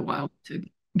might take a while to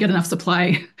get enough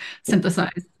supply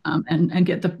synthesized and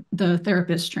get the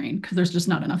therapists trained, because there's just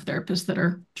not enough therapists that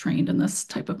are trained in this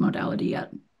type of modality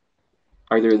yet.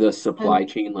 Are there the supply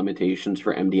chain limitations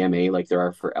for MDMA like there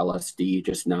are for LSD,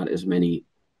 just not as many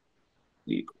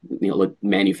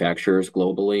manufacturers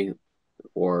globally?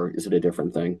 Or is it a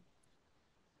different thing?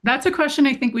 That's a question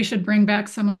I think we should bring back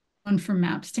someone from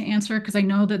MAPS to answer, because I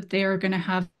know that they are going to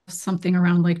have something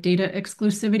around like data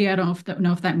exclusivity. I don't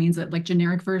know if that means that like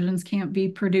generic versions can't be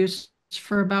produced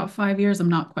for about 5 years. I'm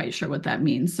not quite sure what that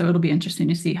means. So it'll be interesting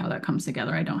to see how that comes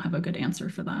together. I don't have a good answer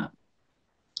for that.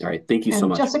 All right. Thank you so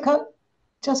much.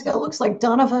 Jessica, it looks like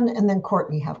Donovan and then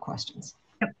Courtney have questions.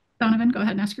 Yep. Donovan, go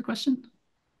ahead and ask your question.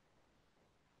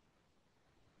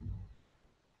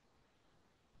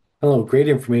 Hello, great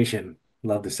information.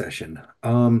 Love the session.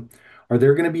 Are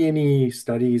there going to be any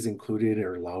studies included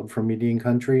or allowed from Indian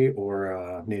country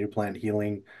or native plant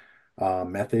healing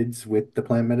methods with the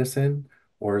plant medicine?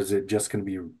 Or is it just going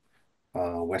to be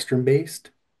Western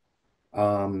based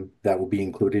that will be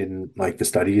included in like the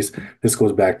studies? This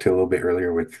goes back to a little bit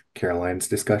earlier with Caroline's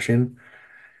discussion.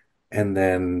 And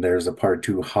then there's a part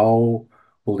two, how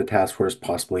will the task force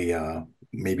possibly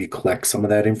maybe collect some of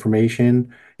that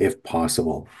information if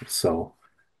possible? So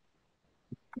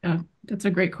yeah, that's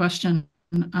a great question.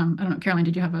 I don't know, Caroline,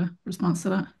 did you have a response to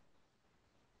that?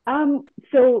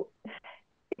 So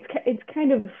it's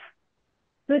kind of,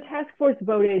 the task force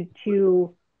voted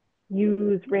to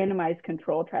use randomized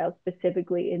control trials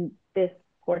specifically in this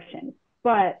portion.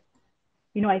 But,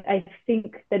 I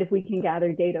think that if we can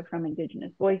gather data from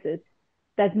Indigenous voices,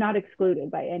 that's not excluded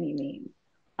by any means.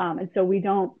 And so we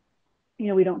don't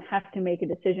have to make a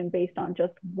decision based on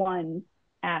just one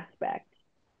aspect.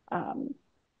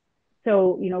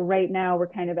 So, right now we're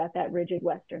kind of at that rigid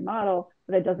Western model,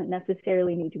 but that doesn't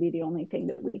necessarily need to be the only thing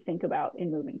that we think about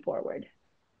in moving forward.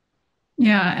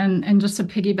 Yeah, and just to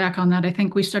piggyback on that, I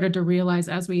think we started to realize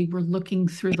as we were looking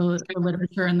through the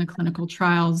literature and the clinical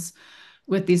trials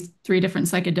with these 3 different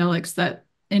psychedelics that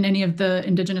in any of the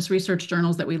indigenous research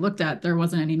journals that we looked at, there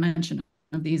wasn't any mention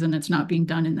of these, and it's not being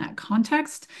done in that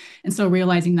context. And so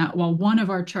realizing that while one of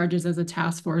our charges as a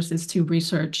task force is to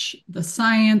research the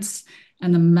science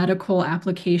and the medical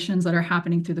applications that are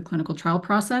happening through the clinical trial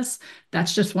process,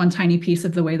 that's just one tiny piece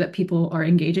of the way that people are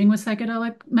engaging with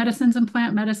psychedelic medicines and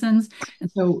plant medicines.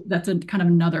 And so that's a kind of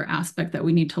another aspect that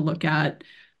we need to look at,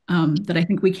 that I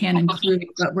think we can include,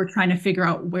 but we're trying to figure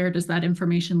out where does that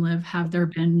information live? Have there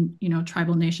been,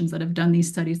 tribal nations that have done these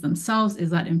studies themselves? Is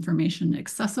that information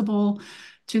accessible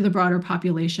to the broader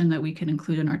population that we can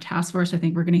include in our task force? I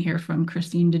think we're going to hear from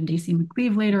Christine and DC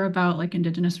McCleve later about like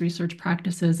indigenous research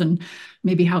practices and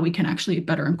maybe how we can actually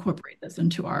better incorporate this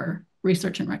into our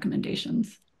research and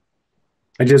recommendations.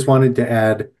 I just wanted to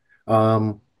add,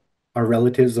 our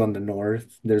relatives on the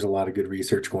north, there's a lot of good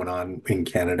research going on in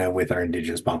Canada with our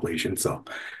indigenous population. So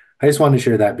I just wanted to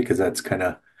share that because that's kind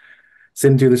of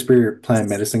sitting through the Spirit Plant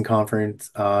Medicine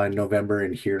Conference in November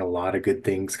and hearing a lot of good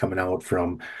things coming out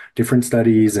from different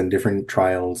studies and different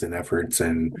trials and efforts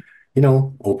and,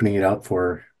 opening it up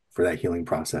for that healing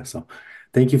process. So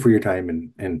thank you for your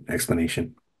time and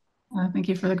explanation. Thank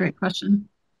you for the great question.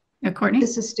 Yeah, Courtney?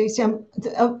 This is Stacy.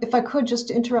 If I could just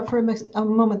interrupt for a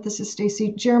moment, this is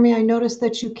Stacy. Jeremy, I noticed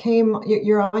that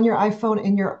you're on your iPhone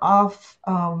and you're off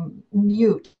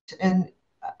mute. And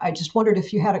I just wondered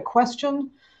if you had a question.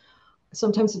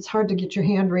 Sometimes it's hard to get your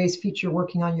hand raised feature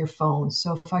working on your phone.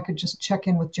 So if I could just check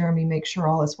in with Jeremy, make sure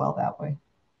all is well that way.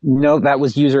 No, that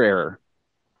was user error.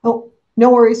 Oh, no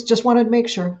worries. Just wanted to make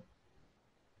sure.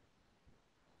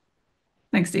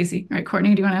 Thanks, Stacy. All right,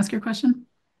 Courtney, do you want to ask your question?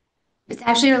 It's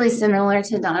actually really similar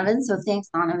to Donovan, so thanks,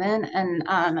 Donovan. And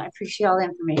I appreciate all the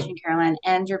information, Caroline,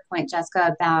 and your point,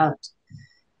 Jessica, about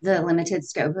the limited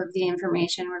scope of the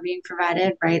information we're being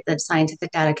provided, right, that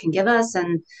scientific data can give us.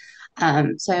 And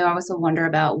so I also wonder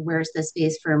about where's the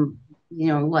space for,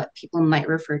 what people might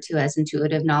refer to as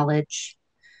intuitive knowledge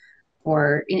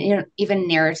or even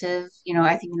narrative.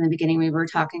 I think in the beginning we were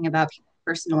talking about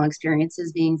personal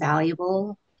experiences being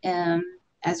valuable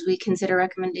as we consider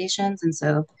recommendations. And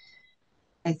so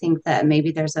I think that maybe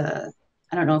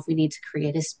I don't know if we need to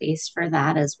create a space for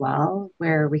that as well,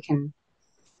 where we can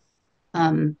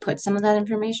put some of that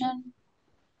information.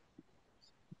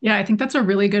 Yeah, I think that's a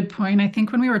really good point. I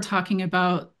think when we were talking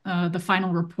about the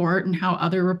final report and how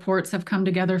other reports have come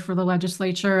together for the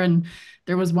legislature, and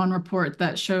there was one report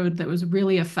that showed that was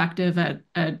really effective at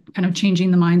kind of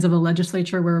changing the minds of the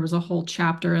legislature, where it was a whole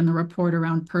chapter in the report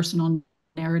around personal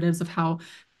narratives of how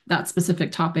that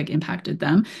specific topic impacted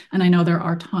them. And I know there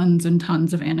are tons and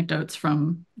tons of anecdotes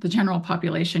from the general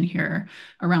population here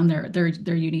around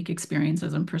their unique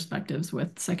experiences and perspectives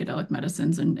with psychedelic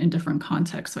medicines in different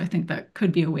contexts. So I think that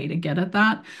could be a way to get at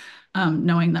that,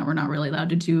 knowing that we're not really allowed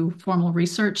to do formal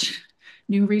research,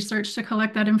 new research to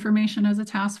collect that information as a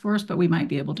task force, but we might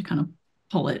be able to kind of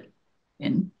pull it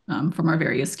in from our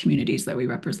various communities that we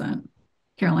represent.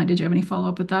 Caroline, did you have any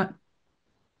follow-up with that?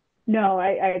 No,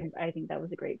 I think that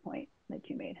was a great point that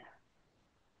you made.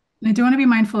 I do want to be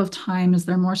mindful of time. Is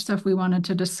there more stuff we wanted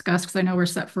to discuss? Because I know we're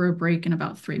set for a break in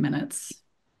about 3 minutes.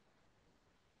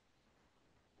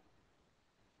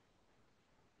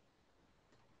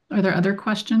 Are there other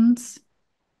questions?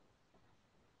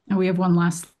 And we have one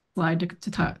last slide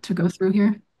to go through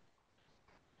here.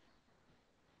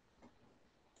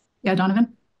 Yeah,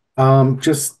 Donovan?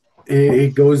 Just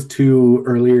it goes to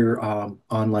earlier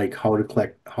on like how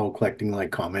collecting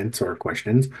like comments or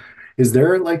questions. Is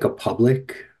there like a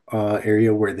public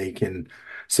area where they can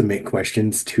submit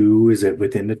questions to? Is it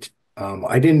within the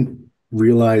I didn't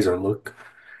realize or look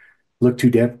too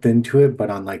depth into it, but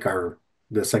on like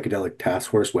the Psychedelic Task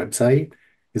Force website,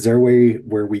 is there a way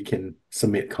where we can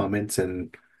submit comments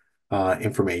and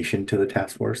information to the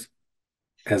task force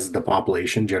as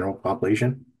the general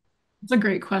population? That's a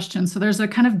great question. So there's a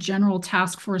kind of general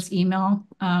task force email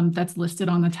that's listed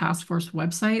on the task force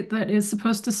website that is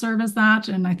supposed to serve as that.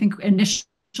 And I think initially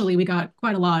we got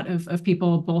quite a lot of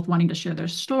people both wanting to share their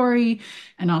story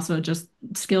and also just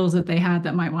skills that they had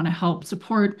that might want to help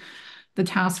support the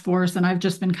task force. And I've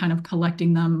just been kind of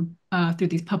collecting them through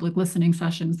these public listening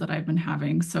sessions that I've been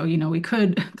having. So, we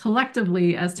could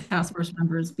collectively as task force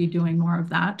members be doing more of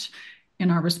that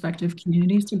in our respective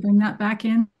communities to bring that back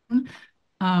in.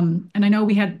 And I know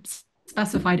we had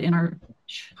specified in our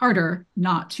much harder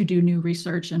not to do new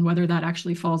research, and whether that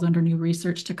actually falls under new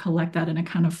research to collect that in a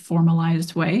kind of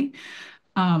formalized way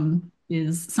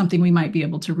is something we might be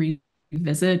able to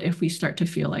revisit if we start to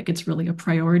feel like it's really a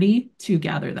priority to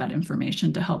gather that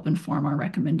information to help inform our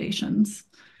recommendations.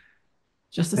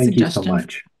 Just a Thank suggestion. you so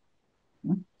much.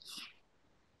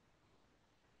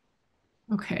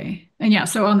 Okay, and yeah,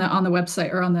 so on the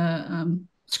website or on the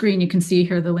screen, you can see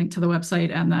here the link to the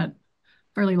website and that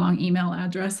fairly long email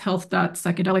address,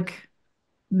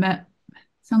 health.psychedelic.met.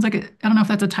 Sounds like I don't know if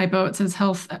that's a typo. It says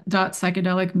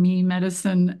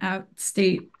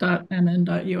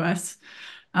health.psychedelicmedicine@state.mn.us.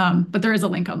 But there is a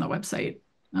link on the website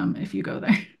if you go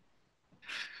there.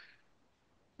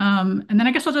 And then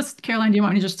I guess I'll just, Caroline, do you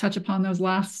want me to just touch upon those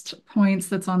last points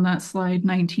that's on that slide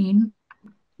 19?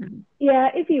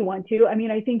 Yeah, if you want to. I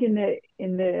mean, I think in the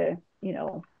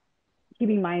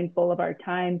keeping mindful of our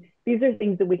time, these are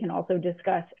things that we can also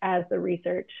discuss as the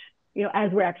research,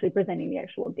 as we're actually presenting the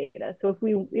actual data. So if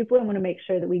we want to make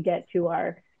sure that we get to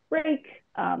our break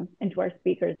and to our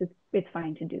speakers, it's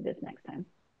fine to do this next time.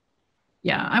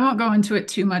 Yeah, I won't go into it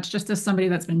too much, just as somebody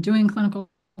that's been doing clinical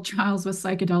trials with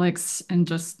psychedelics and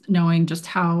just knowing just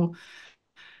how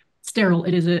sterile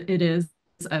it is,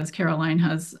 as Caroline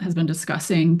has been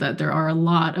discussing, that there are a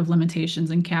lot of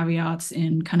limitations and caveats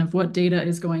in kind of what data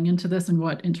is going into this and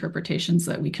what interpretations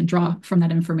that we can draw from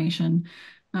that information.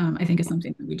 I think is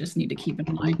something that we just need to keep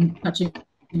in mind, touching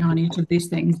on each of these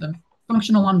things of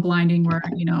functional unblinding, where,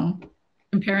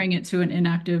 comparing it to an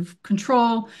inactive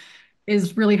control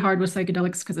is really hard with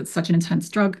psychedelics because it's such an intense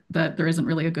drug that there isn't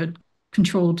really a good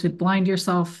control to blind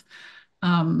yourself.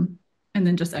 And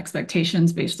then just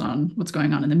expectations based on what's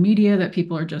going on in the media, that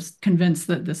people are just convinced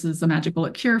that this is a magic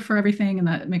bullet cure for everything. And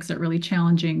that makes it really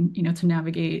challenging, to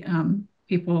navigate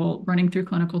people running through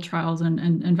clinical trials and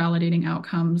validating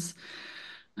outcomes.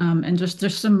 And just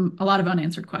there's a lot of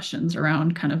unanswered questions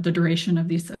around kind of the duration of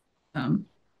these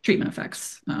treatment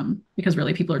effects, because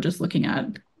really people are just looking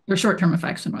at their short-term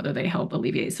effects and whether they help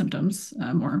alleviate symptoms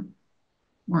more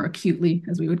acutely,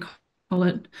 as we would call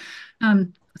it.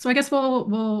 So I guess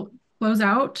we'll close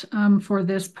out for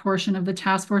this portion of the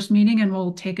task force meeting, and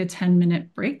we'll take a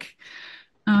 10-minute break.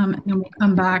 And we'll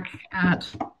come back at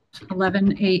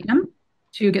 11 a.m.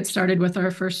 to get started with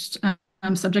our first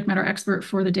subject matter expert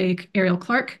for the day, Ariel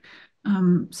Clark.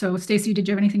 So Stacy, did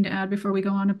you have anything to add before we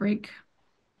go on a break?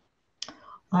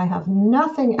 I have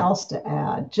nothing else to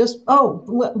add. Just,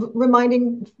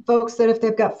 reminding folks that if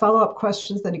they've got follow-up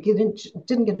questions that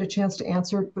didn't get a chance to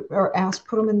answer or ask,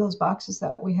 put them in those boxes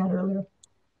that we had earlier.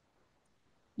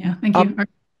 Yeah, thank you.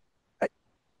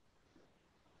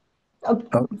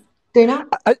 Dana?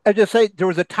 I just say there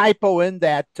was a typo in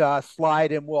that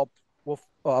slide, and we'll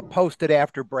post it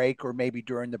after break or maybe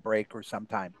during the break or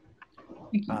sometime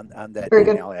on that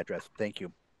email address. Thank you.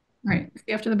 All right, see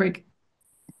you after the break.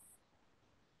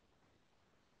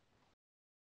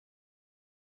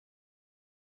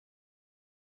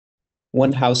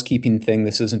 One housekeeping thing,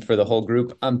 this isn't for the whole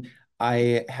group.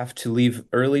 I have to leave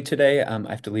early today. I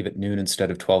have to leave at noon instead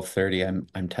of 12:30.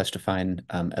 I'm testifying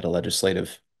at a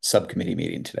legislative subcommittee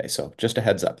meeting today. So just a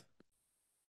heads up.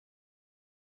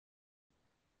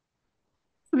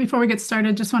 Before we get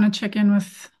started, just want to check in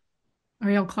with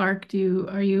Ariel Clark.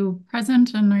 Are you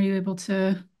present and are you able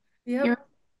to hear?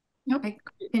 Yep.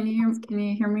 Can you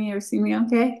hear me or see me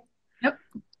okay? Yep.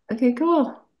 Okay,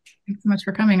 cool. Thanks so much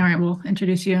for coming. All right, we'll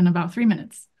introduce you in about 3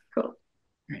 minutes. Cool. All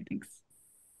right, thanks.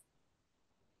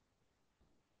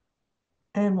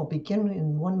 And we'll begin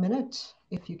in 1 minute.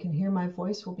 If you can hear my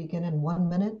voice, we'll begin in 1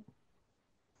 minute.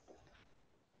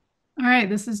 All right,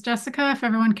 this is Jessica. If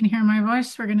everyone can hear my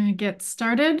voice, we're going to get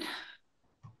started.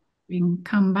 We can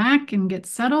come back and get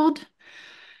settled.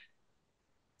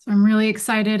 So I'm really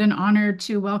excited and honored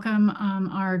to welcome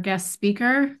our guest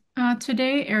speaker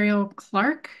today, Ariel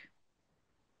Clark.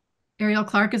 Ariel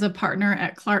Clark is a partner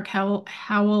at Clark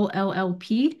Howell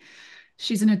LLP.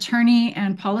 She's an attorney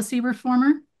and policy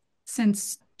reformer.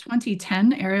 Since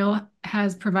 2010, Ariel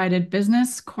has provided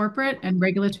business, corporate, and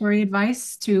regulatory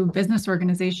advice to business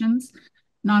organizations,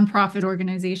 nonprofit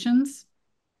organizations,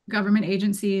 government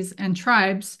agencies, and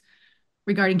tribes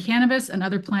regarding cannabis and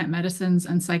other plant medicines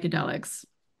and psychedelics.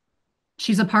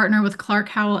 She's a partner with Clark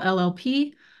Howell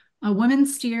LLP, a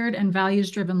women-steered and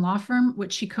values-driven law firm,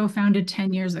 which she co-founded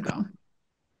 10 years ago.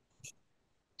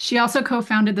 She also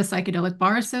co-founded the Psychedelic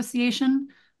Bar Association,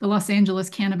 the Los Angeles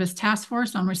Cannabis Task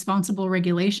Force on Responsible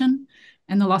Regulation,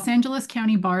 and the Los Angeles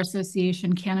County Bar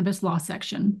Association Cannabis Law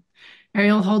Section.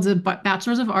 Ariel holds a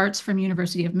Bachelor's of Arts from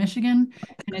University of Michigan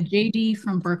and a JD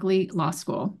from Berkeley Law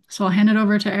School. So I'll hand it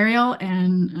over to Ariel,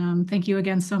 and thank you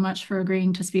again so much for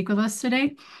agreeing to speak with us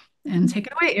today. And take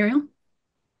it away, Ariel.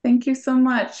 Thank you so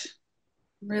much.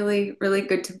 Really, really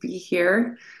good to be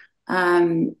here.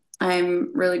 I'm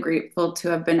really grateful to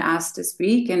have been asked to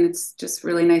speak, and it's just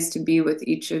really nice to be with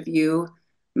each of you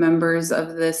members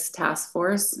of this task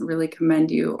force. Really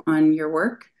commend you on your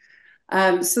work.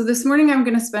 So this morning I'm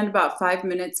going to spend about 5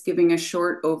 minutes giving a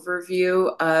short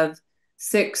overview of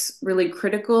 6 really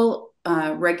critical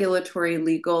regulatory,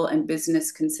 legal, and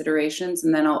business considerations,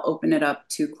 and then I'll open it up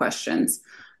to questions.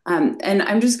 And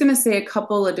I'm just going to say a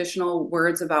couple additional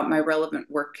words about my relevant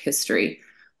work history.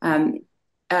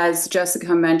 As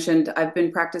Jessica mentioned, I've been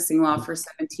practicing law for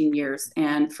 17 years,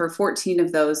 and for 14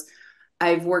 of those,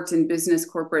 I've worked in business,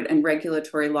 corporate, and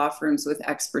regulatory law firms with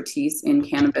expertise in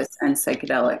cannabis and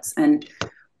psychedelics. And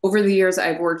over the years,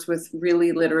 I've worked with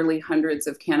really literally hundreds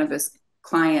of cannabis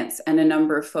clients and a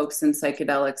number of folks in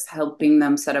psychedelics, helping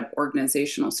them set up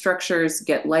organizational structures,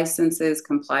 get licenses,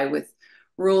 comply with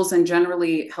rules, and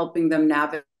generally helping them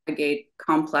navigate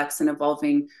complex and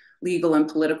evolving legal and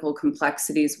political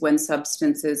complexities when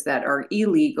substances that are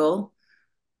illegal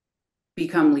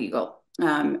become legal.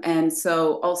 And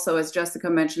so also, as Jessica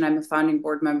mentioned, I'm a founding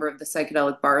board member of the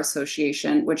Psychedelic Bar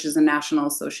Association, which is a national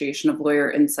association of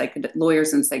lawyers in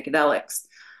psychedelics.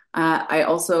 I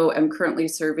also am currently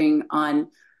serving on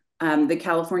the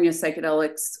California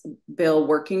Psychedelics Bill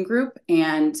Working Group,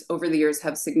 and over the years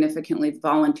have significantly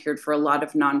volunteered for a lot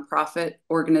of nonprofit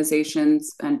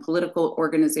organizations and political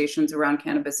organizations around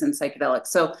cannabis and psychedelics.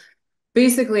 So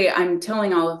basically, I'm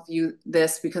telling all of you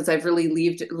this because I've really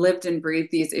lived and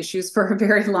breathed these issues for a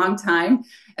very long time.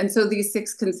 And so these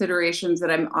 6 considerations that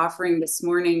I'm offering this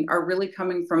morning are really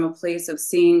coming from a place of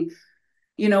seeing,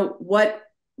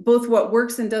 both what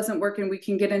works and doesn't work, and we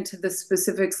can get into the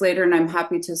specifics later, and I'm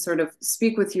happy to sort of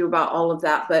speak with you about all of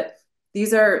that. But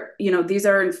these are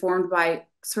informed by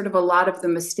sort of a lot of the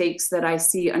mistakes that I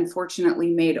see unfortunately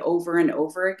made over and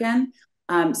over again.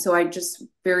 So I just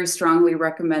very strongly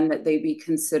recommend that they be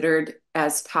considered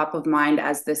as top of mind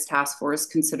as this task force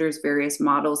considers various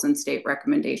models and state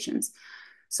recommendations.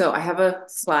 So I have a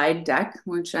slide deck,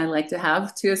 which I like to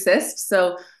have to assist.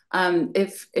 So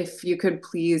if you could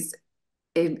please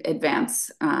advance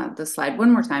the slide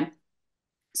one more time.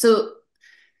 So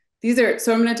I'm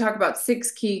going to talk about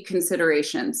 6 key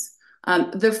considerations.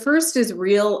 The first is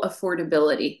real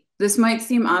affordability. This might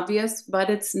seem obvious, but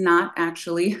it's not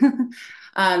actually.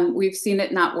 We've seen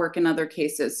it not work in other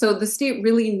cases. So the state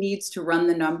really needs to run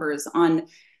the numbers on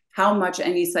how much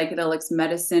any psychedelics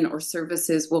medicine or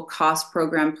services will cost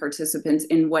program participants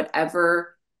in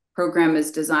whatever program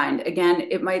is designed. Again,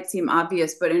 it might seem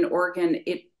obvious, but in Oregon,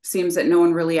 it seems that no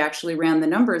one really actually ran the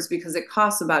numbers because it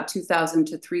costs about $2,000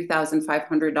 to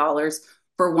 $3,500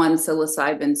 for one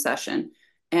psilocybin session.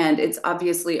 And it's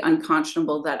obviously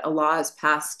unconscionable that a law is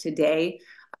passed today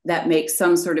that makes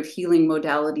some sort of healing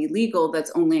modality legal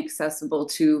that's only accessible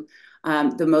to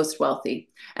the most wealthy.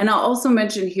 And I'll also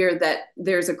mention here that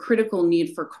there's a critical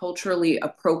need for culturally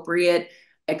appropriate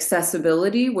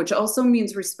accessibility, which also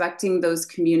means respecting those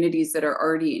communities that are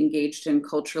already engaged in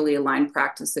culturally aligned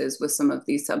practices with some of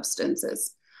these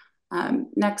substances.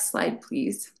 Next slide,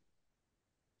 please.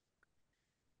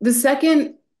 The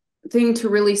second thing to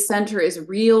really center is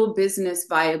real business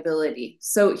viability.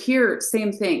 So here,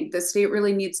 same thing. The state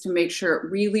really needs to make sure it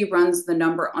really runs the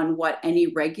number on what any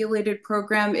regulated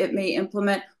program it may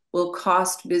implement will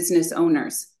cost business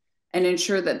owners and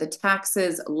ensure that the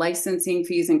taxes, licensing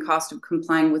fees, and cost of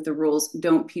complying with the rules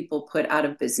don't put people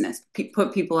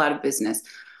out of business.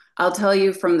 I'll tell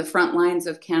you from the front lines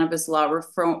of cannabis law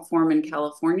reform in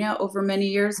California over many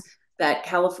years that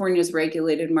California's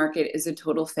regulated market is a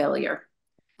total failure.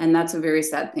 And that's a very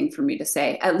sad thing for me to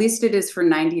say. At least it is for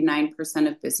 99%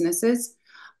 of businesses.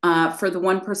 For the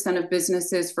 1% of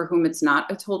businesses for whom it's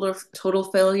not a total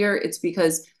failure, it's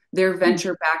because they're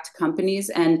venture-backed companies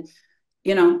and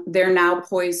they're now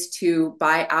poised to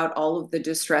buy out all of the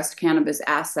distressed cannabis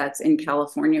assets in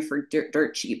California for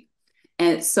dirt cheap.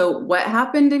 And so what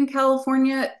happened in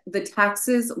California, the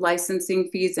taxes, licensing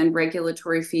fees, and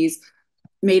regulatory fees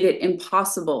made it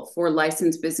impossible for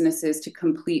licensed businesses to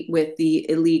compete with the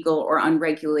illegal or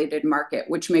unregulated market,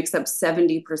 which makes up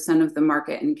 70% of the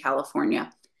market in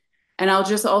California. And I'll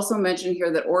just also mention here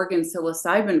that Oregon's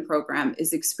psilocybin program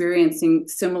is experiencing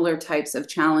similar types of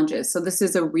challenges. So this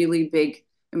is a really big,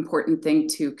 important thing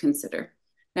to consider.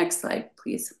 Next slide,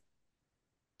 please.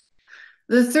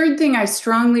 The third thing I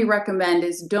strongly recommend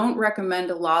is don't recommend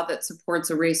a law that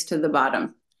supports a race to the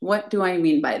bottom. What do I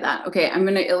mean by that? Okay, I'm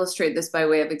going to illustrate this by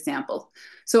way of example.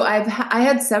 So I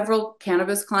had several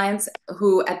cannabis clients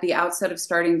who at the outset of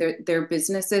starting their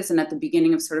businesses and at the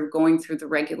beginning of sort of going through the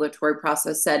regulatory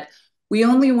process said, We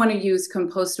only want to use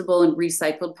compostable and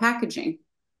recycled packaging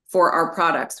for our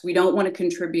products. We don't want to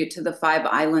contribute to the 5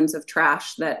 islands of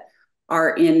trash that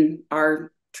are in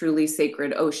our truly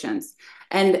sacred oceans.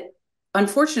 And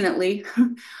unfortunately,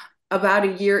 about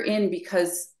a year in,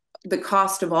 because the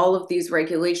cost of all of these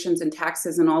regulations and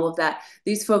taxes and all of that,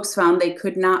 these folks found they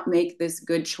could not make this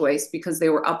good choice because they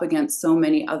were up against so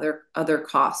many other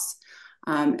costs.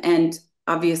 And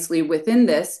obviously within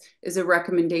this is a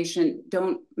recommendation: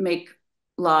 don't make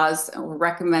laws or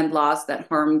recommend laws that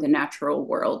harm the natural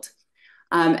world.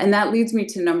 And that leads me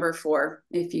to number 4,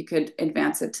 if you could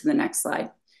advance it to the next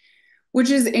slide, which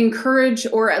is encourage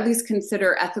or at least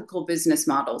consider ethical business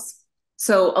models.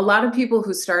 So a lot of people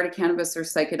who start a cannabis or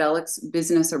psychedelics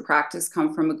business or practice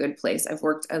come from a good place. I've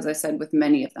worked, as I said, with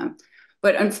many of them.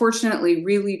 But unfortunately,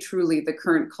 really, truly, the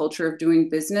current culture of doing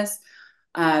business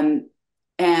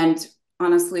and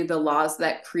honestly, the laws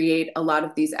that create a lot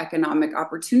of these economic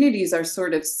opportunities are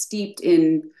sort of steeped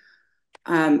in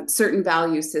certain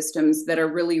value systems that are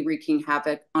really wreaking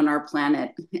havoc on our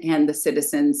planet and the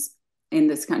citizens in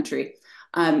this country.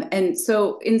 And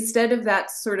so instead of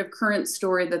that sort of current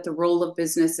story that the role of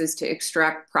business is to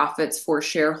extract profits for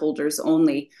shareholders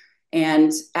only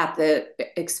and at the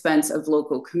expense of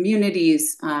local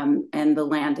communities and the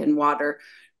land and water,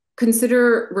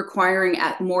 consider requiring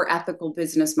more ethical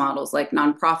business models like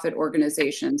nonprofit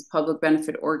organizations, public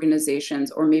benefit organizations,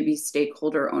 or maybe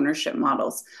stakeholder ownership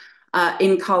models.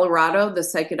 In Colorado, the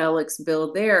psychedelics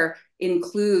bill there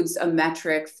includes a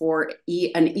metric for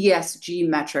an ESG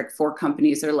metric for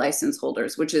companies or license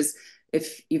holders, which is,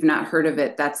 if you've not heard of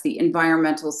it, that's the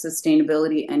environmental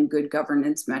sustainability and good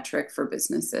governance metric for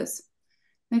businesses.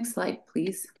 Next slide,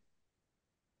 please.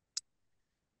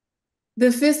 The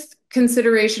 5th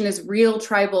consideration is real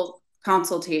tribal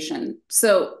consultation.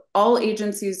 So all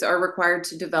agencies are required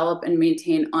to develop and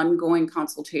maintain ongoing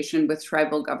consultation with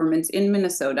tribal governments in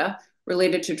Minnesota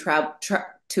related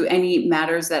to any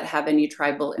matters that have any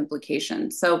tribal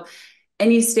implications. So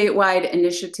any statewide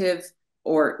initiative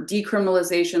or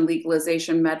decriminalization,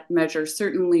 legalization measure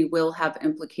certainly will have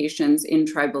implications in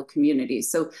tribal communities.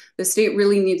 So the state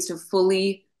really needs to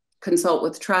fully consult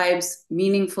with tribes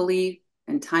meaningfully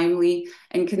and timely,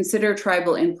 and consider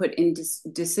tribal input in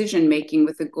decision-making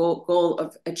with the goal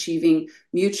of achieving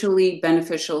mutually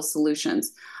beneficial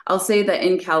solutions. I'll say that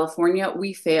in California,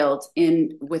 we failed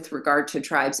with regard to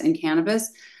tribes and cannabis,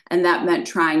 and that meant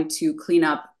trying to clean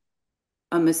up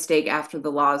a mistake after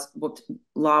the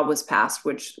law was passed,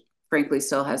 which frankly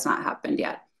still has not happened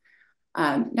yet.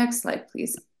 Next slide,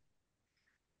 please.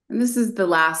 And this is the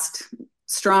last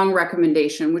strong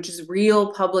recommendation, which is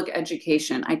real public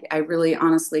education. I really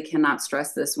honestly cannot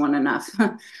stress this one enough.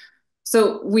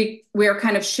 So we are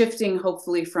kind of shifting,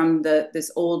 hopefully, from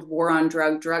this old war on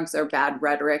drugs are bad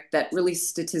rhetoric that really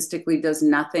statistically does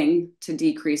nothing to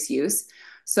decrease use.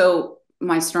 So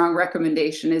my strong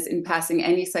recommendation is, in passing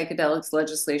any psychedelics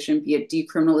legislation, be it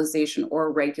decriminalization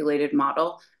or regulated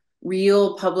model,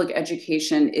 real public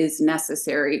education is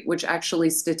necessary, which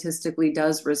actually statistically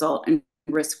does result in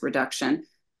risk reduction.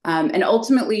 And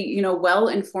ultimately,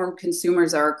 well-informed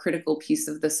consumers are a critical piece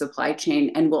of the supply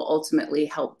chain and will ultimately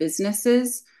help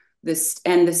businesses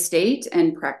and the state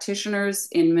and practitioners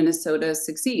in Minnesota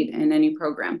succeed in any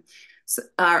program. So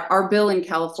our bill in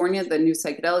California, the new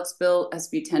psychedelics bill,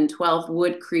 SB 1012,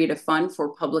 would create a fund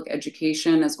for public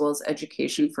education as well as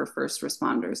education for first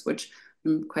responders, which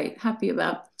I'm quite happy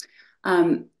about.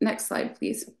 Next slide,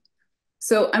 please.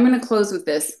 So I'm going to close with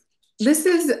this. This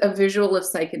is a visual of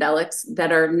psychedelics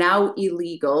that are now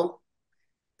illegal,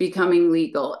 becoming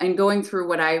legal, and going through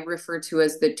what I refer to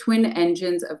as the twin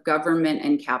engines of government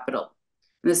and capital.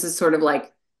 And this is sort of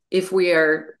like if we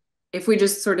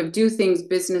just sort of do things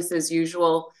business as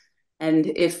usual, and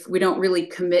if we don't really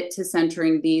commit to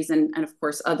centering these and of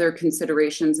course other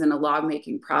considerations in a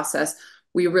lawmaking process,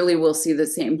 we really will see the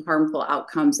same harmful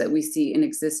outcomes that we see in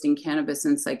existing cannabis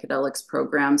and psychedelics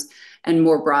programs and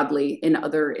more broadly in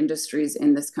other industries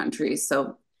in this country.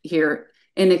 So here,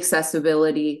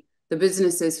 inaccessibility, the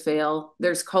businesses fail,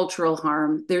 there's cultural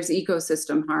harm, there's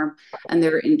ecosystem harm, and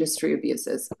there are industry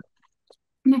abuses.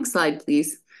 Next slide,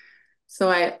 please. So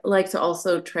I like to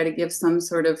also try to give some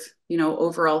sort of,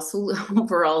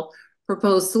 overall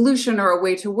proposed solution or a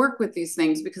way to work with these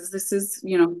things, because this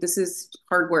is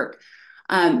hard work.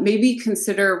 Maybe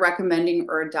consider recommending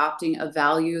or adopting a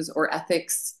values or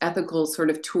ethical sort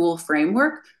of tool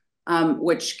framework,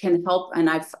 which can help. And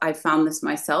I've found this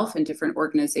myself in different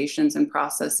organizations and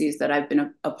processes that I've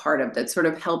been a part of, that sort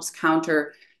of helps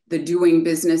counter the doing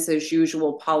business as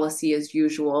usual, policy as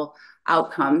usual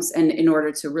outcomes, and in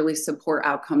order to really support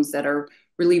outcomes that are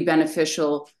really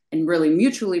beneficial and really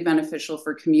mutually beneficial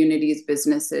for communities,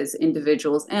 businesses,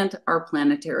 individuals, and our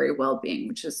planetary well-being,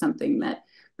 which is something that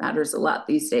matters a lot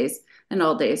these days and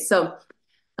all days. So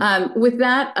with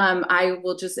that, I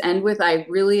will just end with, I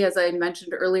really, as I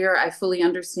mentioned earlier, I fully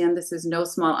understand this is no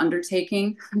small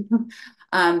undertaking,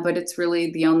 but it's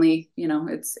really the only,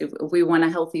 we want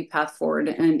a healthy path forward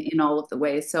and in all of the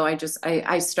ways. So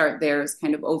I start there as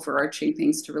kind of overarching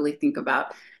things to really think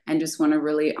about, and just want to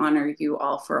really honor you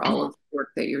all for all of the work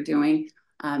that you're doing.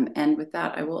 And with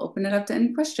that, I will open it up to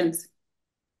any questions.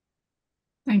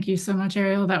 Thank you so much,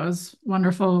 Ariel. That was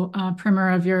wonderful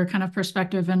primer of your kind of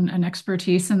perspective and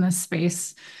expertise in this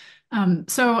space.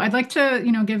 So I'd like to,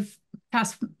 give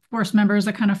task force members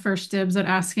a kind of first dibs at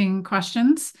asking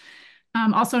questions.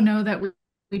 Also know that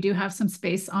we do have some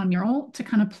space on Mural to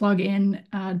kind of plug in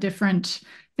different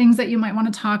things that you might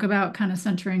want to talk about, kind of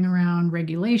centering around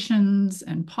regulations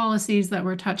and policies that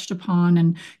were touched upon,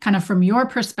 and kind of from your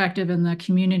perspective in the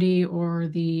community or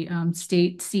the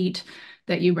state seat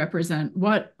that you represent,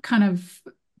 what kind of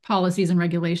policies and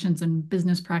regulations and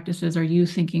business practices are you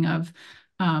thinking of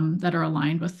that are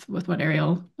aligned with what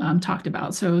Ariel talked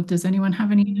about? So does anyone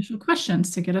have any initial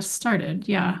questions to get us started?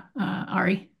 Yeah,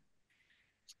 Ari.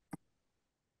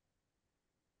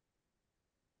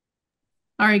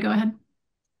 Ari, go ahead.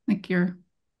 I think you're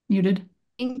muted.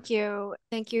 Thank you.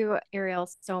 Thank you, Ariel,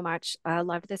 so much. I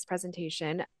loved this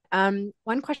presentation. One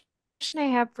question I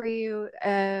have for you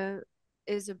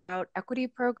is about equity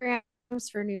programs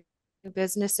for new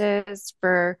businesses,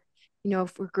 for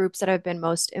groups that have been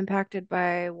most impacted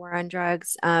by war on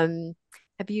drugs.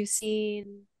 Have you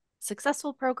seen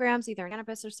successful programs, either in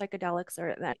cannabis or psychedelics,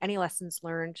 or any lessons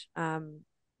learned?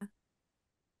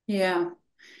 Yeah.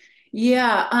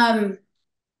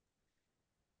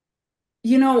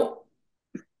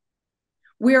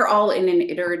 We're all in an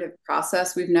iterative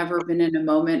process. We've never been in a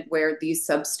moment where these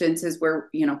substances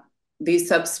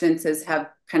have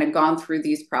kind of gone through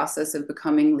these process of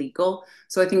becoming legal.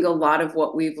 So I think a lot of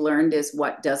what we've learned is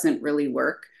what doesn't really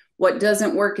work. What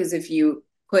doesn't work is if you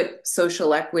put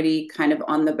social equity kind of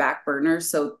on the back burner.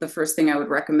 So the first thing I would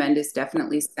recommend is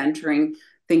definitely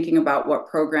thinking about what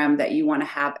program that you want to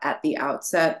have at the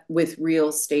outset with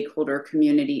real stakeholder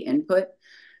community input.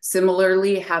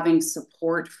 Similarly, having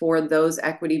support for those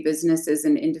equity businesses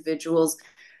and individuals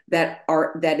that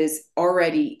is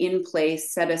already in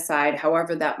place, set aside,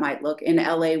 however that might look. In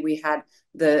LA, we had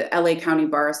the LA County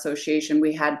Bar Association.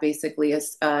 We had basically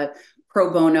a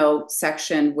pro bono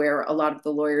section where a lot of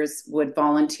the lawyers would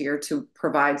volunteer to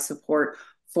provide support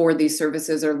for these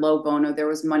services, or low bono. There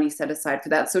was money set aside for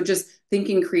that. So just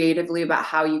thinking creatively about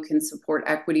how you can support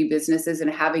equity businesses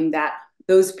and having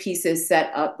those pieces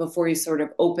set up before you sort of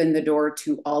open the door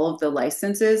to all of the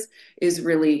licenses is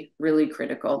really, really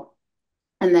critical.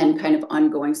 And then kind of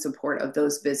ongoing support of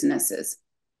those businesses.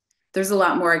 There's a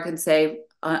lot more I could say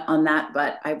on that,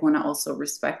 but I want to also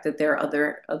respect that there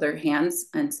are other hands.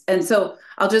 And so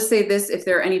I'll just say this: if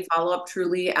there are any follow-up,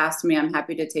 truly ask me. I'm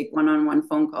happy to take one-on-one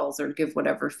phone calls or give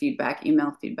whatever feedback,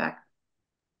 email feedback.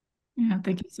 Yeah,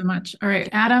 thank you so much. All right,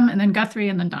 Adam, and then Guthrie,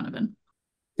 and then Donovan.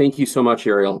 Thank you so much,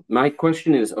 Ariel. My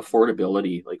question is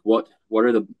affordability. Like, what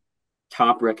are the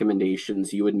top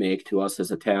recommendations you would make to us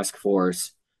as a task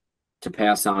force to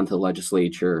pass on to the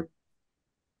legislature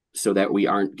so that we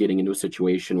aren't getting into a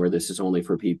situation where this is only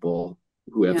for people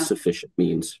who have sufficient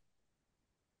means?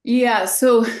 Yeah,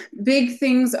 so big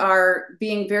things are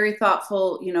being very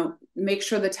thoughtful, make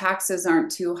sure the taxes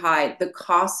aren't too high. The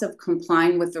cost of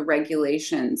complying with the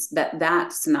regulations,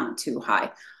 that's not too high.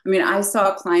 I mean, I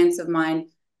saw clients of mine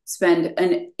spend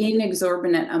an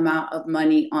inexorbitant amount of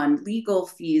money on legal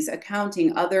fees,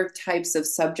 accounting, other types of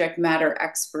subject matter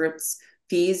experts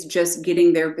fees, just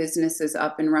getting their businesses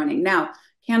up and running. Now,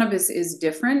 cannabis is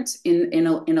different in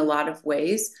a lot of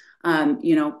ways.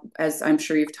 As I'm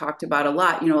sure you've talked about a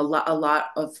lot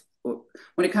of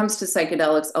when it comes to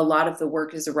psychedelics, a lot of the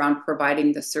work is around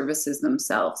providing the services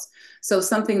themselves. So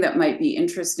something that might be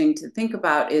interesting to think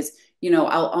about is,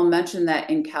 I'll mention that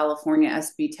in California,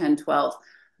 SB 1012,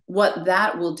 what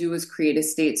that will do is create a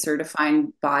state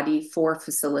certifying body for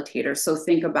facilitators. So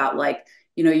think about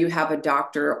you have a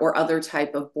doctor or other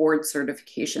type of board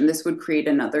certification. This would create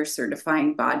another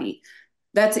certifying body.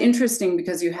 That's interesting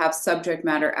because you have subject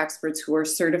matter experts who are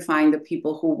certifying the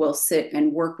people who will sit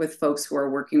and work with folks who are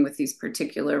working with these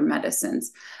particular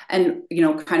medicines. And,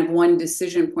 kind of one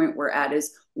decision point we're at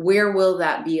is, where will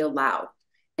that be allowed?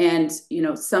 And,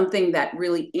 something that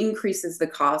really increases the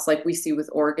cost, like we see with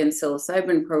Oregon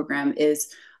psilocybin program,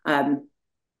 is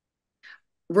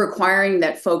requiring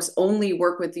that folks only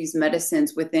work with these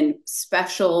medicines within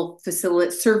special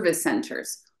service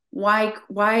centers. why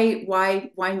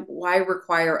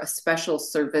require a special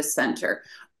service center?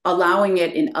 Allowing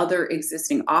it in other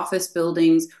existing office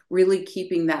buildings, really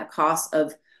keeping that cost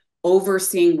of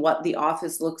overseeing what the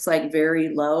office looks like very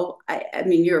low. I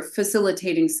mean, you're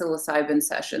facilitating psilocybin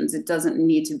sessions. It doesn't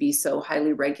need to be so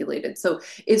highly regulated. So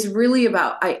it's really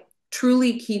about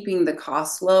truly keeping the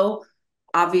costs low.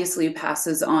 Obviously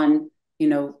passes on,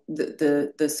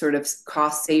 the sort of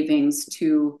cost savings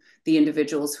to the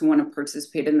individuals who want to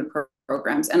participate in the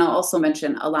programs. And I'll also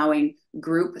mention allowing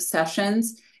group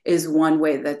sessions is one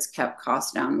way that's kept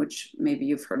costs down, which maybe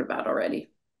you've heard about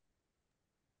already.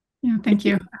 Yeah, thank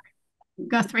you.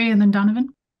 Guthrie and then Donovan.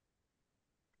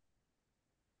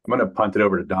 I'm going to punt it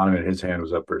over to Donovan. His hand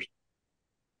was up first.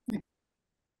 Go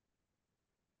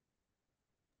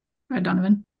ahead,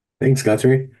 Donovan. Thanks,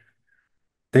 Guthrie.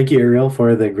 Thank you, Ariel,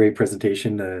 for the great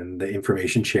presentation and the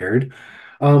information shared.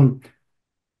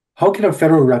 How can a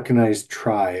federal recognized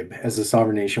tribe as a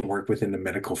sovereign nation work within the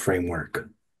medical framework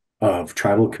of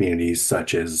tribal communities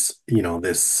such as,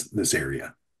 this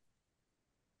area?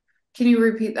 Can you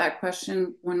repeat that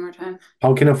question one more time?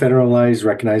 How can a federalized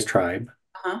recognized tribe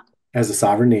as a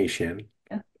sovereign nation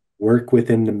work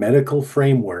within the medical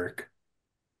framework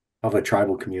of a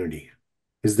tribal community?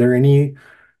 Is there any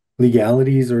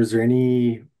legalities or is there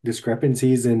any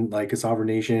discrepancies in like a sovereign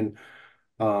nation?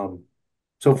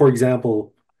 So for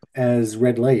example, as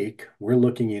Red Lake, we're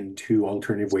looking into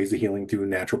alternative ways of healing through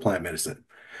natural plant medicine,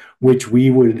 which we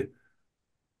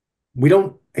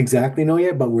don't exactly know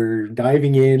yet, but we're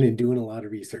diving in and doing a lot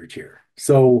of research here.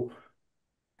 So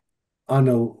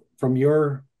from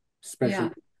your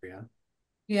special area.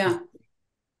 Yeah.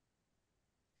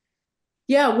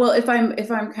 Yeah, well, if I'm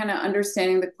kind of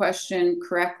understanding the question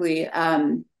correctly,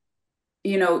 as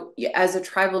a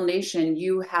tribal nation,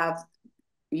 you have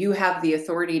the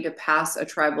authority to pass a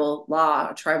tribal law,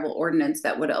 a tribal ordinance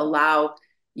that would allow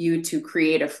you to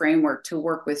create a framework to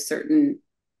work with certain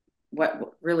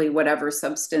whatever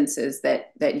substances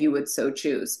that you would so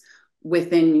choose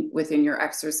within your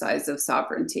exercise of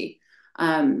sovereignty.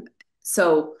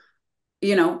 So,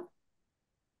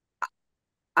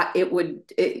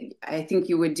 I think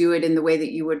you would do it in the way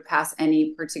that you would pass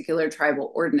any particular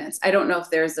tribal ordinance. I don't know if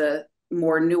there's a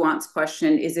more nuanced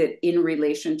question. Is it in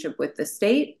relationship with the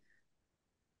state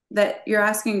that you're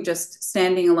asking, just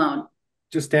standing alone?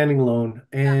 Just standing alone.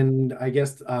 And I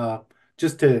guess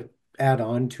just to add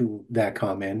on to that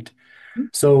comment,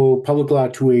 so Public Law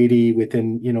 280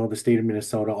 within, the state of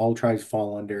Minnesota, all tribes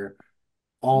fall under,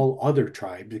 all other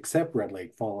tribes except Red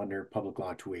Lake fall under Public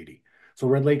Law 280. So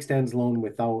Red Lake stands alone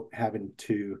without having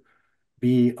to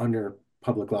be under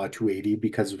Public Law 280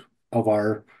 because of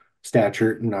our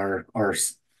statute and our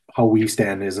how we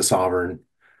stand as a sovereign.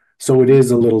 So it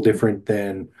is a little different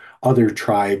than other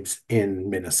tribes in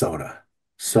Minnesota.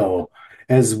 So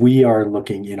as we are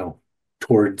looking,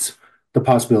 towards the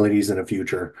possibilities in the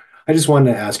future, I just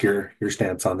wanted to ask your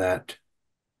stance on that.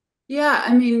 Yeah,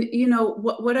 I mean,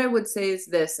 what I would say is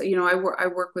this. I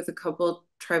work with a couple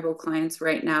tribal clients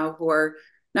right now who are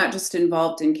not just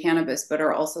involved in cannabis, but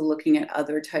are also looking at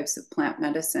other types of plant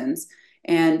medicines.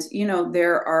 And,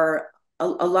 there are a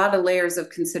lot of layers of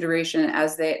consideration,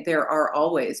 as there are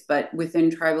always, but within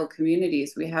tribal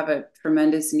communities, we have a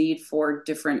tremendous need for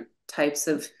different types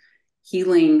of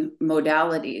healing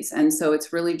modalities. And so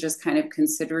it's really just kind of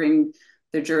considering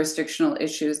the jurisdictional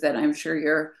issues that I'm sure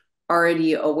you're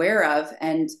already aware of,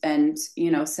 and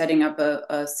setting up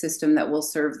a system that will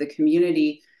serve the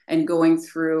community, and going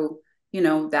through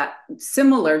that,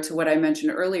 similar to what I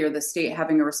mentioned earlier, the state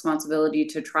having a responsibility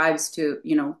to tribes to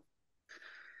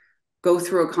go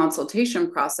through a consultation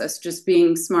process, just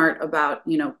being smart about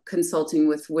consulting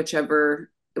with whichever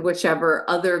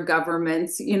other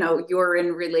governments you're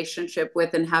in relationship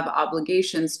with and have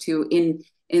obligations to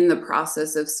in the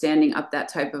process of standing up that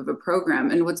type of a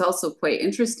program. And what's also quite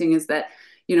interesting is that,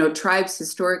 tribes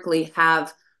historically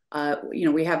have,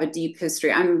 we have a deep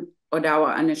history. I'm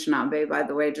Odawa Anishinaabe, by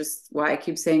the way, just why I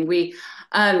keep saying we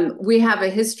have a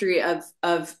history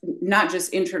of not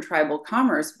just intertribal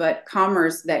commerce, but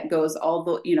commerce that goes all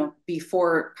the,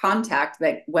 before contact,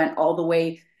 that went all the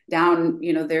way down.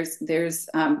 There's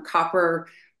copper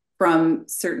from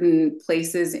certain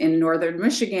places in northern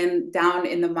Michigan down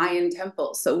in the Mayan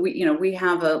temple. So we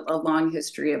have a long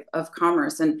history of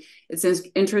commerce, and it's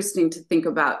interesting to think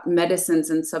about medicines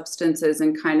and substances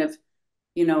and kind of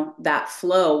that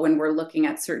flow when we're looking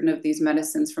at certain of these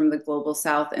medicines from the global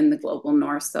south and the global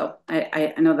north. So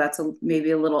I know that's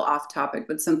maybe a little off topic,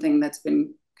 but something that's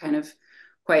been kind of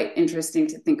quite interesting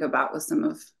to think about with some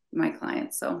of my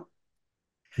clients. So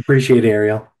appreciate it,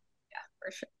 Ariel. Yeah,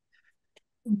 for sure.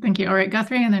 Thank you. All right,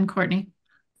 Guthrie and then Courtney.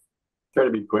 Try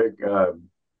to be quick.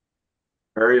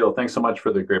 Ariel, thanks so much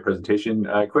for the great presentation.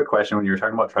 Quick question: when you were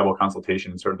talking about tribal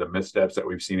consultation and sort of the missteps that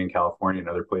we've seen in California and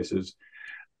other places,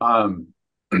 um,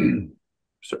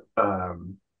 so,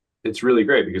 it's really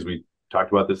great because we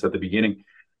talked about this at the beginning.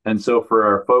 And so for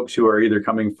our folks who are either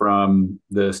coming from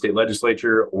the state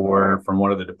legislature or from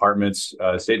one of the departments,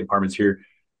 state departments here,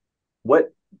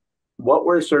 what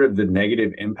were sort of the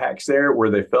negative impacts there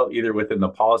where they felt either within the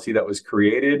policy that was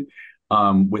created,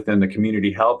 within the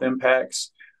community health impacts,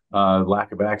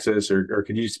 lack of access, or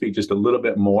could you speak just a little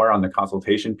bit more on the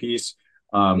consultation piece,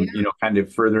 kind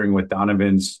of furthering with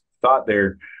Donovan's thought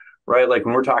there, right? Like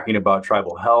when we're talking about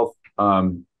tribal health,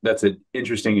 that's an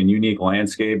interesting and unique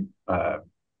landscape.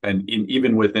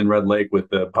 Even within Red Lake with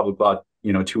the public law,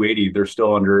 280, they're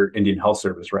still under Indian Health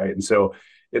Service, right? And so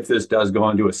if this does go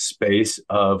into a space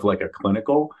of like a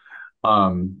clinical,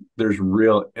 there's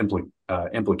real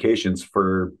implications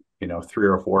for, 3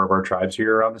 or 4 of our tribes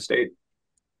here around the state.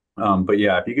 But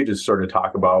yeah, if you could just sort of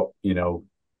talk about,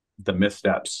 the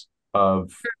missteps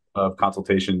of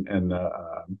consultation and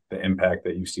the impact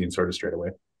that you've seen sort of straight away.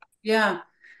 Yeah.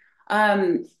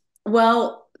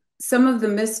 Well, some of the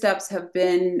missteps have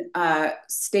been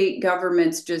state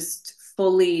governments just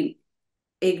fully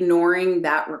ignoring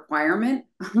that requirement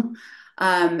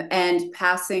and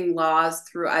passing laws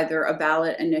through either a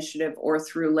ballot initiative or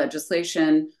through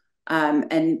legislation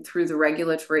and through the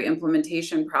regulatory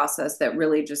implementation process that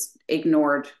really just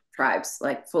ignored tribes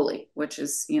like fully, which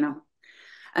is,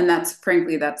 and that's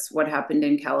frankly, that's what happened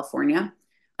in California.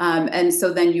 And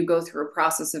so then you go through a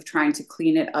process of trying to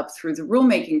clean it up through the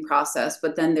rulemaking process,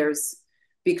 but then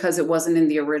because it wasn't in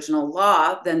the original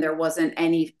law, then there wasn't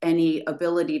any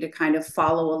ability to kind of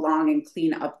follow along and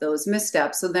clean up those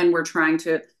missteps. So then we're trying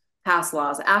to pass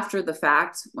laws after the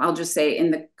fact. I'll just say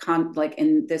in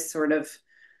this sort of,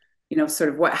 sort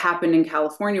of what happened in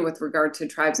California with regard to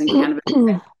tribes and cannabis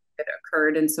that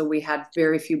occurred. And so we had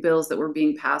very few bills that were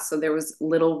being passed. So there was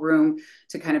little room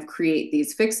to kind of create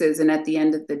these fixes. And at the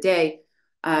end of the day,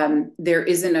 there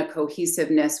isn't a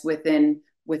cohesiveness within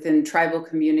tribal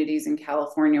communities in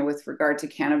California with regard to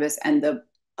cannabis and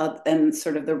and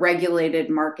sort of the regulated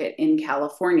market in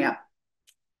California.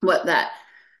 What that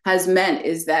has meant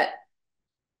is that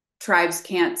tribes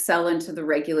can't sell into the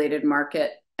regulated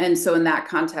market. And so in that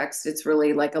context, it's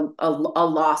really like a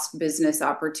lost business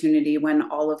opportunity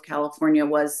when all of California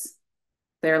was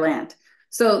their land.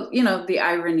 So, the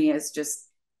irony is just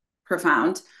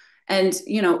profound. And,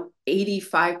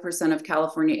 85% of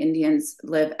California Indians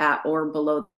live at or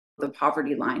below the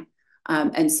poverty line.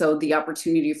 And so the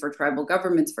opportunity for tribal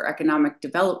governments for economic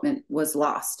development was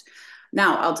lost.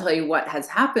 Now, I'll tell you what has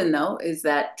happened, though, is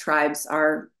that tribes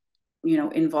are,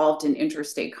 involved in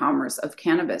interstate commerce of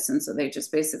cannabis. And so they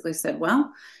just basically said,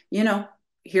 well,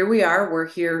 here we are, we're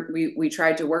here, we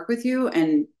tried to work with you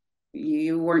and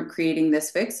you weren't creating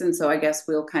this fix. And so I guess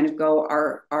we'll kind of go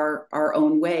our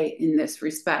own way in this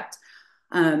respect.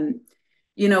 I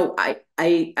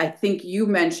think you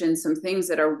mentioned some things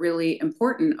that are really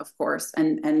important, of course,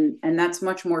 and that's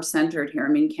much more centered here. I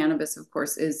mean, cannabis, of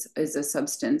course, is a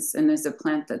substance and is a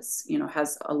plant that's,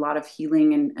 has a lot of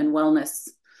healing and wellness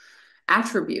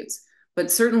attributes.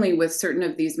 But certainly with certain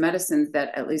of these medicines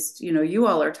that at least, you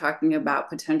all are talking about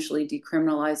potentially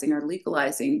decriminalizing or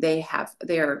legalizing, they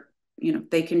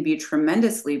can be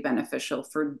tremendously beneficial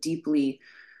for deeply,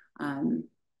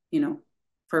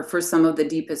 for some of the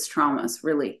deepest traumas,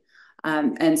 really.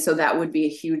 And so that would be a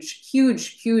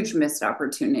huge missed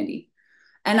opportunity.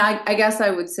 And I guess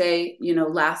I would say,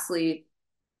 lastly,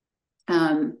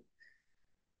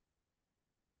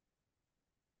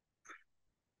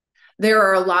 there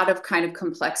are a lot of kind of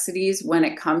complexities when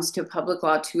it comes to public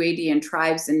law 280 and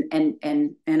tribes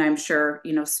and I'm sure,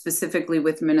 specifically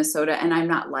with Minnesota, and I'm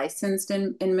not licensed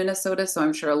in Minnesota. So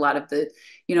I'm sure a lot of the,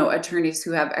 attorneys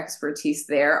who have expertise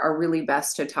there are really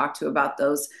best to talk to about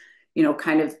those,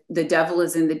 kind of the devil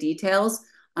is in the details.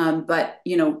 But,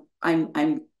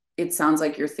 it sounds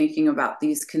like you're thinking about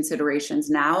these considerations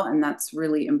now, and that's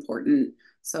really important.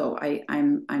 So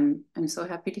I'm so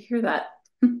happy to hear that.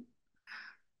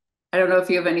 I don't know if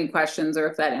you have any questions or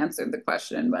if that answered the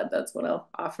question, but that's what I'll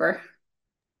offer.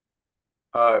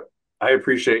 I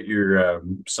appreciate your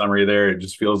summary there. It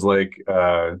just feels like,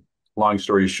 long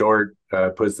story short,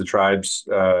 puts the tribes,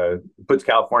 puts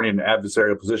California in an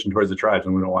adversarial position towards the tribes,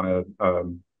 and we don't want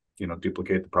to,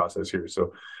 duplicate the process here.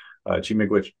 So, Chief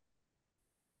McWitch.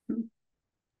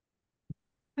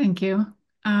 Thank you.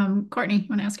 Courtney, you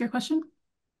want to ask your question?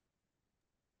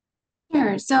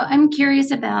 Sure. So I'm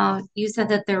curious about, you said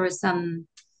that there was some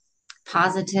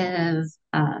positive,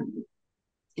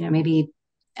 maybe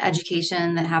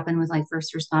education that happened with like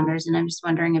first responders. And I'm just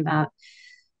wondering about,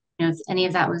 if any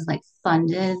of that was like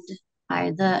funded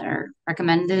by or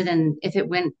recommended, and if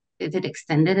it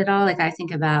extended at all. Like I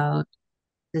think about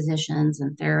physicians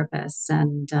and therapists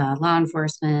and law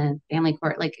enforcement, family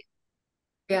court, like,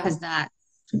 has that?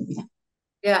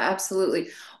 Yeah, absolutely.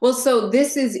 Well, so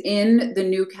this is in the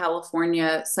new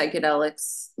California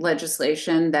psychedelics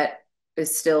legislation that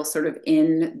is still sort of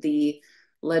in the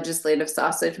legislative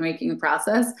sausage making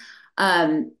process.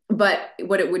 But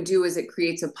what it would do is it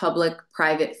creates a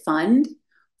public-private fund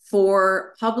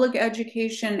for public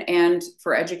education and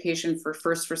for education for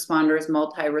first responders,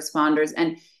 multi-responders.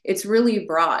 And it's really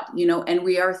broad, and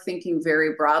we are thinking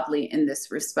very broadly in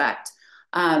this respect.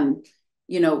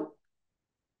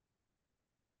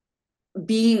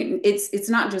 It's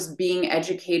not just being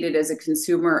educated as a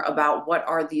consumer about what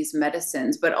are these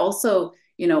medicines, but also,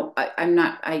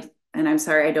 I'm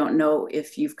sorry, I don't know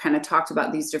if you've kind of talked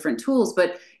about these different tools,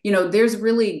 but there's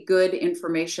really good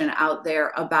information out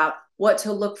there about what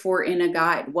to look for in a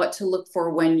guide, what to look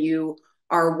for when you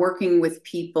are working with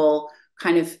people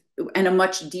kind of and a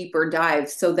much deeper dive,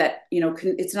 so that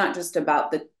it's not just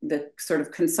about the sort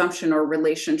of consumption or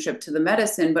relationship to the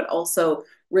medicine, but also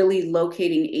really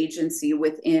locating agency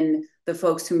within the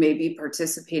folks who may be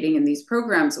participating in these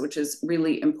programs, which is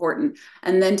really important.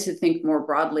 And then to think more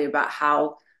broadly about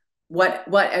what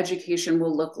education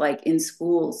will look like in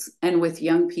schools and with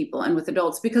young people and with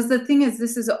adults. Because the thing is,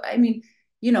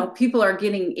 people are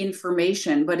getting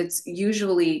information, but it's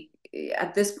usually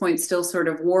at this point still sort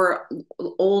of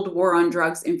old war on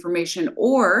drugs information,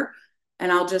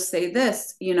 and I'll just say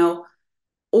this,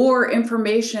 or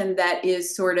information that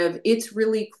is sort of, it's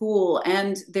really cool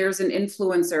and there's an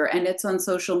influencer and it's on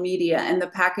social media and the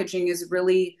packaging is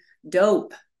really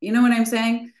dope. You know what I'm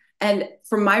saying? And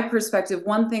from my perspective,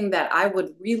 one thing that I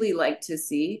would really like to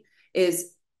see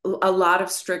is a lot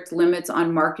of strict limits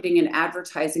on marketing and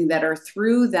advertising that are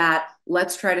through that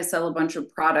let's try to sell a bunch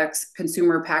of products,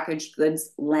 consumer packaged goods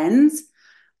lens.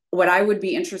 What I would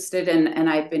be interested in, and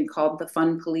I've been called the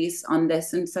fun police on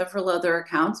this and several other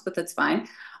accounts, but that's fine.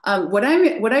 What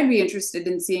I'd be interested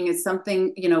in seeing is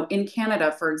something, in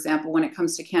Canada, for example, when it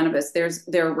comes to cannabis,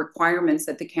 there are requirements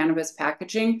that the cannabis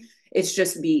packaging, it's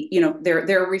just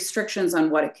there are restrictions on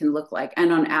what it can look like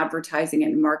and on advertising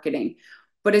and marketing.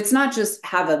 But it's not just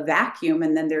have a vacuum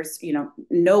and then there's,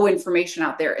 no information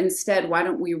out there. Instead, why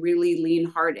don't we really lean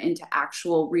hard into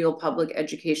actual real public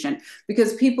education?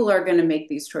 Because people are going to make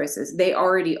these choices. They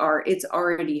already are. It's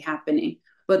already happening.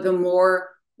 But the more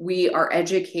we are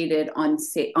educated on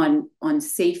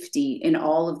safety in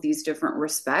all of these different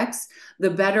respects,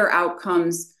 the better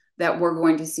outcomes that we're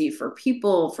going to see for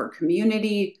people, for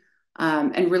community,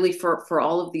 and really for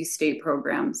all of these state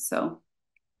programs. So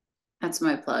that's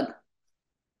my plug.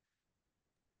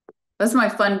 That's my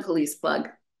fun police plug.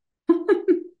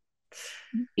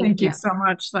 Thank you so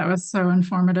much. That was so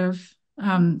informative.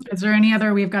 Is there any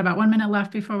other, we've got about 1 minute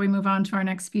left before we move on to our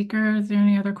next speaker. Is there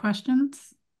any other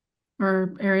questions?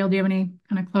 Or Ariel, do you have any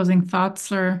kind of closing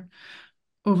thoughts or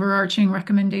overarching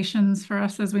recommendations for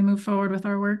us as we move forward with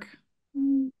our work?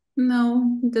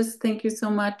 No, just thank you so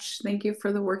much. Thank you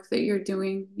for the work that you're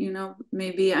doing.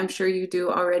 Maybe I'm sure you do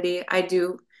already. I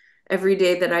do every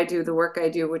day that I do the work I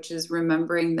do, which is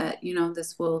remembering that,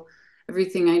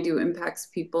 everything I do impacts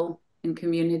people and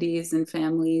communities and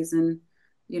families and,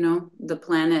 the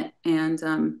planet.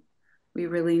 And we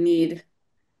really need,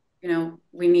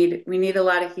 we need a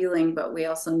lot of healing, but we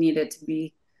also need it to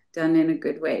be done in a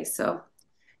good way. So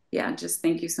yeah, just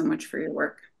thank you so much for your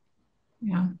work.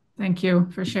 Yeah, thank you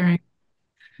for sharing.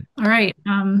 All right.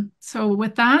 So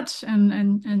with that,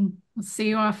 and we'll see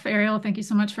you off, Ariel. Thank you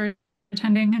so much for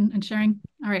attending and sharing.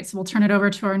 All right, so we'll turn it over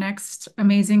to our next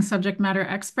amazing subject matter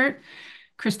expert,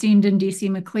 Christine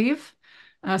Dindisi-McCleave.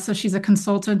 So she's a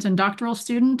consultant and doctoral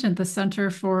student at the Center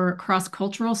for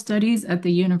Cross-Cultural Studies at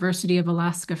the University of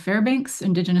Alaska Fairbanks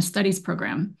Indigenous Studies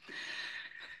Program.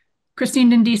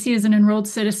 Christine Dindisi is an enrolled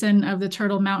citizen of the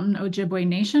Turtle Mountain Ojibwe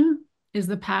Nation, is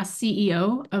the past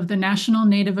CEO of the National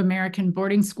Native American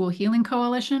Boarding School Healing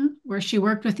Coalition, where she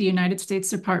worked with the United States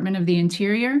Department of the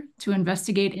Interior to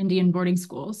investigate Indian boarding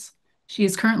schools. She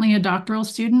is currently a doctoral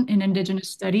student in Indigenous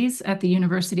Studies at the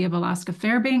University of Alaska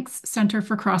Fairbanks Center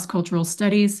for Cross-Cultural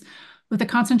Studies, with a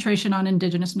concentration on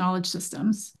Indigenous knowledge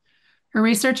systems. Her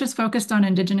research is focused on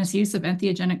Indigenous use of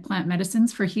entheogenic plant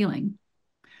medicines for healing.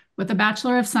 With a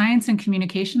Bachelor of Science in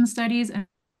Communication Studies and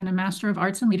a Master of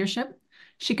Arts in Leadership,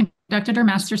 she conducted her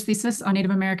master's thesis on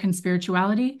Native American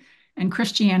spirituality and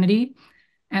Christianity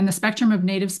and the spectrum of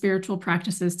Native spiritual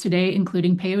practices today,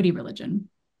 including peyote religion.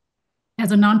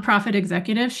 As a nonprofit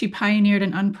executive, she pioneered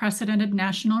an unprecedented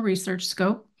national research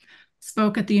scope,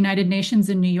 spoke at the United Nations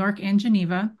in New York and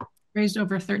Geneva, raised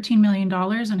over $13 million,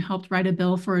 and helped write a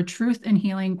bill for a Truth and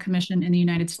Healing Commission in the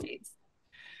United States.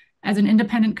 As an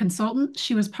independent consultant,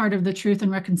 she was part of the Truth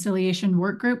and Reconciliation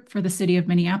Work Group for the City of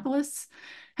Minneapolis,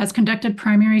 has conducted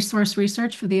primary source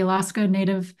research for the Alaska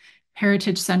Native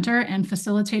Heritage Center, and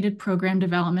facilitated program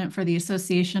development for the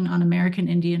Association on American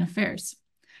Indian Affairs.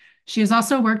 She has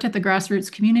also worked at the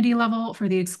grassroots community level for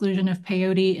the exclusion of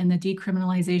peyote and the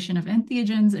decriminalization of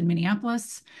entheogens in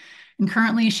Minneapolis. And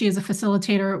currently, she is a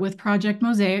facilitator with Project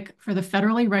Mosaic for the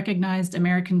federally recognized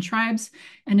American Tribes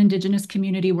and Indigenous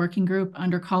Community Working Group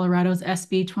under Colorado's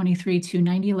SB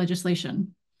 23290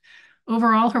 legislation.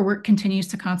 Overall, her work continues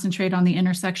to concentrate on the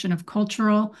intersection of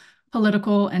cultural,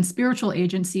 political, and spiritual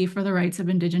agency for the rights of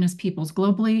Indigenous peoples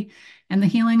globally, and the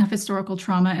healing of historical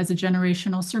trauma as a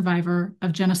generational survivor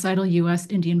of genocidal U.S.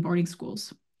 Indian boarding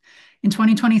schools. In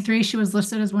 2023, she was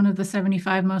listed as one of the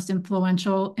 75 most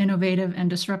influential, innovative, and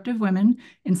disruptive women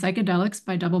in psychedelics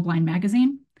by Double Blind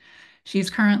Magazine. She's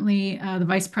currently the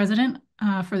vice president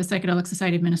for the Psychedelic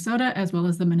Society of Minnesota, as well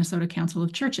as the Minnesota Council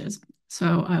of Churches.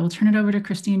 So I will turn it over to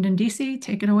Christine Dindisi.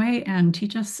 Take it away and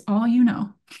teach us all you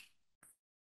know.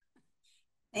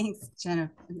 Thanks,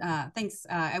 Jennifer. Thanks.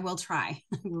 I will try.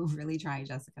 I will really try,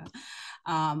 Jessica.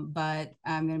 But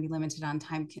I'm going to be limited on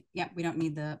time. Yeah, we don't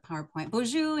need the PowerPoint.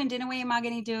 Bonjour, Indinawe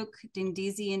Magani Duk,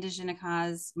 Dindizi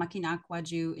Indigenakaz,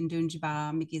 Makinakwaju,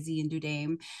 Indunjiba, Mikizi,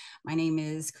 Indudame. My name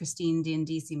is Christine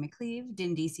Dindisi McCleve.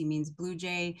 Dindisi means Blue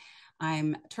Jay.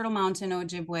 I'm Turtle Mountain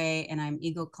Ojibwe, and I'm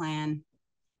Eagle Clan.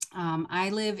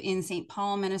 I live in St.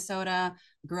 Paul, Minnesota.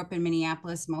 Grew up in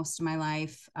Minneapolis most of my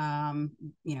life.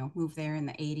 Moved there in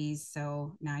the 80s.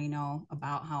 So now you know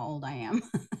about how old I am.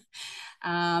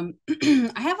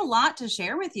 I have a lot to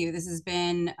share with you. This has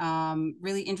been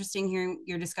really interesting hearing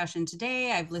your discussion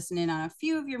today. I've listened in on a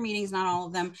few of your meetings, not all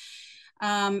of them.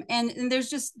 And there's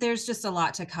just a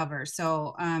lot to cover.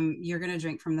 So you're going to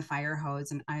drink from the fire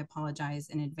hose, and I apologize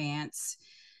in advance.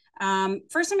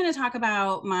 First, I'm going to talk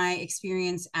about my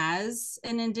experience as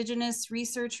an Indigenous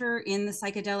researcher in the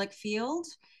psychedelic field,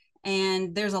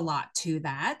 and there's a lot to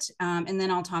that. And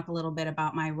then I'll talk a little bit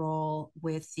about my role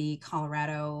with the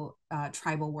Colorado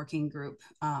Tribal Working Group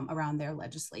around their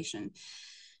legislation.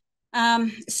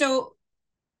 So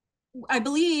I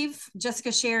believe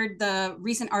Jessica shared the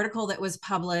recent article that was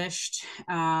published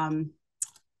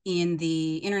in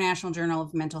the International Journal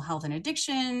of Mental Health and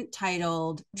Addiction,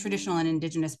 titled Traditional and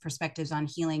Indigenous Perspectives on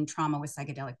Healing Trauma with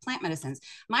Psychedelic Plant Medicines.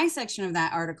 My section of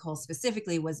that article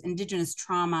specifically was Indigenous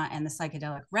Trauma and the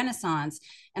Psychedelic Renaissance,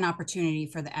 an Opportunity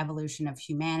for the Evolution of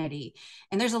Humanity.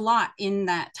 And there's a lot in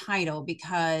that title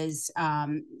because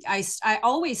I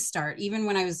always start, even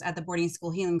when I was at the Boarding School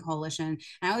Healing Coalition,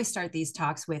 I always start these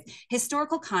talks with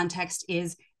historical context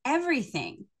is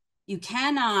everything. You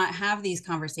cannot have these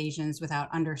conversations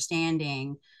without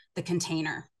understanding the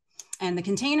container. And the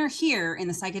container here in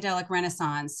the psychedelic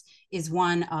renaissance is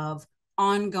one of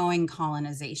ongoing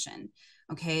colonization.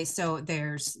 Okay, so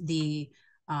there's the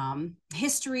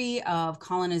history of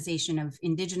colonization of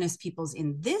indigenous peoples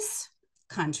in this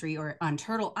country or on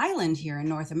Turtle Island here in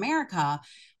North America,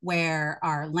 where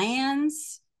our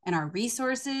lands and our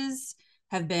resources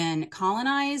have been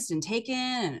colonized and taken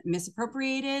and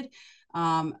misappropriated.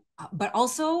 But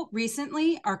also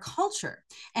recently our culture.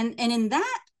 And in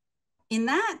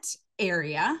that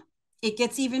area, it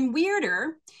gets even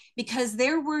weirder because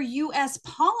there were US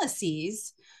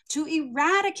policies to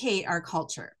eradicate our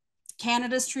culture.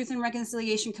 Canada's Truth and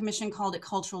Reconciliation Commission called it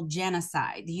cultural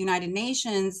genocide. The United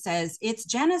Nations says it's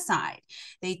genocide.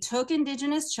 They took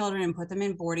Indigenous children and put them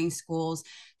in boarding schools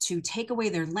to take away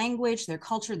their language, their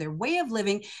culture, their way of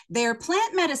living, their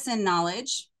plant medicine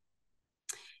knowledge,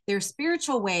 their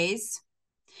spiritual ways,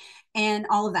 and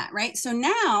all of that, right? So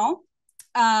now,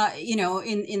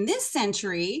 in this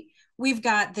century, we've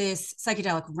got this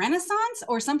psychedelic renaissance,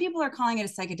 or some people are calling it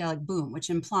a psychedelic boom, which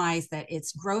implies that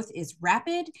its growth is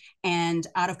rapid and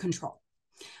out of control.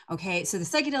 Okay, so the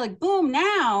psychedelic boom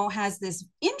now has this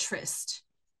interest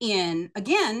in,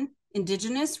 again,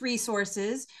 Indigenous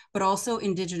resources, but also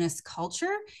Indigenous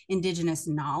culture, Indigenous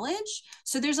knowledge.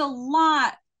 So there's a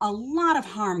lot of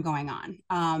harm going on.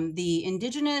 The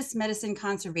Indigenous Medicine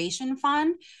Conservation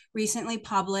Fund recently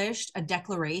published a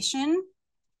declaration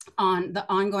on the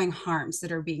ongoing harms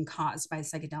that are being caused by the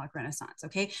psychedelic renaissance.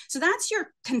 Okay, so that's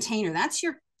your container, that's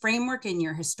your framework and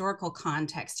your historical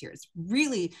context here. It's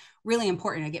really, really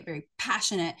important. I get very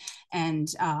passionate and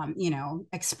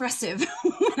expressive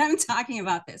when I'm talking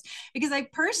about this, because I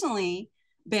personally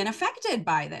been affected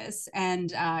by this.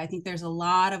 And I think there's a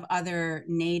lot of other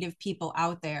Native people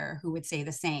out there who would say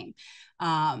the same.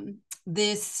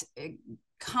 This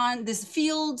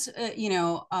field,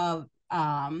 of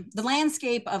the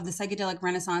landscape of the psychedelic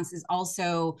renaissance is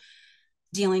also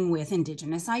dealing with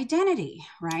Indigenous identity,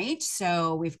 right?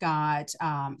 So we've got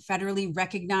federally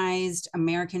recognized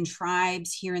American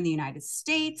tribes here in the United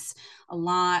States. A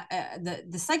lot, the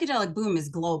psychedelic boom is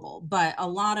global, but a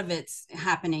lot of it's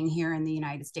happening here in the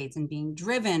United States and being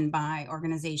driven by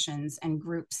organizations and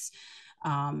groups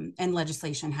and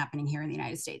legislation happening here in the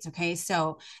United States. Okay,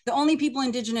 so the only people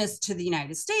indigenous to the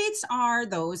United States are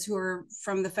those who are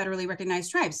from the federally recognized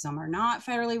tribes. Some are not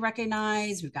federally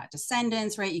recognized. We've got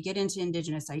descendants, right? You get into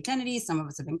indigenous identities. Some of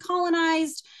us have been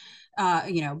colonized,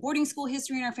 boarding school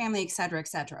history in our family, et cetera, et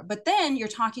cetera. But then you're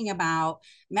talking about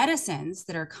medicines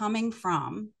that are coming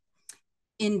from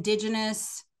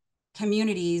indigenous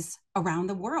communities around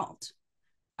the world.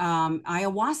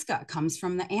 Ayahuasca comes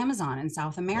from the Amazon in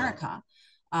South America.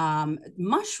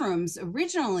 Mushrooms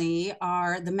originally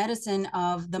are the medicine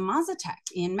of the Mazatec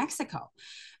in Mexico.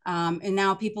 And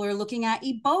now people are looking at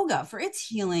iboga for its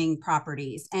healing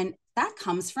properties, and that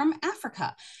comes from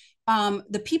Africa.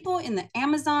 The people in the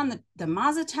Amazon, the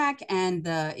Mazatec, and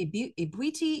the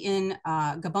Ibwiti in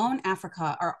Gabon,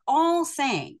 Africa, are all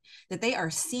saying that they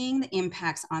are seeing the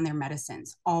impacts on their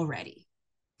medicines already.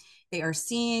 They are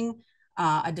seeing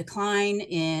a decline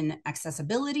in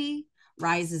accessibility,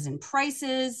 rises in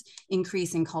prices,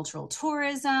 increase in cultural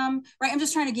tourism, right? I'm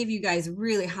just trying to give you guys a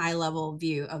really high level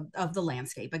view of the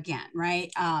landscape again,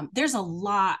 right? There's a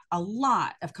lot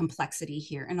of complexity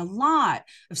here and a lot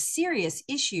of serious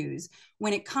issues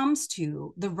when it comes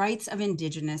to the rights of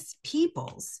Indigenous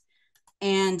peoples.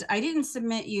 And I didn't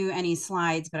submit you any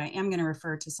slides, but I am going to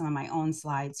refer to some of my own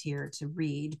slides here to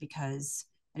read because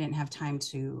I didn't have time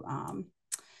to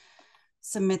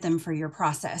submit them for your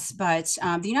process. But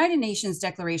the United Nations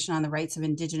Declaration on the Rights of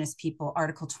Indigenous People,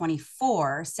 Article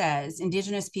 24, says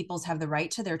Indigenous peoples have the right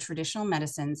to their traditional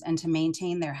medicines and to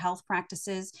maintain their health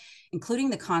practices, including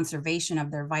the conservation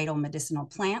of their vital medicinal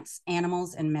plants,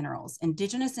 animals, and minerals.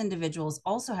 Indigenous individuals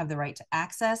also have the right to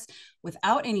access,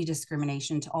 without any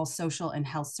discrimination, to all social and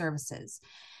health services.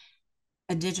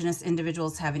 Indigenous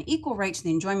individuals have an equal right to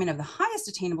the enjoyment of the highest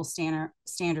attainable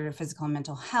standard of physical and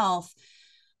mental health.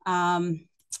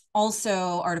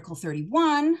 Also, Article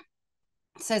 31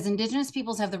 says Indigenous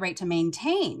peoples have the right to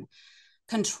maintain,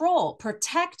 control,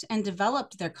 protect, and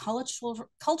develop their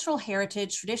cultural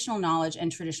heritage, traditional knowledge,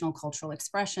 and traditional cultural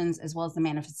expressions, as well as the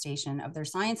manifestation of their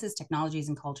sciences, technologies,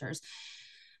 and cultures,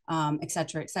 et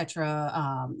cetera,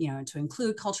 to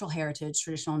include cultural heritage,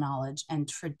 traditional knowledge, and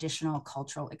traditional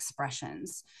cultural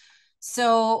expressions.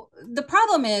 So the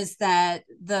problem is that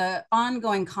the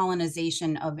ongoing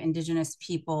colonization of Indigenous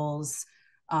peoples'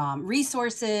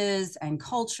 resources and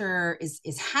culture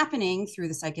is happening through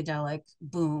the psychedelic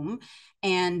boom,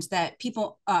 and that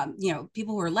people,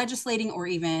 people who are legislating or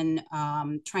even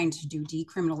trying to do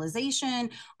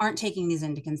decriminalization aren't taking these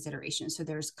into consideration. So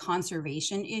there's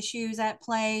conservation issues at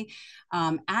play.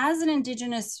 As an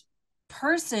Indigenous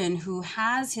person who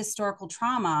has historical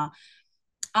trauma,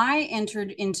 I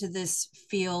entered into this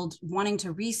field wanting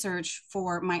to research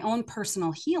for my own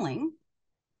personal healing,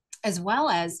 as well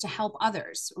as to help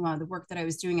others. The work that I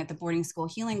was doing at the Boarding School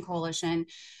Healing Coalition,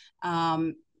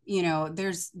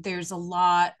 there's a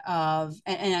lot of,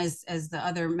 and as the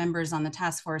other members on the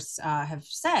task force have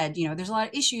said, there's a lot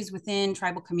of issues within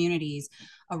tribal communities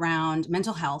around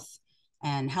mental health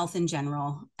and health in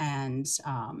general, and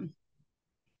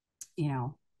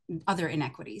other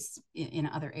inequities in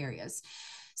other areas.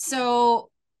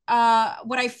 So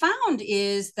what I found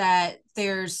is that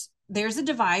there's a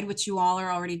divide, which you all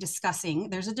are already discussing.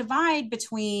 There's a divide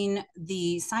between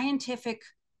the scientific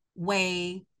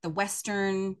way, the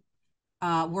Western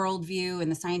worldview, and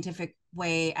the scientific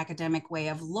way, academic way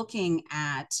of looking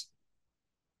at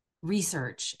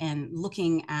research and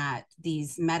looking at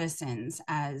these medicines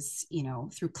as,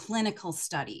 through clinical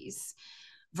studies,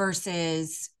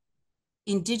 versus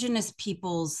Indigenous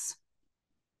people's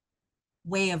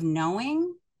way of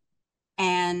knowing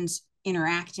and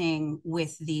interacting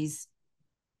with these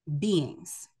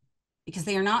beings, because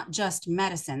they are not just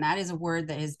medicine. That is a word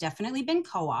that has definitely been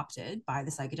co-opted by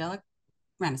the psychedelic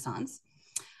renaissance.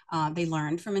 They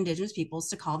learned from Indigenous peoples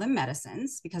to call them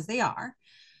medicines because they are.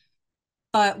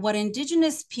 But what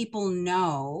Indigenous people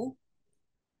know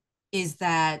is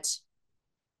that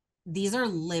these are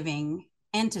living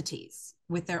entities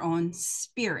with their own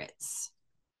spirits.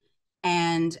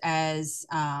 And as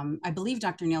I believe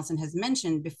Dr. Nielsen has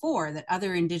mentioned before, that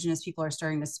other Indigenous people are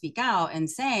starting to speak out and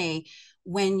say,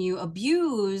 when you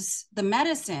abuse the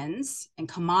medicines and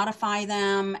commodify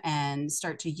them and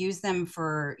start to use them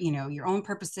for, you know, your own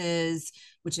purposes,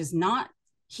 which is not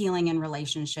healing in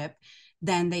relationship,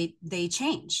 then they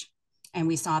change. And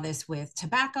we saw this with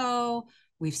tobacco.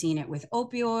 We've seen it with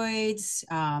opioids.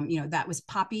 You know, that was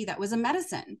poppy. That was a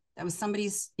medicine. That was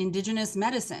somebody's indigenous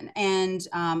medicine. And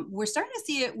we're starting to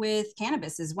see it with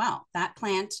cannabis as well. That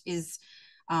plant is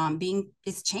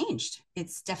it's changed.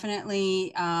 It's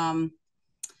definitely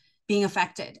being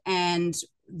affected. And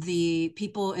the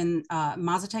people in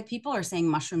Mazatec people are saying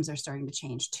mushrooms are starting to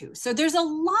change too. So there's a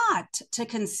lot to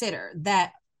consider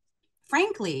that,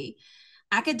 frankly,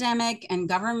 academic and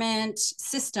government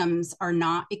systems are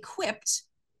not equipped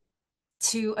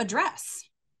to address,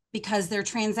 because they're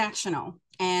transactional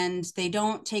and they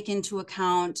don't take into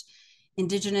account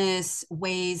indigenous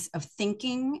ways of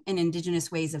thinking and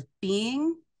indigenous ways of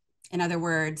being. In other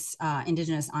words,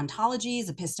 indigenous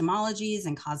ontologies, epistemologies,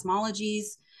 and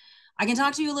cosmologies. I can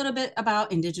talk to you a little bit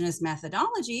about indigenous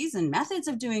methodologies and methods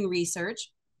of doing research,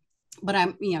 but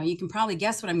you can probably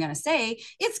guess what I'm going to say.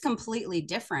 It's completely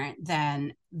different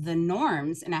than the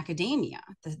norms in academia,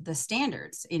 the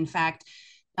standards. In fact,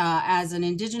 as an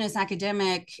indigenous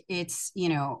academic, it's,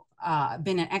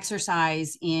 been an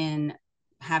exercise in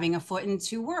having a foot in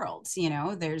two worlds.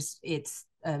 It's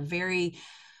a very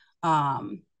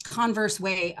converse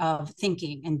way of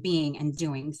thinking and being and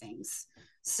doing things.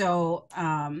 So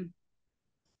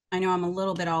I know I'm a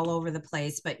little bit all over the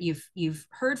place, but you've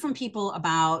heard from people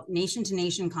about nation to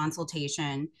nation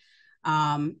consultation.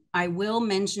 I will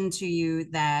mention to you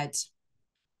that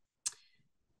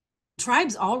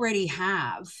tribes already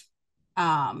have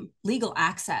legal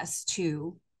access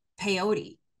to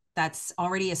peyote that's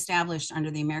already established under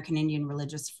the American Indian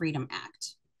Religious Freedom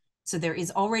Act. So there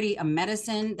is already a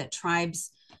medicine that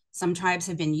some tribes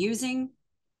have been using,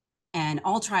 and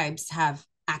all tribes have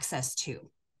access to.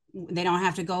 They don't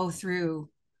have to go through,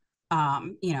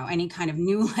 any kind of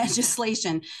new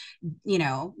legislation.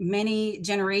 Many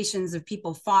generations of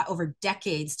people fought over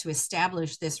decades to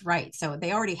establish this right. So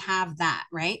they already have that,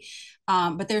 right?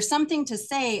 But there's something to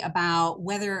say about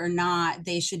whether or not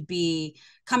they should be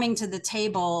coming to the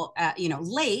table,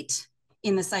 late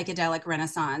in the psychedelic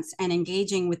renaissance and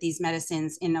engaging with these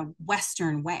medicines in a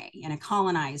Western way, in a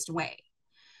colonized way.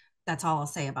 That's all I'll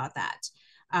say about that.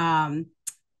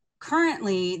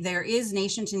 Currently, there is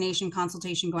nation-to-nation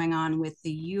consultation going on with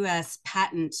the U.S.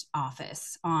 Patent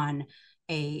Office on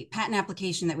a patent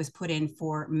application that was put in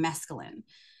for mescaline.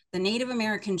 The Native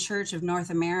American Church of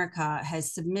North America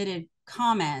has submitted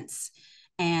comments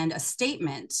and a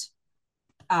statement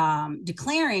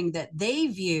declaring that they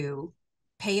view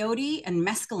peyote and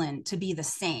mescaline to be the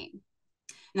same.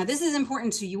 Now, this is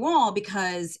important to you all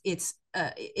because it's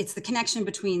the connection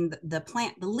between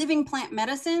the living plant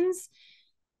medicines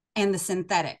and the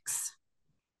synthetics.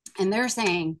 And they're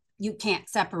saying you can't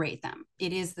separate them.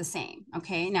 It is the same.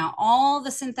 Okay. Now, all the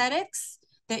synthetics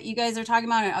that you guys are talking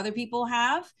about and other people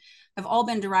have all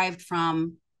been derived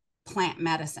from plant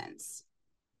medicines,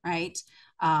 right?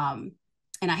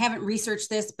 And I haven't researched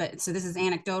this, so this is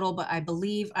anecdotal, but I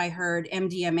believe I heard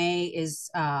MDMA is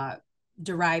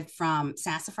derived from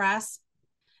sassafras,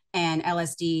 and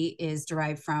LSD is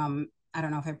derived from, I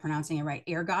don't know if I'm pronouncing it right,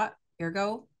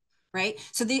 ergo, right?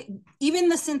 So even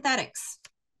the synthetics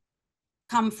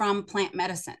come from plant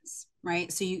medicines,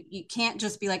 right? So you can't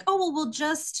just be like, oh, well, we'll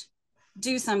just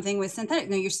do something with synthetic.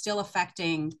 No, you're still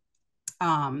affecting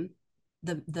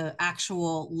the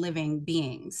actual living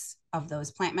beings of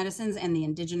those plant medicines and the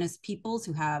indigenous peoples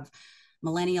who have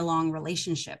millennia long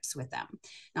relationships with them,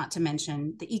 not to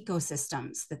mention the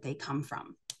ecosystems that they come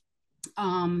from.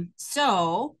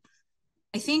 So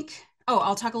I think,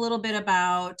 I'll talk a little bit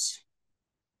about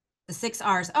the 6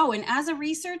 R's. And as a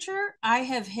researcher, I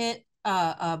have hit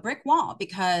a brick wall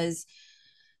because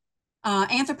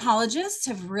anthropologists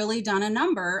have really done a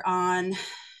number on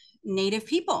Native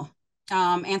people.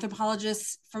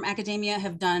 Anthropologists from academia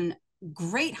have done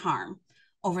great harm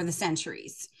over the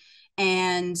centuries.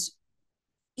 And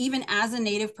even as a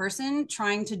Native person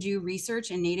trying to do research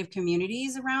in Native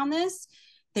communities around this,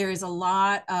 there is a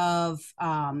lot of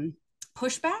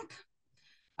pushback.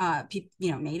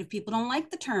 Native people don't like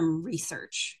the term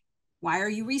research. Why are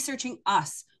you researching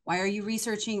us? Why are you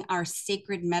researching our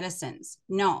sacred medicines?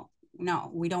 No,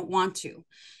 we don't want to.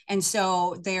 And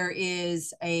so there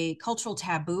is a cultural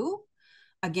taboo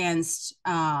against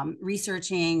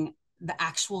researching the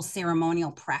actual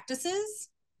ceremonial practices.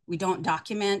 We don't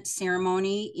document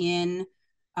ceremony in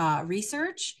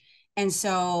research. And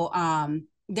so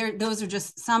those are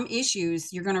just some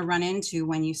issues you're going to run into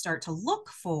when you start to look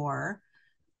for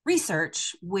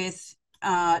research with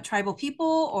tribal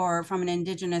people or from an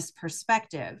indigenous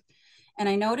perspective. And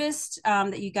I noticed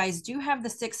that you guys do have the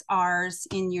 6 R's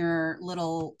in your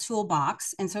little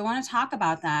toolbox. And so I want to talk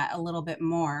about that a little bit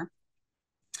more.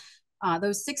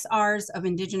 Those 6 R's of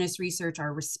Indigenous research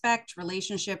are respect,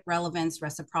 relationship, relevance,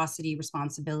 reciprocity,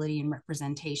 responsibility, and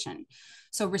representation.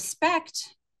 So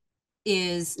respect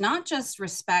is not just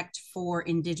respect for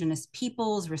Indigenous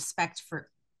peoples, respect for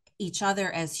each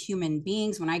other as human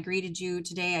beings. When I greeted you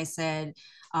today, I said,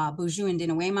 Bonjour and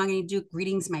Dinaway,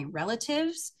 greetings, my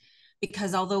relatives,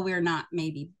 because although we're not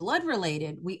maybe blood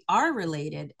related, we are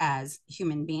related as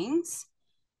human beings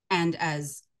and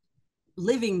as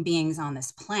living beings on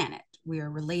this planet. We are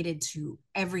related to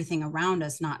everything around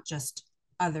us, not just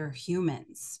other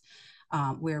humans.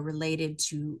 We're related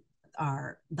to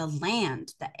the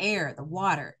land, the air, the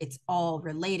water. It's all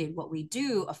related. What we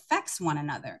do affects one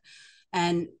another.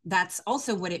 And that's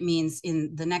also what it means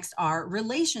in the next R,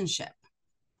 relationship.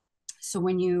 So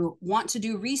when you want to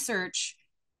do research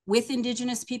with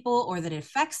Indigenous people or that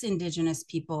affects Indigenous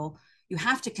people, you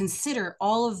have to consider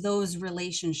all of those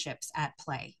relationships at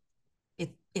play.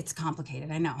 It's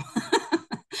complicated, I know.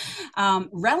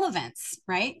 Relevance,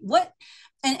 right?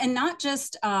 And not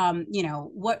just,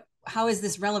 how is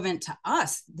this relevant to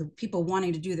us, the people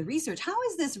wanting to do the research? How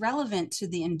is this relevant to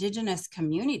the Indigenous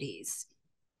communities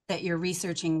that you're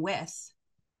researching with?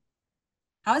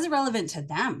 How is it relevant to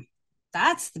them?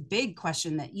 That's the big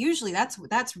question that usually that's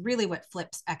really what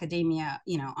flips academia,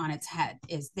 on its head,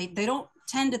 is they don't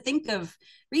tend to think of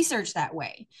research that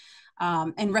way.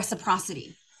 And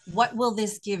reciprocity. What will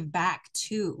this give back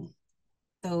to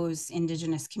those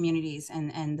Indigenous communities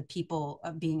and the people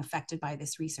being affected by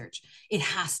this research? It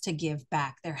has to give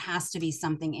back. There has to be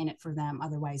something in it for them.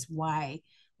 Otherwise, why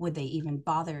would they even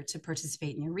bother to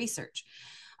participate in your research?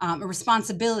 A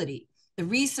responsibility. The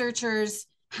researchers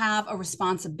have a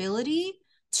responsibility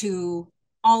to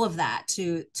all of that,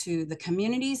 to the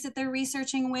communities that they're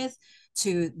researching with,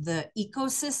 to the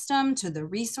ecosystem, to the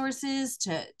resources,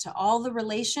 to all the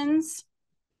relations,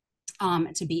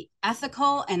 to be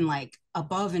ethical and like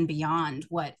above and beyond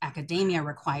what academia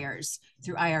requires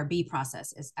through IRB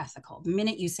process is ethical. The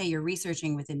minute you say you're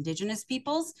researching with Indigenous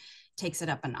peoples, takes it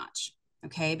up a notch,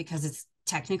 okay? Because it's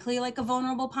technically like a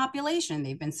vulnerable population.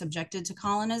 They've been subjected to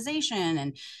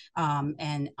colonization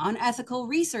and unethical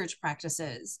research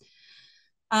practices.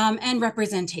 And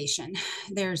representation.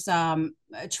 There's a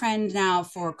trend now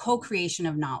for co-creation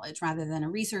of knowledge rather than a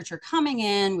researcher coming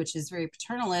in, which is very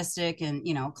paternalistic and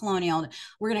colonial.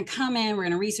 We're going to come in, we're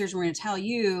going to research, we're going to tell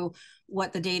you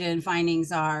what the data and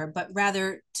findings are, but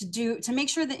rather to make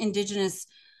sure that Indigenous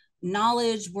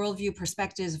knowledge, worldview,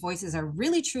 perspectives, voices are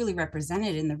really truly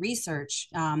represented in the research.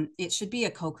 It should be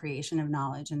a co-creation of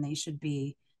knowledge, and they should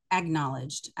be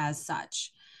acknowledged as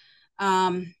such.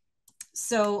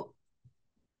 So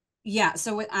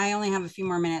I only have a few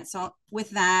more minutes. So with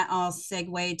that, I'll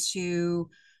segue to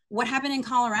what happened in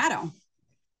Colorado.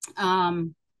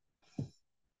 I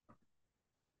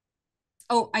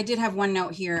did have one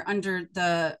note here under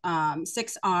the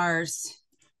 6 R's,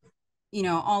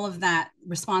 all of that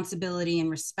responsibility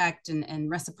and respect and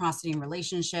reciprocity and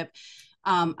relationship.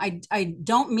 I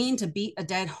don't mean to beat a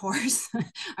dead horse.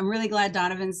 I'm really glad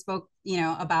Donovan spoke,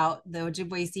 about the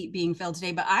Ojibwe seat being filled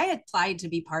today, but I applied to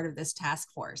be part of this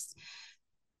task force.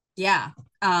 Yeah.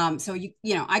 So,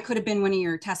 I could have been one of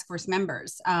your task force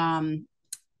members.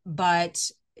 But,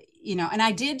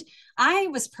 and I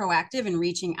was proactive in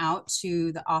reaching out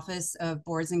to the Office of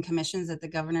Boards and Commissions at the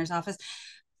governor's office.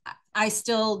 I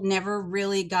still never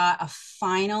really got a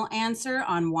final answer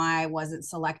on why I wasn't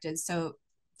selected. So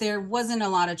there wasn't a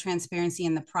lot of transparency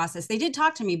in the process. They did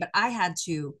talk to me, but I had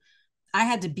to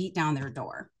beat down their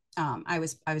door. I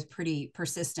was pretty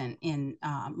persistent in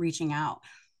reaching out.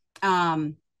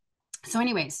 So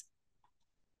anyways,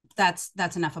 that's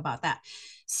enough about that.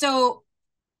 So,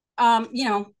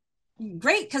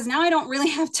 great, because now I don't really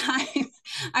have time.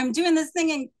 I'm doing this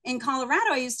thing in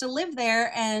Colorado. I used to live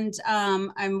there, and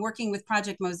I'm working with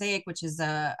Project Mosaic, which is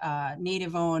a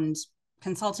Native-owned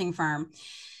consulting firm.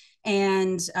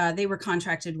 And they were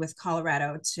contracted with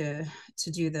Colorado to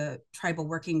do the tribal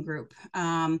working group.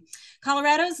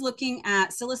 Colorado is looking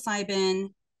at psilocybin,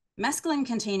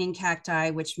 mescaline-containing cacti,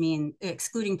 which mean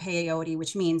excluding peyote,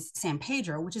 which means San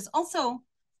Pedro, which is also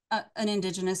an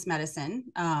indigenous medicine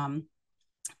and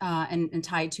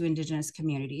tied to indigenous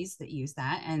communities that use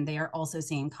that. And they are also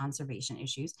seeing conservation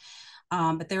issues.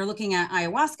 But they're looking at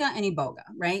ayahuasca and iboga,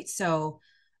 right? So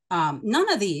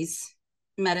none of these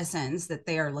medicines that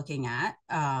they are looking at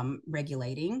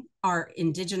regulating are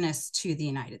indigenous to the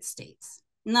United States.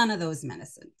 None of those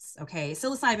medicines, okay?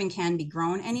 Psilocybin can be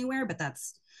grown anywhere, but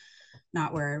that's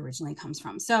not where it originally comes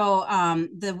from. So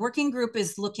the working group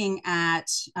is looking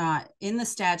at, in the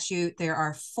statute, there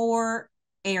are 4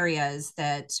 areas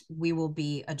that we will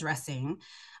be addressing.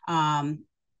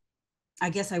 I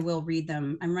guess I will read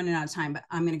them. I'm running out of time, but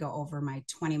I'm going to go over my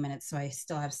 20 minutes, so I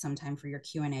still have some time for your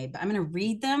Q&A. But I'm going to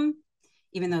read them,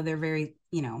 even though they're very,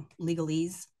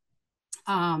 legalese.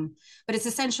 But it's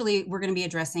essentially, we're going to be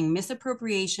addressing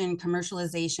misappropriation,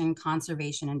 commercialization,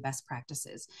 conservation, and best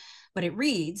practices. But it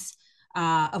reads,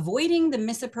 avoiding the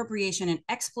misappropriation and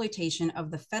exploitation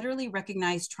of the federally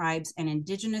recognized tribes and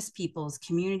indigenous peoples,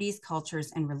 communities,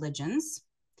 cultures, and religions.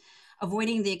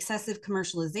 Avoiding the excessive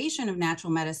commercialization of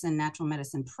natural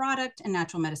medicine product, and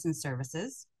natural medicine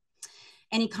services.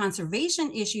 Any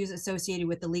conservation issues associated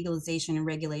with the legalization and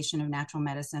regulation of natural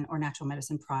medicine or natural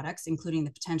medicine products, including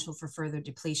the potential for further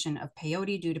depletion of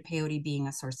peyote due to peyote being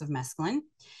a source of mescaline.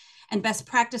 And best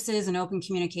practices and open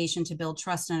communication to build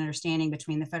trust and understanding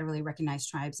between the federally recognized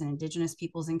tribes and indigenous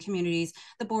peoples and communities,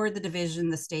 the board, the division,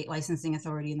 the state licensing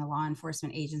authority, and the law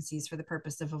enforcement agencies for the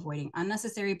purpose of avoiding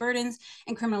unnecessary burdens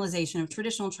and criminalization of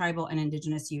traditional, tribal, and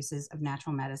indigenous uses of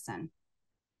natural medicine.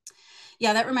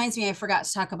 Yeah, that reminds me, I forgot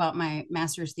to talk about my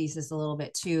master's thesis a little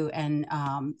bit too, and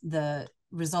the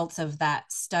results of that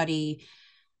study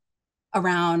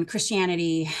around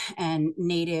Christianity and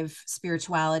Native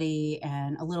spirituality,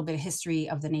 and a little bit of history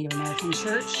of the Native American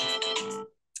church, a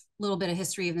little bit of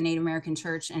history of the Native American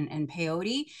church and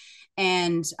peyote.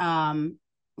 And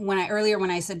when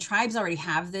I said tribes already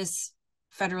have this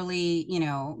federally,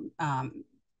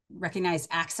 recognized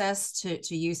access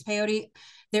to use peyote,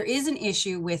 there is an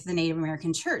issue with the Native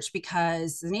American church,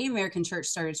 because the Native American church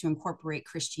started to incorporate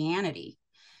Christianity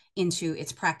into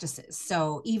its practices.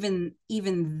 So even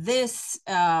this,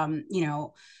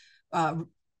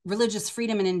 religious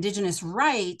freedom and indigenous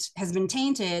right has been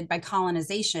tainted by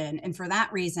colonization. And for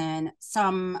that reason,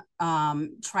 some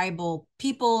tribal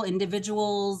people,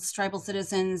 individuals, tribal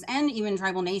citizens, and even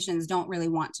tribal nations don't really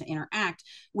want to interact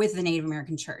with the Native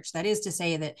American church. That is to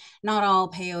say that not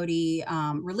all peyote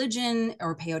religion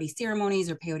or peyote ceremonies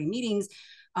or peyote meetings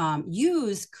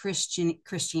use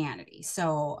Christianity.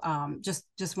 So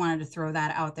just wanted to throw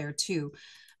that out there too.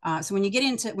 So when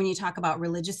you talk about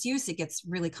religious use, it gets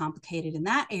really complicated in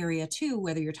that area too,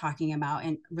 whether you're talking about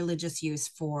religious use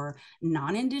for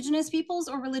non-Indigenous peoples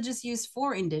or religious use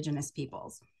for Indigenous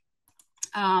peoples.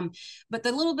 But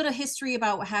the little bit of history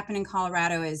about what happened in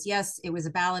Colorado is, yes, it was a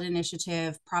ballot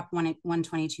initiative, Prop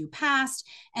 122 passed,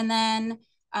 and then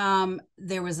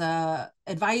there was a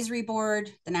advisory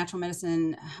board, the Natural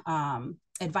Medicine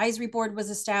Advisory Board was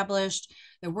established.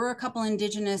 There were a couple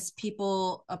Indigenous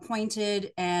people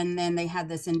appointed, and then they had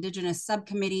this Indigenous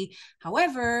subcommittee.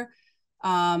 However,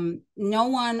 no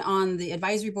one on the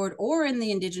advisory board or in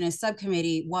the Indigenous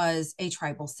subcommittee was a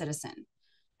tribal citizen.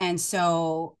 And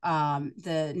so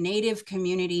the Native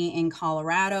community in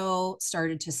Colorado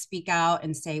started to speak out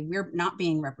and say, we're not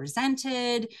being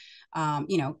represented,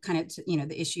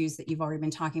 the issues that you've already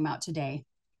been talking about today.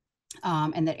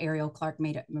 And that Ariel Clark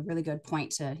made a really good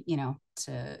point to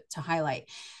highlight.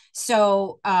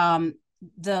 So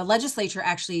the legislature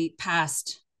actually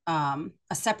passed a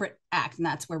separate act, and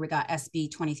that's where we got SB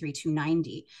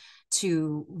 23290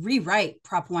 to rewrite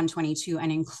Prop 122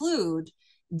 and include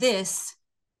this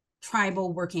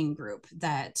tribal working group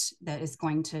that is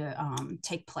going to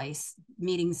take place.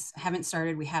 Meetings haven't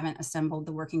started. We haven't assembled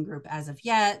the working group as of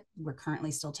yet. We're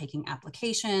currently still taking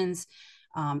applications.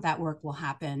 That work will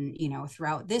happen,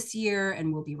 throughout this year,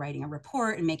 and we'll be writing a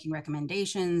report and making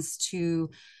recommendations to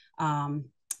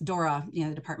DORA,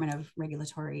 the Department of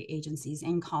Regulatory Agencies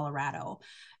in Colorado.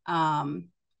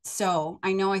 So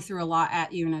I know I threw a lot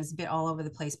at you and I was a bit all over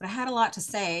the place, but I had a lot to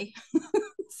say.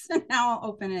 So now I'll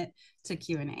open it to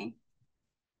Q&A.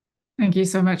 Thank you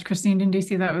so much, Christine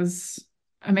Dindisi. That was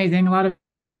amazing. A lot of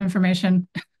information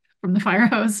from the fire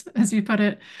hose, as you put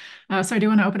it. So I do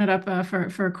want to open it up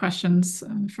for questions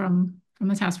from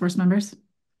the task force members.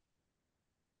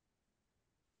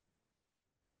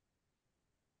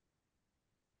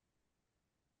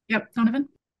 Yep, Donovan.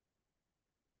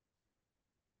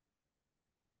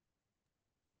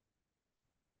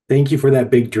 Thank you for that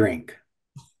big drink.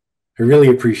 I really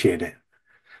appreciate it.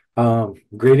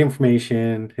 Great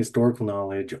information, historical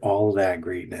knowledge, all that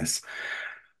greatness.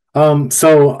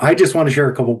 So I just want to share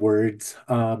a couple words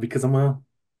because I'm a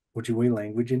Ojibwe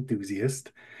language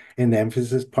enthusiast, and the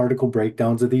emphasis particle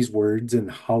breakdowns of these words and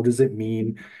how does it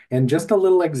mean, and just a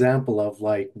little example of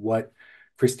like what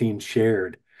Christine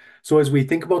shared. So as we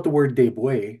think about the word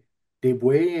debwe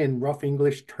in rough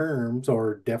English terms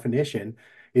or definition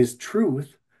is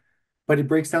truth, but it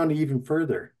breaks down to even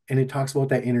further, and it talks about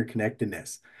that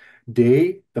interconnectedness.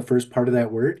 De, the first part of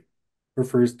that word,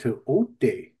 refers to ote,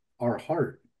 our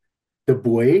heart. The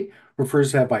bue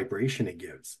refers to that vibration it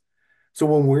gives. So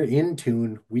when we're in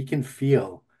tune, we can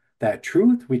feel that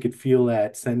truth. We could feel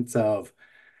that sense of,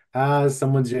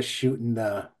 someone's just shooting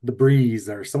the breeze,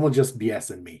 or someone's just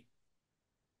BSing me.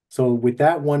 So with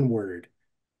that one word,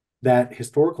 that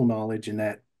historical knowledge and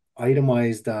that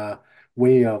itemized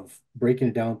way of breaking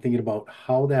it down, thinking about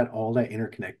how all that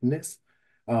interconnectedness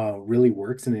really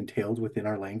works and entails within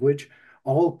our language,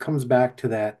 all comes back to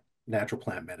that natural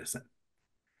plant medicine.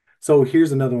 So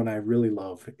here's another one I really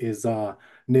love is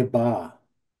Niba.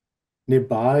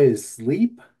 Niba is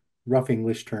sleep, rough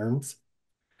English terms,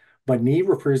 but Ni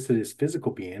refers to this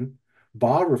physical being.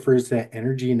 Ba refers to that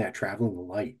energy and that traveling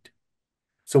light.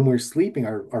 So when we're sleeping,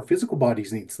 our physical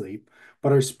bodies need sleep,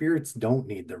 but our spirits don't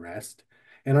need the rest.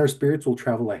 And our spirits will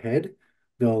travel ahead.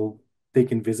 They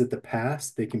can visit the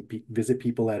past. They can visit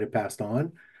people that have passed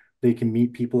on. They can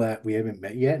meet people that we haven't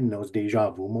met yet in those deja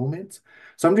vu moments.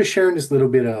 So I'm just sharing this little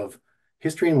bit of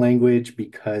history and language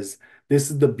because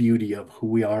this is the beauty of who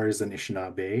we are as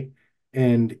Anishinaabe.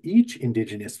 And each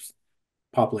indigenous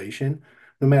population,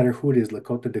 no matter who it is,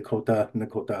 Lakota, Dakota,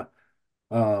 Nakota,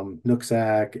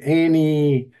 Nooksack,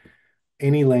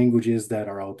 any languages that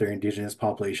are out there, indigenous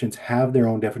populations have their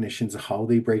own definitions of how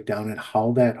they break down and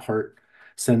how that heart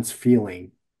sense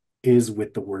feeling is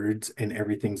with the words, and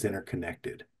everything's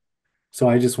interconnected. So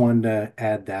I just wanted to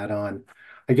add that on.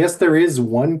 I guess there is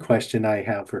one question I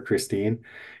have for Christine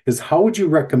is how would you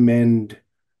recommend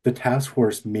the task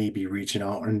force maybe reaching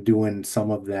out and doing some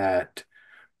of that?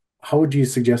 How would you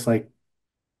suggest like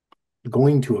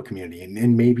going to a community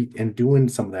and maybe doing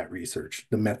some of that research,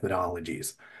 the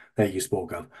methodologies that you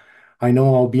spoke of? I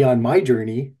know I'll be on my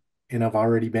journey, and I've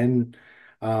already been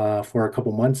for a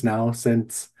couple months now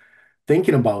since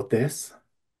thinking about this,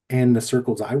 and the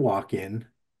circles I walk in,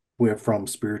 we're from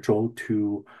spiritual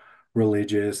to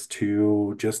religious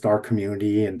to just our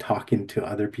community and talking to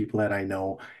other people that I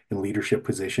know in leadership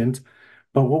positions.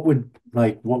 But what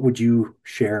would you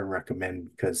share and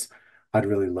recommend? Because I'd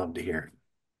really love to hear.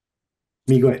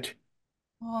 Miigwech.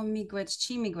 Oh, miigwech,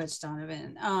 chi miigwech,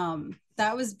 Donovan.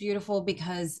 That was beautiful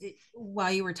because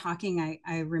while you were talking,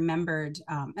 I remembered,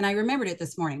 and I remembered it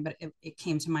this morning, but it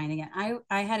came to mind again.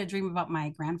 I had a dream about my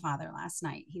grandfather last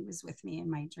night. He was with me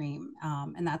in my dream,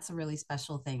 and that's a really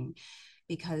special thing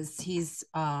because he's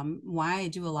why I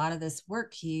do a lot of this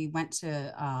work. He went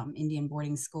to Indian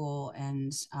boarding school,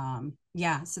 and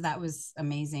yeah, so that was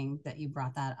amazing that you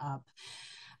brought that up.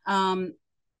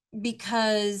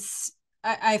 Because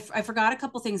I forgot a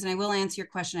couple things, and I will answer your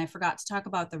question. I forgot to talk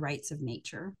about the rights of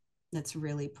nature. That's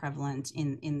really prevalent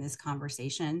in this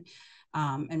conversation.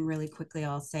 And really quickly,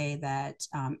 I'll say that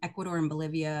Ecuador and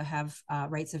Bolivia have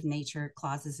rights of nature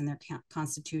clauses in their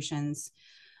constitutions.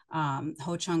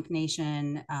 Ho-Chunk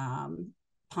Nation,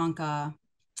 Ponca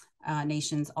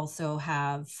nations also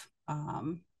have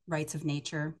rights of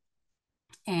nature.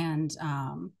 And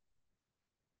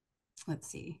let's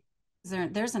see.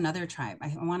 There's another tribe.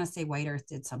 I want to say White Earth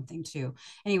did something too.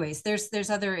 Anyways,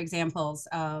 there's other examples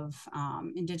of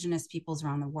indigenous peoples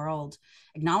around the world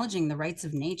acknowledging the rights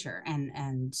of nature,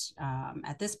 and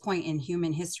at this point in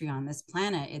human history on this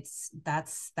planet,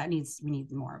 we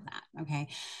need more of that. Okay,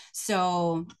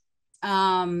 so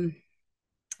I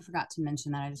forgot to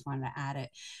mention that. I just wanted to add it.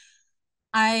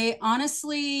 I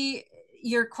honestly,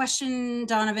 your question,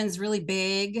 Donovan, is really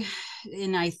big,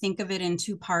 and I think of it in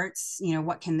two parts. You know,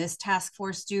 what can this task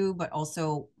force do, but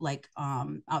also like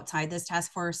outside this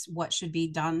task force, what should be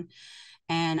done?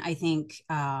 And I think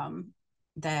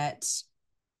that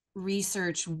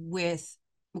research with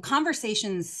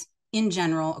conversations in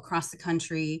general across the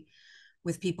country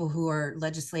with people who are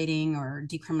legislating or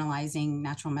decriminalizing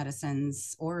natural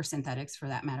medicines or synthetics, for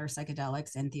that matter,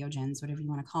 psychedelics, entheogens, whatever you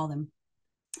want to call them,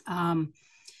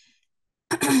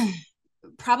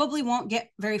 probably won't get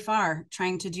very far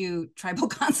trying to do tribal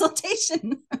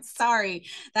consultation. Sorry,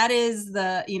 that is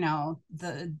the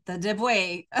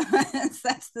debwe.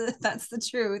 that's the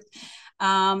truth.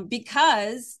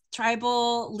 Because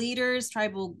tribal leaders,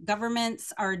 tribal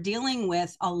governments are dealing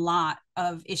with a lot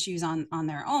of issues on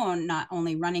their own, not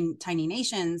only running tiny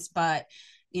nations, but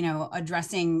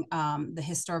addressing the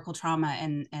historical trauma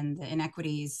and the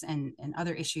inequities and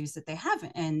other issues that they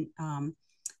have in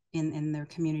their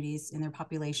communities, in their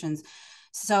populations.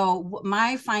 So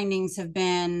my findings have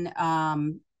been,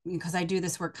 because I do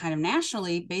this work kind of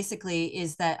nationally, basically,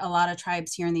 is that a lot of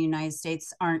tribes here in the United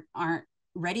States aren't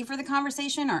ready for the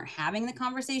conversation, aren't having the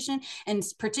conversation, and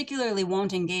particularly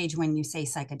won't engage when you say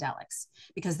psychedelics,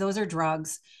 because those are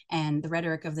drugs and the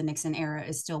rhetoric of the Nixon era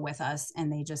is still with us,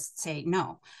 and they just say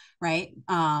no, right?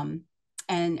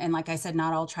 And like I said,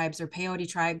 not all tribes are peyote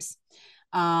tribes.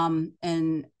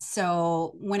 And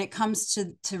so when it comes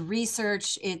to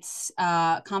research, it's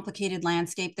a complicated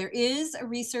landscape. There is a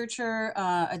researcher,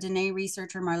 a Dene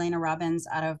researcher, Marlena Robbins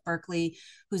out of Berkeley,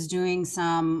 who's doing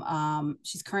some,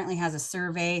 she's currently has a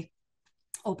survey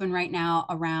open right now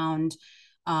around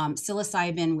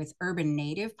psilocybin with urban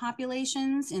native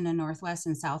populations in the Northwest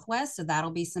and Southwest. So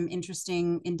that'll be some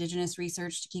interesting indigenous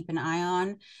research to keep an eye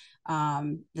on.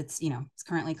 That's, it's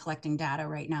currently collecting data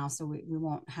right now, so we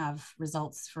won't have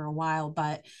results for a while,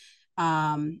 but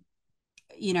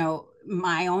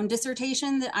my own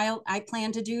dissertation that I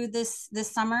plan to do this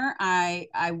summer, I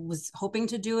was hoping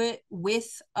to do it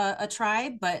with a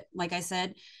tribe, but like I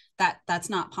said, that's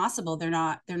not possible. They're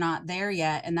not there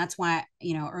yet. And that's why,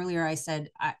 earlier I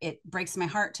said, it breaks my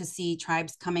heart to see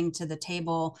tribes coming to the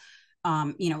table,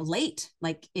 late,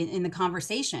 like in the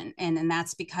conversation. And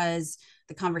that's because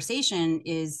the conversation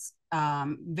is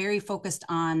very focused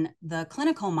on the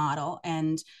clinical model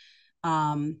and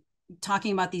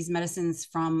talking about these medicines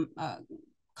from a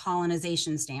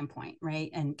colonization standpoint,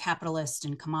 right? And capitalist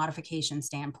and commodification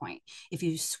standpoint. If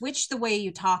you switch the way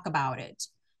you talk about it,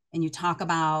 and you talk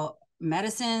about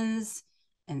medicines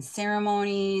and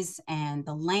ceremonies and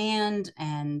the land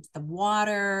and the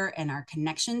water and our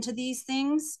connection to these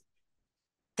things,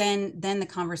 then the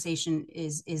conversation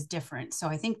is different. So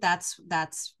I think that's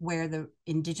where the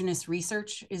indigenous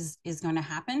research is going to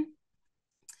happen,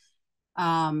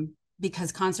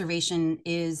 because conservation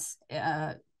is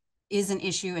an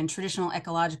issue, and traditional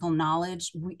ecological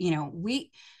knowledge.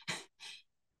 We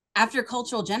after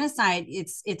cultural genocide,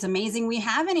 it's amazing we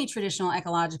have any traditional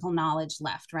ecological knowledge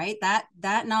left, right?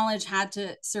 That knowledge had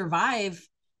to survive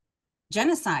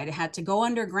genocide. It had to go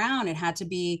underground. It had to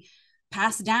be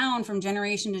passed down from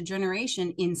generation to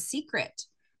generation in secret.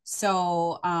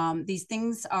 So these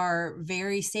things are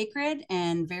very sacred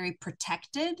and very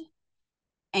protected.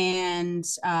 And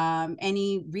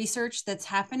any research that's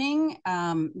happening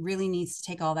really needs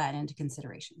to take all that into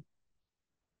consideration.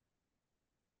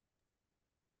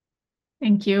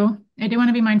 Thank you. I do want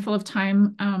to be mindful of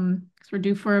time because we're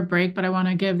due for a break, but I want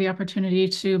to give the opportunity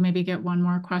to maybe get one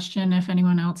more question if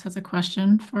anyone else has a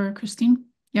question for Christine.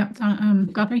 Yeah,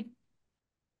 Godfrey.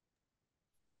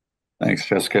 Thanks,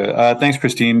 Jessica. Thanks,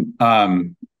 Christine.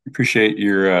 Appreciate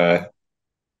your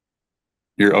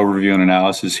overview and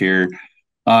analysis here.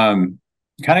 Kind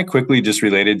of quickly, just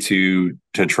related to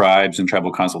tribes and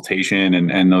tribal consultation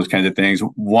and those kinds of things.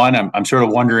 One, I'm sort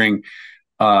of wondering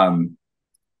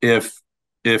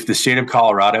if the state of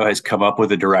Colorado has come up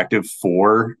with a directive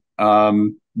for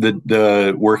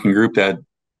the working group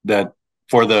that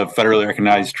for the federally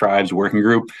recognized tribes working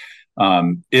group,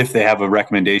 if they have a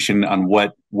recommendation on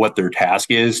what their task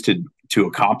is to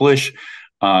accomplish.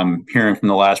 Hearing from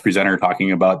the last presenter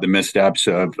talking about the missteps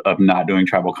of not doing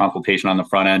tribal consultation on the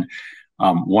front end,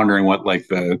 wondering what like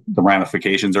the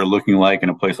ramifications are looking like in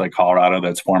a place like Colorado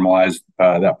that's formalized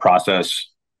that process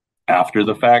after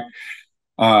the fact.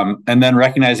 And then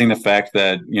recognizing the fact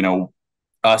that,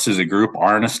 us as a group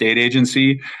aren't a state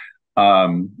agency.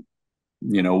 What's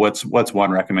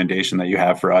one recommendation that you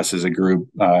have for us as a group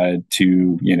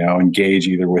to, engage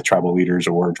either with tribal leaders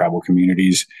or tribal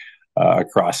communities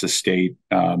across the state,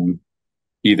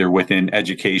 either within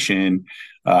education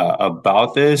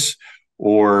about this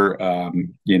or,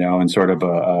 in sort of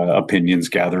a opinions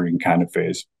gathering kind of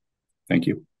phase? Thank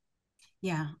you.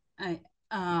 Yeah.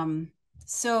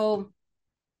 So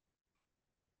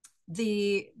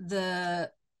the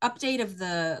update of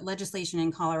the legislation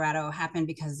in Colorado happened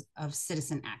because of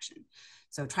citizen action.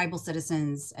 So tribal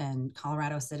citizens and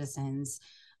Colorado citizens,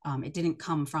 it didn't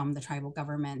come from the tribal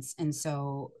governments. And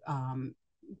so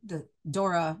the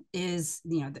DORA is,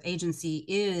 the agency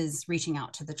is reaching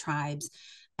out to the tribes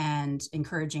and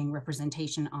encouraging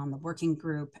representation on the working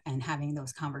group and having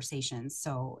those conversations.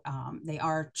 So they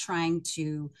are trying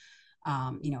to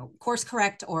course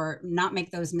correct or not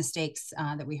make those mistakes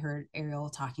that we heard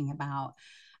Ariel talking about.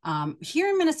 Here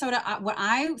in Minnesota, what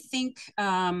I think,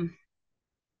 I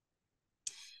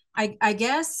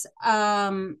guess,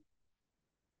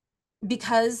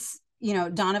 because,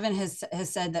 Donovan has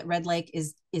said that Red Lake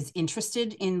is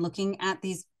interested in looking at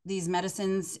these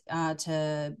medicines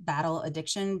to battle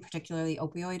addiction, particularly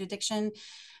opioid addiction.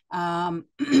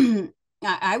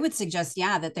 I would suggest,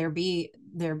 that there be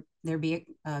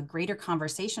a greater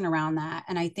conversation around that.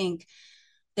 And I think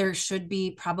There should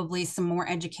be probably some more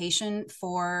education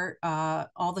for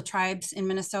all the tribes in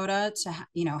Minnesota to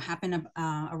happen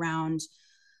around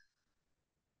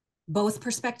both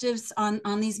perspectives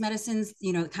on these medicines,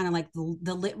 kind of like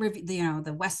the lit review,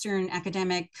 the Western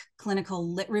academic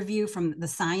clinical lit review from the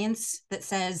science that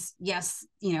says, yes,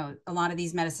 a lot of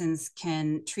these medicines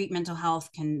can treat mental health,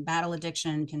 can battle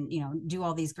addiction, can, do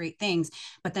all these great things,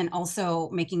 but then also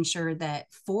making sure that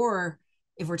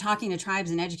if we're talking to tribes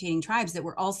and educating tribes, that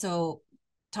we're also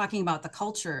talking about the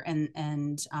culture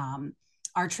and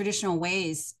our traditional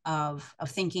ways of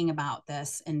thinking about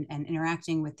this and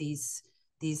interacting with these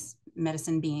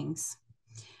medicine beings.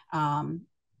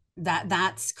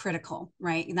 That's critical,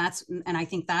 right? And I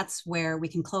think that's where we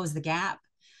can close the gap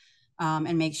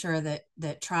and make sure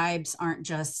that tribes aren't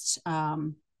just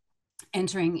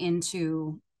entering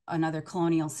into another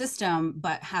colonial system,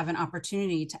 but have an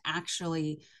opportunity to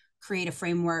actually create a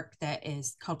framework that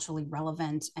is culturally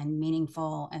relevant and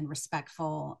meaningful and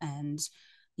respectful and,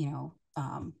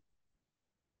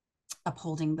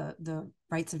 upholding the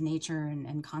rights of nature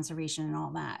and conservation and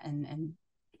all that, and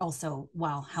also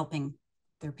while helping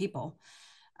their people.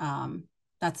 I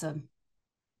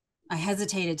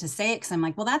hesitated to say it because I'm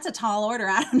like, well, that's a tall order.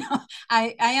 I don't know.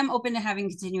 I am open to having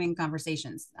continuing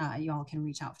conversations. You all can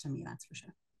reach out to me, that's for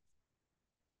sure.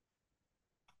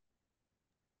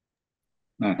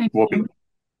 Welcome.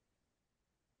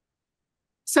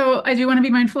 So I do want to be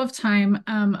mindful of time.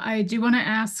 I do want to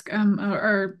ask,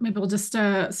 or maybe we'll just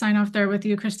sign off there with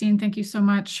you, Christine. Thank you so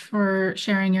much for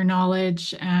sharing your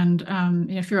knowledge. And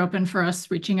if you're open for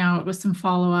us reaching out with some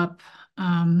follow-up,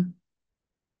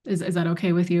 is that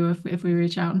okay with you if we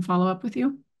reach out and follow up with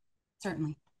you?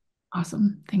 Certainly.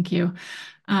 Awesome. Thank you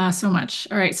so much.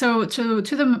 All right. So to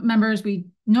the members, we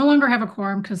no longer have a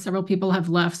quorum because several people have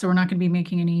left. So we're not going to be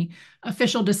making any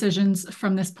official decisions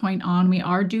from this point on. We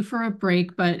are due for a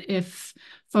break, but if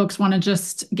folks want to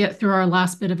just get through our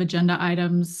last bit of agenda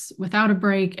items without a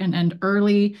break and end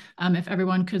early, if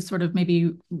everyone could sort of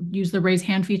maybe use the raise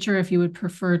hand feature if you would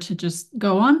prefer to just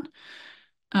go on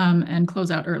and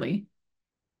close out early.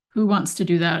 Who wants to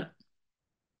do that?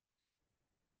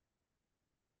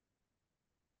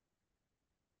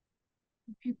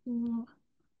 People.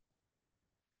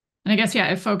 And I guess,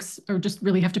 yeah, if folks are just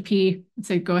really have to pee, I'd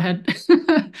say go ahead.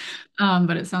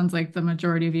 But it sounds like the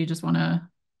majority of you just want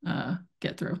to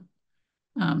get through.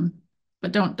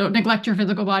 But don't neglect your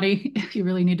physical body if you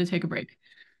really need to take a break.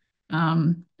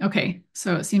 Okay,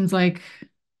 so it seems like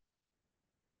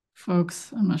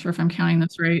folks, I'm not sure if I'm counting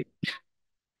this right.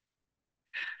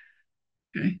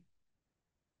 Okay.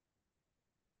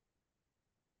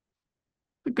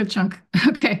 A good chunk.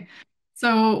 Okay.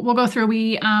 So we'll go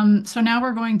through. So now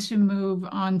we're going to move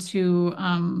on to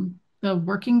the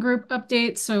working group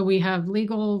update. So we have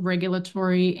legal,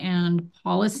 regulatory, and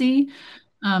policy.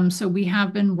 So we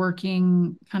have been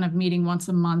working, kind of meeting once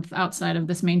a month outside of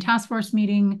this main task force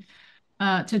meeting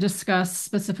to discuss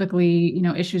specifically,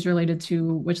 issues related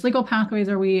to which legal pathways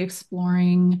are we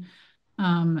exploring,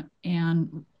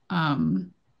 and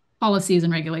policies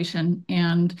and regulation,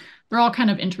 and they're all kind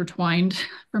of intertwined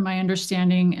from my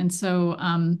understanding. And so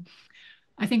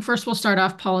I think first we'll start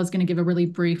off. Paula is going to give a really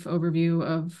brief overview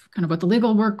of kind of what the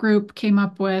legal work group came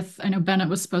up with. I know Bennett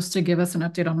was supposed to give us an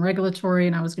update on regulatory,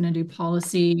 and I was going to do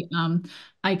policy.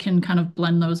 I can kind of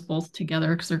blend those both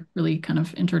together because they're really kind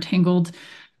of intertangled.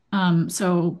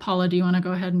 So Paula, do you want to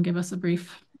go ahead and give us a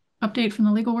brief update from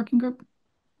the legal working group?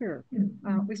 Sure.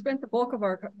 We spent the bulk of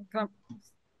our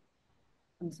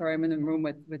I'm sorry, I'm in the room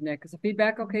with Nick. Is the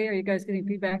feedback okay? Are you guys getting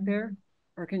feedback there?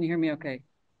 Or can you hear me okay?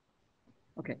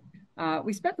 Okay.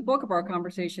 We spent the bulk of our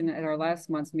conversation at our last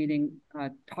month's meeting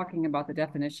talking about the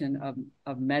definition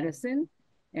of medicine.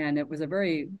 And it was a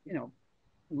very,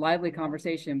 lively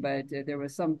conversation, but there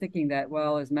was some thinking that,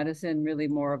 well, is medicine really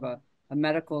more of a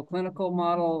medical clinical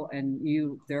model, and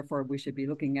therefore we should be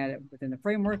looking at it within the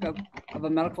framework of a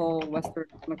medical Western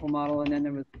clinical model. And then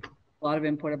there was a lot of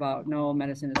input about, no,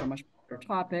 medicine is a much broader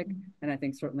topic. And I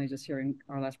think certainly just hearing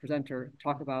our last presenter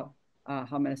talk about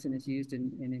how medicine is used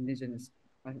in indigenous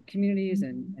communities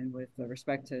and with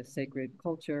respect to sacred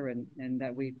culture, and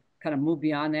that we kind of move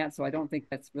beyond that. So I don't think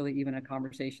that's really even a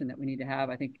conversation that we need to have.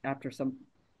 I think after some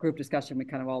group discussion, we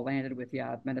kind of all landed with,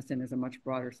 yeah, medicine is a much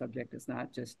broader subject. It's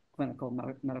not just clinical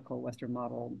medical Western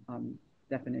model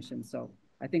definition. So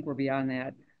I think we're beyond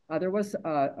that. There was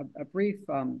a brief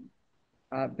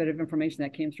bit of information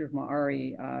that came through from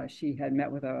Ari. She had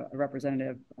met with a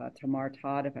representative, Tamar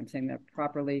Todd, if I'm saying that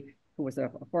properly, who was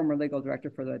a former legal director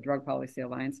for the Drug Policy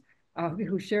Alliance,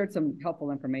 who shared some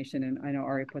helpful information. And I know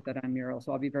Ari put that on Mural,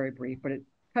 so I'll be very brief, but it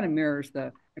kind of mirrors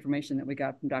the information that we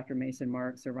got from Dr. Mason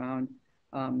Marks around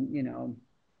you know,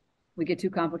 we get too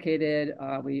complicated.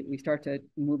 We start to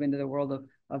move into the world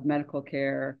of medical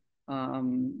care.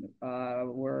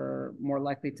 We're more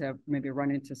likely to maybe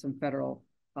run into some federal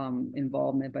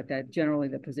involvement, but that generally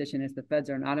the position is the feds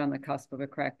are not on the cusp of a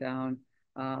crackdown,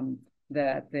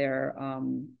 that they're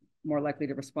more likely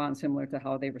to respond similar to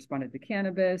how they responded to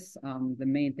cannabis. The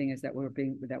main thing is that we're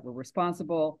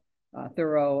responsible,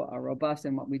 thorough, robust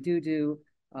in what we do.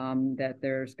 That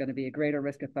there's going to be a greater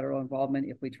risk of federal involvement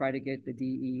if we try to get the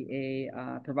DEA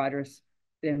providers,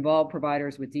 involve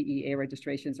providers with DEA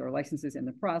registrations or licenses in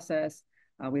the process.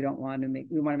 We want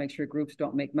to make sure groups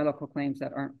don't make medical claims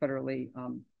that aren't federally,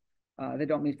 they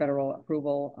don't meet federal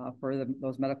approval for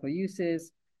those medical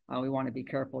uses. We want to be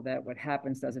careful that what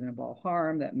happens doesn't involve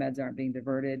harm, that meds aren't being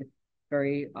diverted.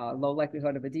 Very low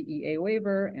likelihood of a DEA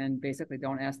waiver, and basically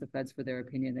don't ask the feds for their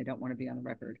opinion. They don't want to be on the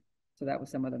record. So that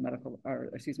was some of the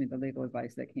the legal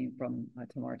advice that came from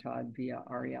Tamar Todd via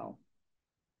Ariel.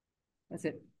 That's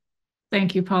it.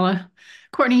 Thank you, Paula.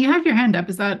 Courtney, you have your hand up.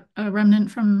 Is that a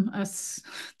remnant from us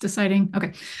deciding?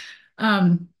 Okay.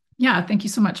 Yeah, thank you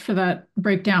so much for that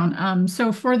breakdown.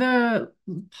 So for the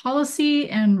policy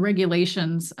and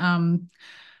regulations, I'm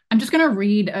just going to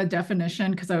read a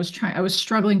definition because I was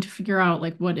struggling to figure out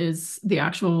like what is the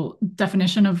actual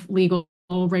definition of legal,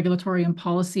 regulatory, and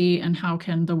policy, and how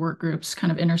can the work groups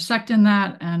kind of intersect in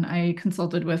that. And I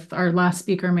consulted with our last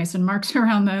speaker, Mason Marks,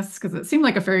 around this because it seemed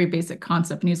like a very basic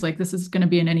concept. And he's like, this is going to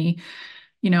be in any,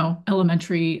 you know,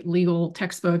 elementary legal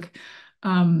textbook,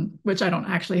 which I don't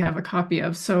actually have a copy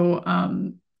of. So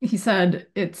he said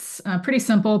it's pretty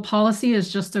simple. Policy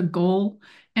is just a goal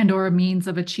and or a means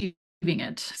of achieving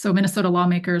it. So Minnesota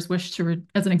lawmakers wish to,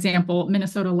 as an example,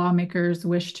 Minnesota lawmakers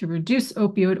wish to reduce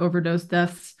opioid overdose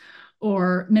deaths,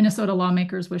 or Minnesota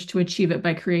lawmakers wish to achieve it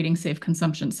by creating safe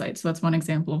consumption sites. So that's one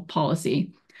example of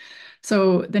policy.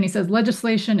 So then he says,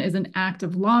 legislation is an act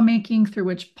of lawmaking through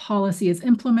which policy is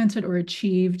implemented or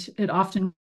achieved. It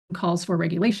often calls for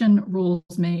regulation,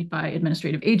 rules made by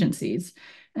administrative agencies.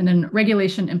 And then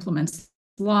regulation implements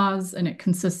laws, and it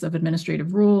consists of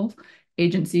administrative rule.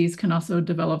 Agencies can also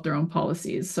develop their own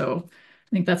policies. So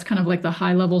I think that's kind of like the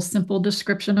high level, simple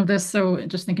description of this. So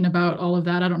just thinking about all of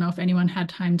that, I don't know if anyone had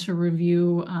time to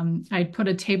review. I put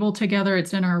a table together.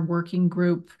 It's in our working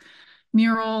group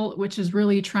mural, which is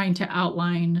really trying to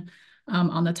outline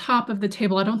on the top of the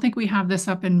table. I don't think we have this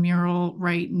up in mural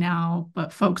right now,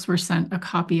 but folks were sent a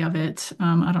copy of it.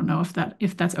 I don't know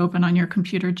if that's open on your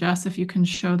computer, Jess, if you can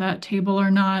show that table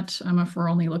or not, if we're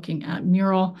only looking at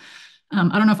mural.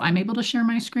 I don't know if I'm able to share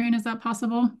my screen. Is that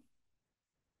possible?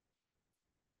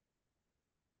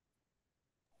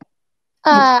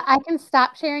 I can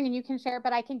stop sharing and you can share,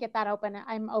 but I can get that open.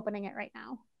 I'm opening it right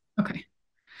now. Okay.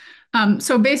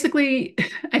 So basically,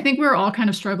 I think we're all kind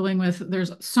of struggling with,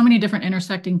 there's so many different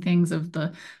intersecting things of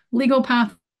the legal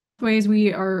pathways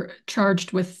we are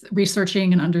charged with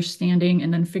researching and understanding,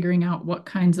 and then figuring out what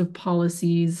kinds of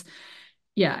policies,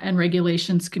 and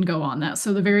regulations can go on that.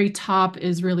 So the very top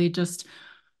is really just,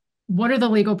 what are the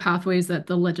legal pathways that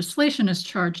the legislation has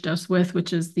charged us with,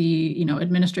 which is the,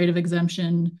 administrative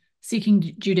exemption,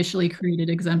 seeking judicially created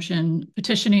exemption,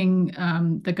 petitioning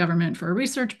the government for a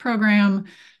research program,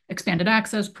 expanded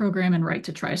access program, and right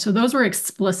to try. So those were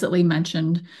explicitly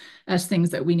mentioned as things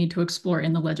that we need to explore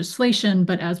in the legislation.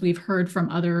 But as we've heard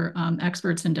from other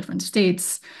experts in different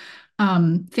states,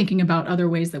 thinking about other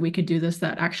ways that we could do this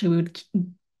that actually would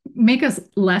make us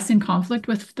less in conflict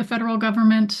with the federal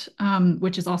government,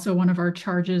 which is also one of our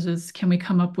charges, is can we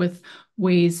come up with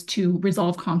ways to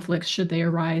resolve conflicts should they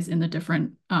arise in the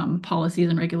different policies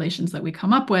and regulations that we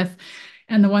come up with.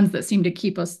 And the ones that seem to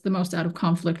keep us the most out of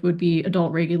conflict would be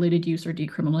adult regulated use or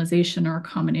decriminalization, or a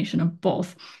combination of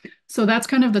both. So that's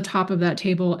kind of the top of that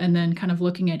table. And then kind of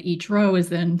looking at each row is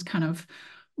then kind of,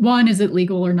 one, is it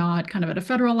legal or not, kind of at a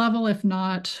federal level? If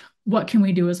not, what can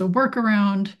we do as a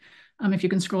workaround? If you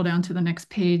can scroll down to the next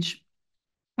page.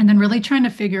 And then really trying to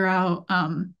figure out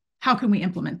how can we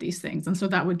implement these things? And so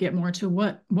that would get more to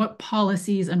what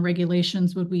policies and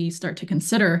regulations would we start to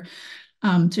consider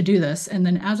to do this. And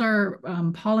then as our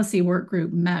policy work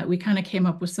group met, we kind of came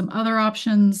up with some other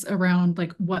options around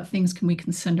like what things can we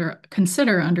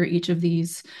consider under each of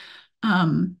these.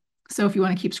 So if you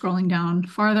want to keep scrolling down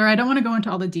farther, I don't want to go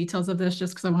into all the details of this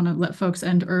just because I want to let folks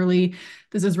end early.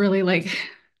 This is really like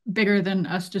bigger than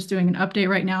us just doing an update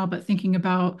right now, but thinking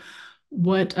about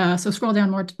what, so scroll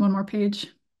down one more page.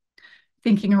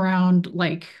 Thinking around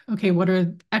like, okay, what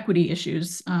are equity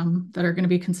issues that are going to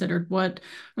be considered? What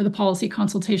are the policy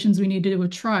consultations we need to do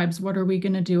with tribes? What are we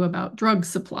going to do about drug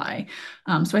supply?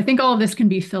 So I think all of this can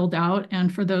be filled out.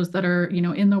 And for those that are,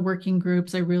 in the working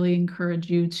groups, I really encourage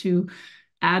you to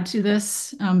add to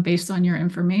this based on your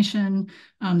information.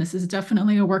 This is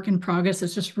definitely a work in progress.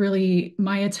 It's just really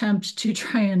my attempt to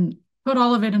try and put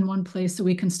all of it in one place so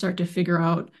we can start to figure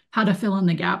out how to fill in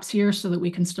the gaps here so that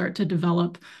we can start to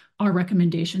develop our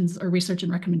recommendations or research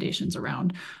and recommendations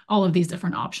around all of these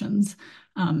different options.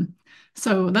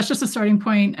 So that's just a starting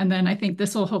point. And then I think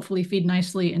this will hopefully feed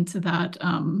nicely into that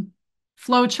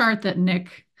flow chart that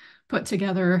Nick put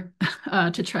together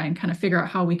to try and kind of figure out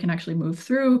how we can actually move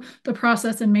through the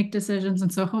process and make decisions.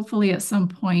 And so hopefully at some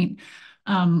point,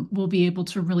 we'll be able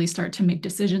to really start to make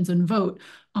decisions and vote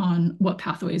on what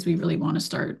pathways we really want to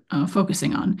start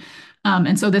focusing on.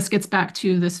 And so this gets back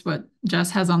to this, what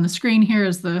Jess has on the screen here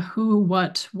is the who,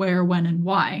 what, where, when, and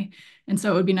why. And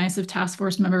so it would be nice if task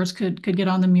force members could get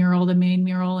on the mural, the main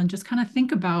mural, and just kind of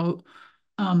think about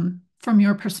from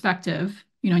your perspective,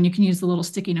 and you can use the little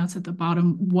sticky notes at the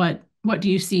bottom, what do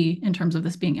you see in terms of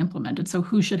this being implemented? So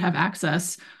who should have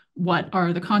access? What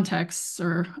are the contexts,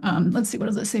 or let's see, what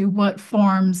does it say? What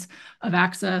forms of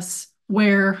access? What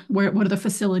are the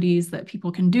facilities that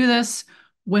people can do this?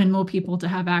 When will people to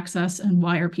have access, and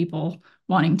why are people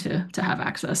wanting to have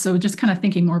access? So just kind of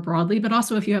thinking more broadly, but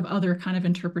also if you have other kind of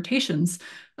interpretations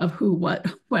of who, what,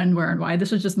 when, where, and why.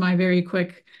 This is just my very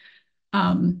quick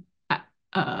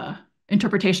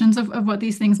interpretations of what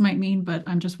these things might mean, but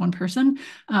I'm just one person.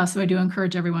 So I do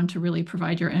encourage everyone to really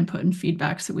provide your input and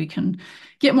feedback so we can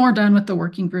get more done with the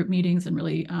working group meetings and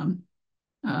really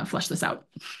flesh this out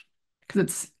because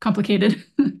it's complicated.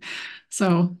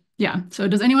 So yeah, so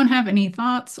does anyone have any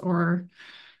thoughts or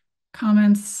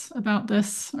comments about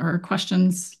this or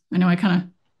questions? I know I kind of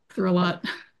threw a lot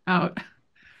out.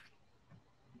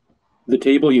 The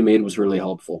table you made was really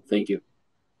helpful. Thank you.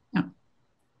 Yeah.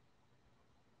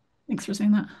 Thanks for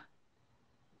saying that.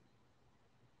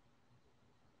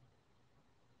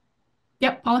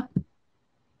 Yep, Paula.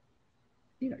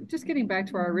 Just getting back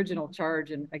to our original charge,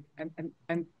 and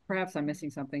I'm perhaps I'm missing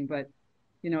something, but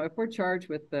if we're charged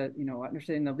with the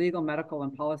understanding the legal, medical,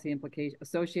 and policy implications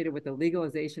associated with the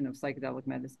legalization of psychedelic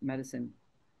medicine,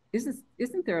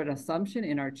 isn't there an assumption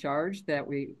in our charge that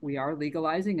we are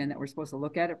legalizing and that we're supposed to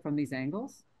look at it from these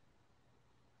angles?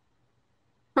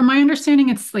 From my understanding,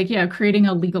 it's like, yeah, creating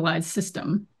a legalized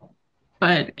system.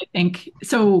 But I think,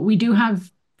 so we do have,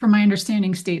 from my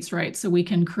understanding, states' rights. So we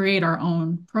can create our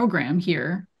own program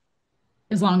here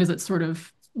as long as it's sort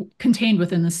of contained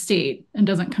within the state and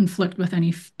doesn't conflict with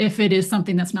any, if it is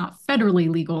something that's not federally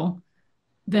legal,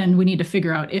 then we need to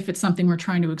figure out if it's something we're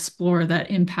trying to explore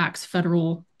that impacts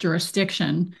federal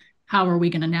jurisdiction, how are we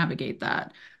going to navigate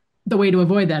that? The way to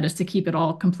avoid that is to keep it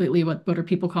all completely what are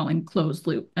people calling closed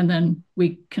loop. And then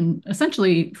we can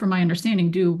essentially, from my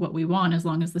understanding, do what we want as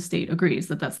long as the state agrees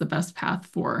that that's the best path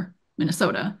for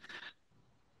Minnesota.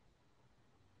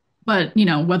 But,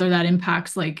 whether that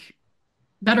impacts like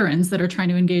veterans that are trying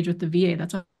to engage with the VA,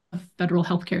 that's a federal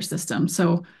healthcare system.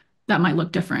 So that might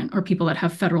look different, or people that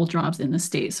have federal jobs in the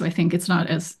state. So I think it's not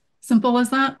as simple as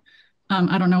that.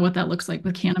 I don't know what that looks like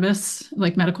with cannabis,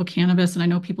 like medical cannabis. And I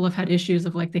know people have had issues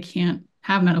of like, they can't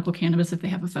have medical cannabis if they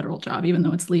have a federal job, even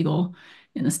though it's legal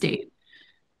in the state.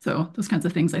 So those kinds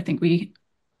of things I think we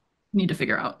need to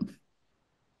figure out.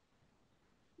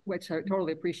 Which I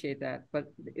totally appreciate that,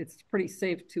 but it's pretty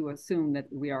safe to assume that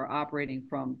we are operating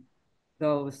from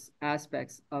those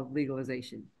aspects of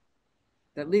legalization.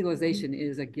 That legalization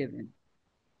is a given.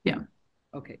 Yeah.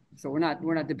 Okay, so we're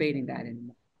not debating that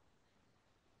anymore.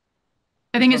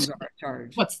 I think it's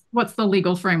what's the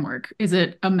legal framework? Is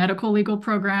it a medical legal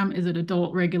program? Is it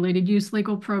adult regulated use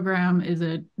legal program? Is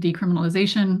it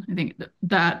decriminalization? I think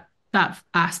that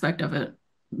aspect of it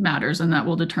matters, and that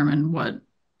will determine what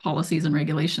policies and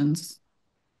regulations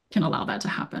can allow that to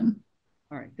happen.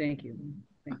 All right, thank you.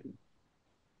 Thank you.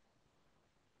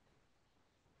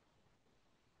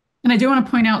 And I do want to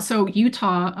point out, so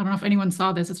Utah, I don't know if anyone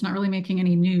saw this, it's not really making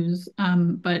any news,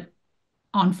 but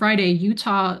on Friday,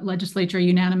 Utah legislature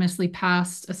unanimously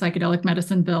passed a psychedelic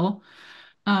medicine bill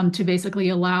to basically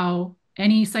allow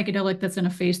any psychedelic that's in a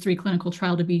phase 3 clinical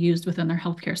trial to be used within their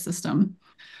healthcare system.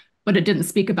 But it didn't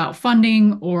speak about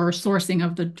funding or sourcing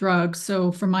of the drug.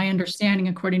 So from my understanding,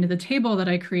 according to the table that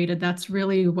I created, that's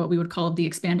really what we would call the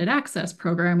expanded access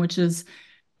program, which is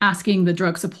asking the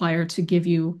drug supplier to give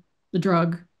you the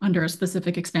drug under a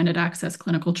specific expanded access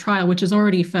clinical trial, which is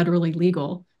already federally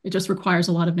legal. It just requires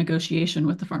a lot of negotiation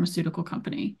with the pharmaceutical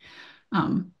company.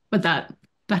 But that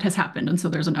has happened. And so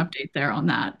there's an update there on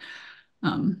that.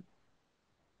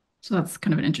 So that's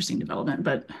kind of an interesting development.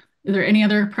 But are there any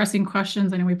other pressing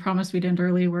questions? I know we promised we'd end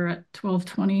early. We're at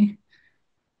 12:20.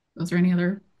 Is there any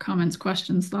other comments,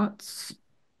 questions, thoughts?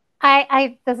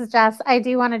 This is Jess. I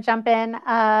do want to jump in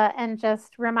and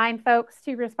just remind folks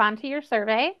to respond to your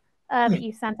survey that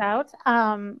you sent out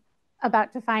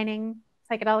about defining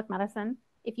psychedelic medicine.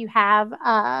 If you have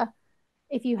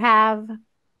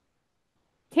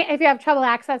trouble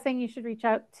accessing, you should reach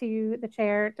out to the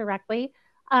chair directly.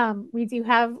 We do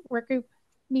have work group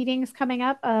meetings coming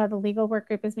up. The legal work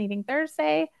group is meeting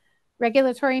Thursday.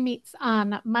 Regulatory meets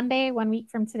on Monday, 1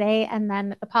 week from today, and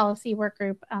then the policy work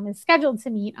group is scheduled to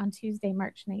meet on Tuesday,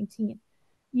 March 19th.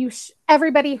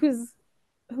 Everybody who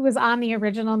was on the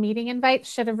original meeting invite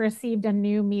should have received a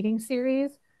new meeting series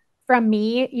from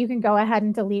me. You can go ahead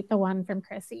and delete the one from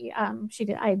Chrissy.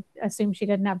 I assume she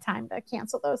didn't have time to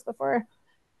cancel those before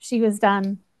she was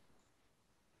done.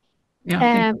 Yeah.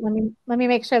 And let me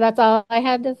make sure that's all I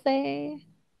had to say.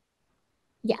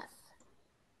 Yes.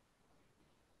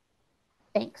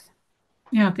 Thanks.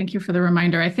 Yeah, thank you for the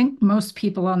reminder. I think most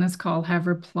people on this call have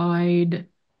replied.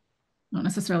 I don't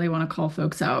necessarily want to call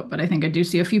folks out, but I think I do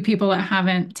see a few people that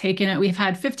haven't taken it. We've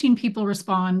had 15 people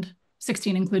respond,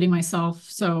 16 including myself.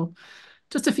 So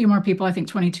just a few more people. I think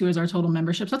 22 is our total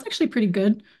membership. So that's actually a pretty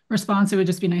good response. It would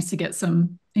just be nice to get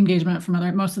some engagement from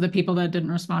most of the people that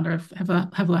didn't respond or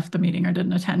have left the meeting or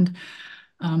didn't attend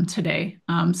today.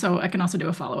 So I can also do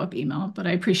a follow-up email, but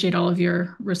I appreciate all of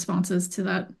your responses to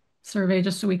that survey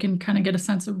just so we can kind of get a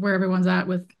sense of where everyone's at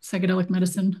with psychedelic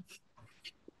medicine.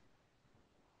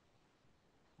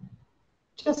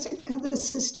 Jessica,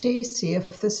 this is Stacy.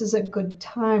 If this is a good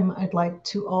time, I'd like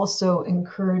to also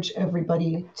encourage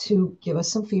everybody to give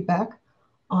us some feedback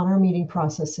on our meeting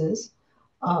processes.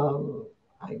 I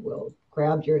will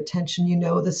grab your attention. You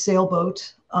know, the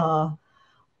sailboat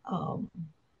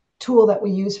tool that we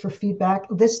use for feedback.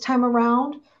 This time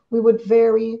around, we would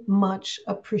very much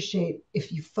appreciate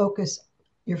if you focus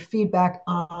your feedback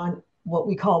on what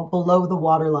we call below the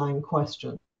waterline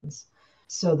questions.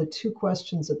 So the 2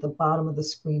 questions at the bottom of the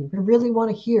screen, we really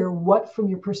want to hear what, from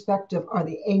your perspective, are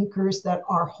the anchors that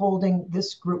are holding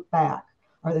this group back?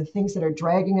 Are the things that are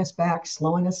dragging us back,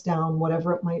 slowing us down,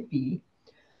 whatever it might be?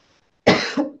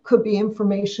 Could be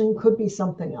information, could be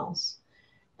something else.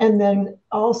 And then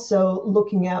also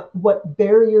looking at what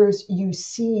barriers you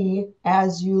see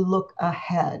as you look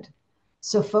ahead.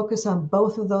 So focus on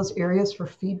both of those areas for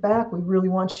feedback. We really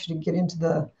want you to get into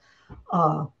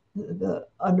the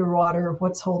underwater,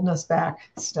 what's holding us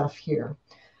back stuff here.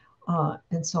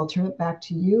 And so I'll turn it back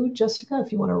to you, Jessica,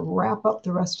 if you want to wrap up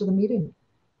the rest of the meeting.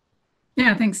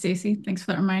 Yeah, thanks, Stacy. Thanks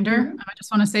for that reminder. I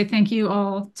just want to say thank you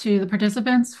all to the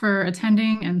participants for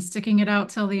attending and sticking it out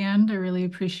till the end. I really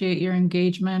appreciate your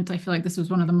engagement. I feel like this was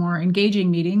one of the more engaging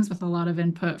meetings with a lot of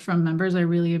input from members. I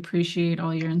really appreciate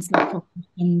all your insightful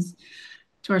questions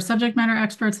to our subject matter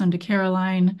experts and to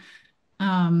Caroline.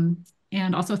 And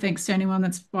also thanks to anyone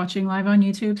that's watching live on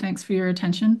YouTube. Thanks for your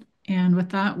attention. And with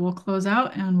that, we'll close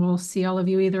out and we'll see all of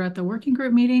you either at the working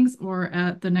group meetings or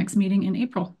at the next meeting in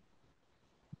April.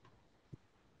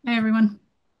 Hey, everyone.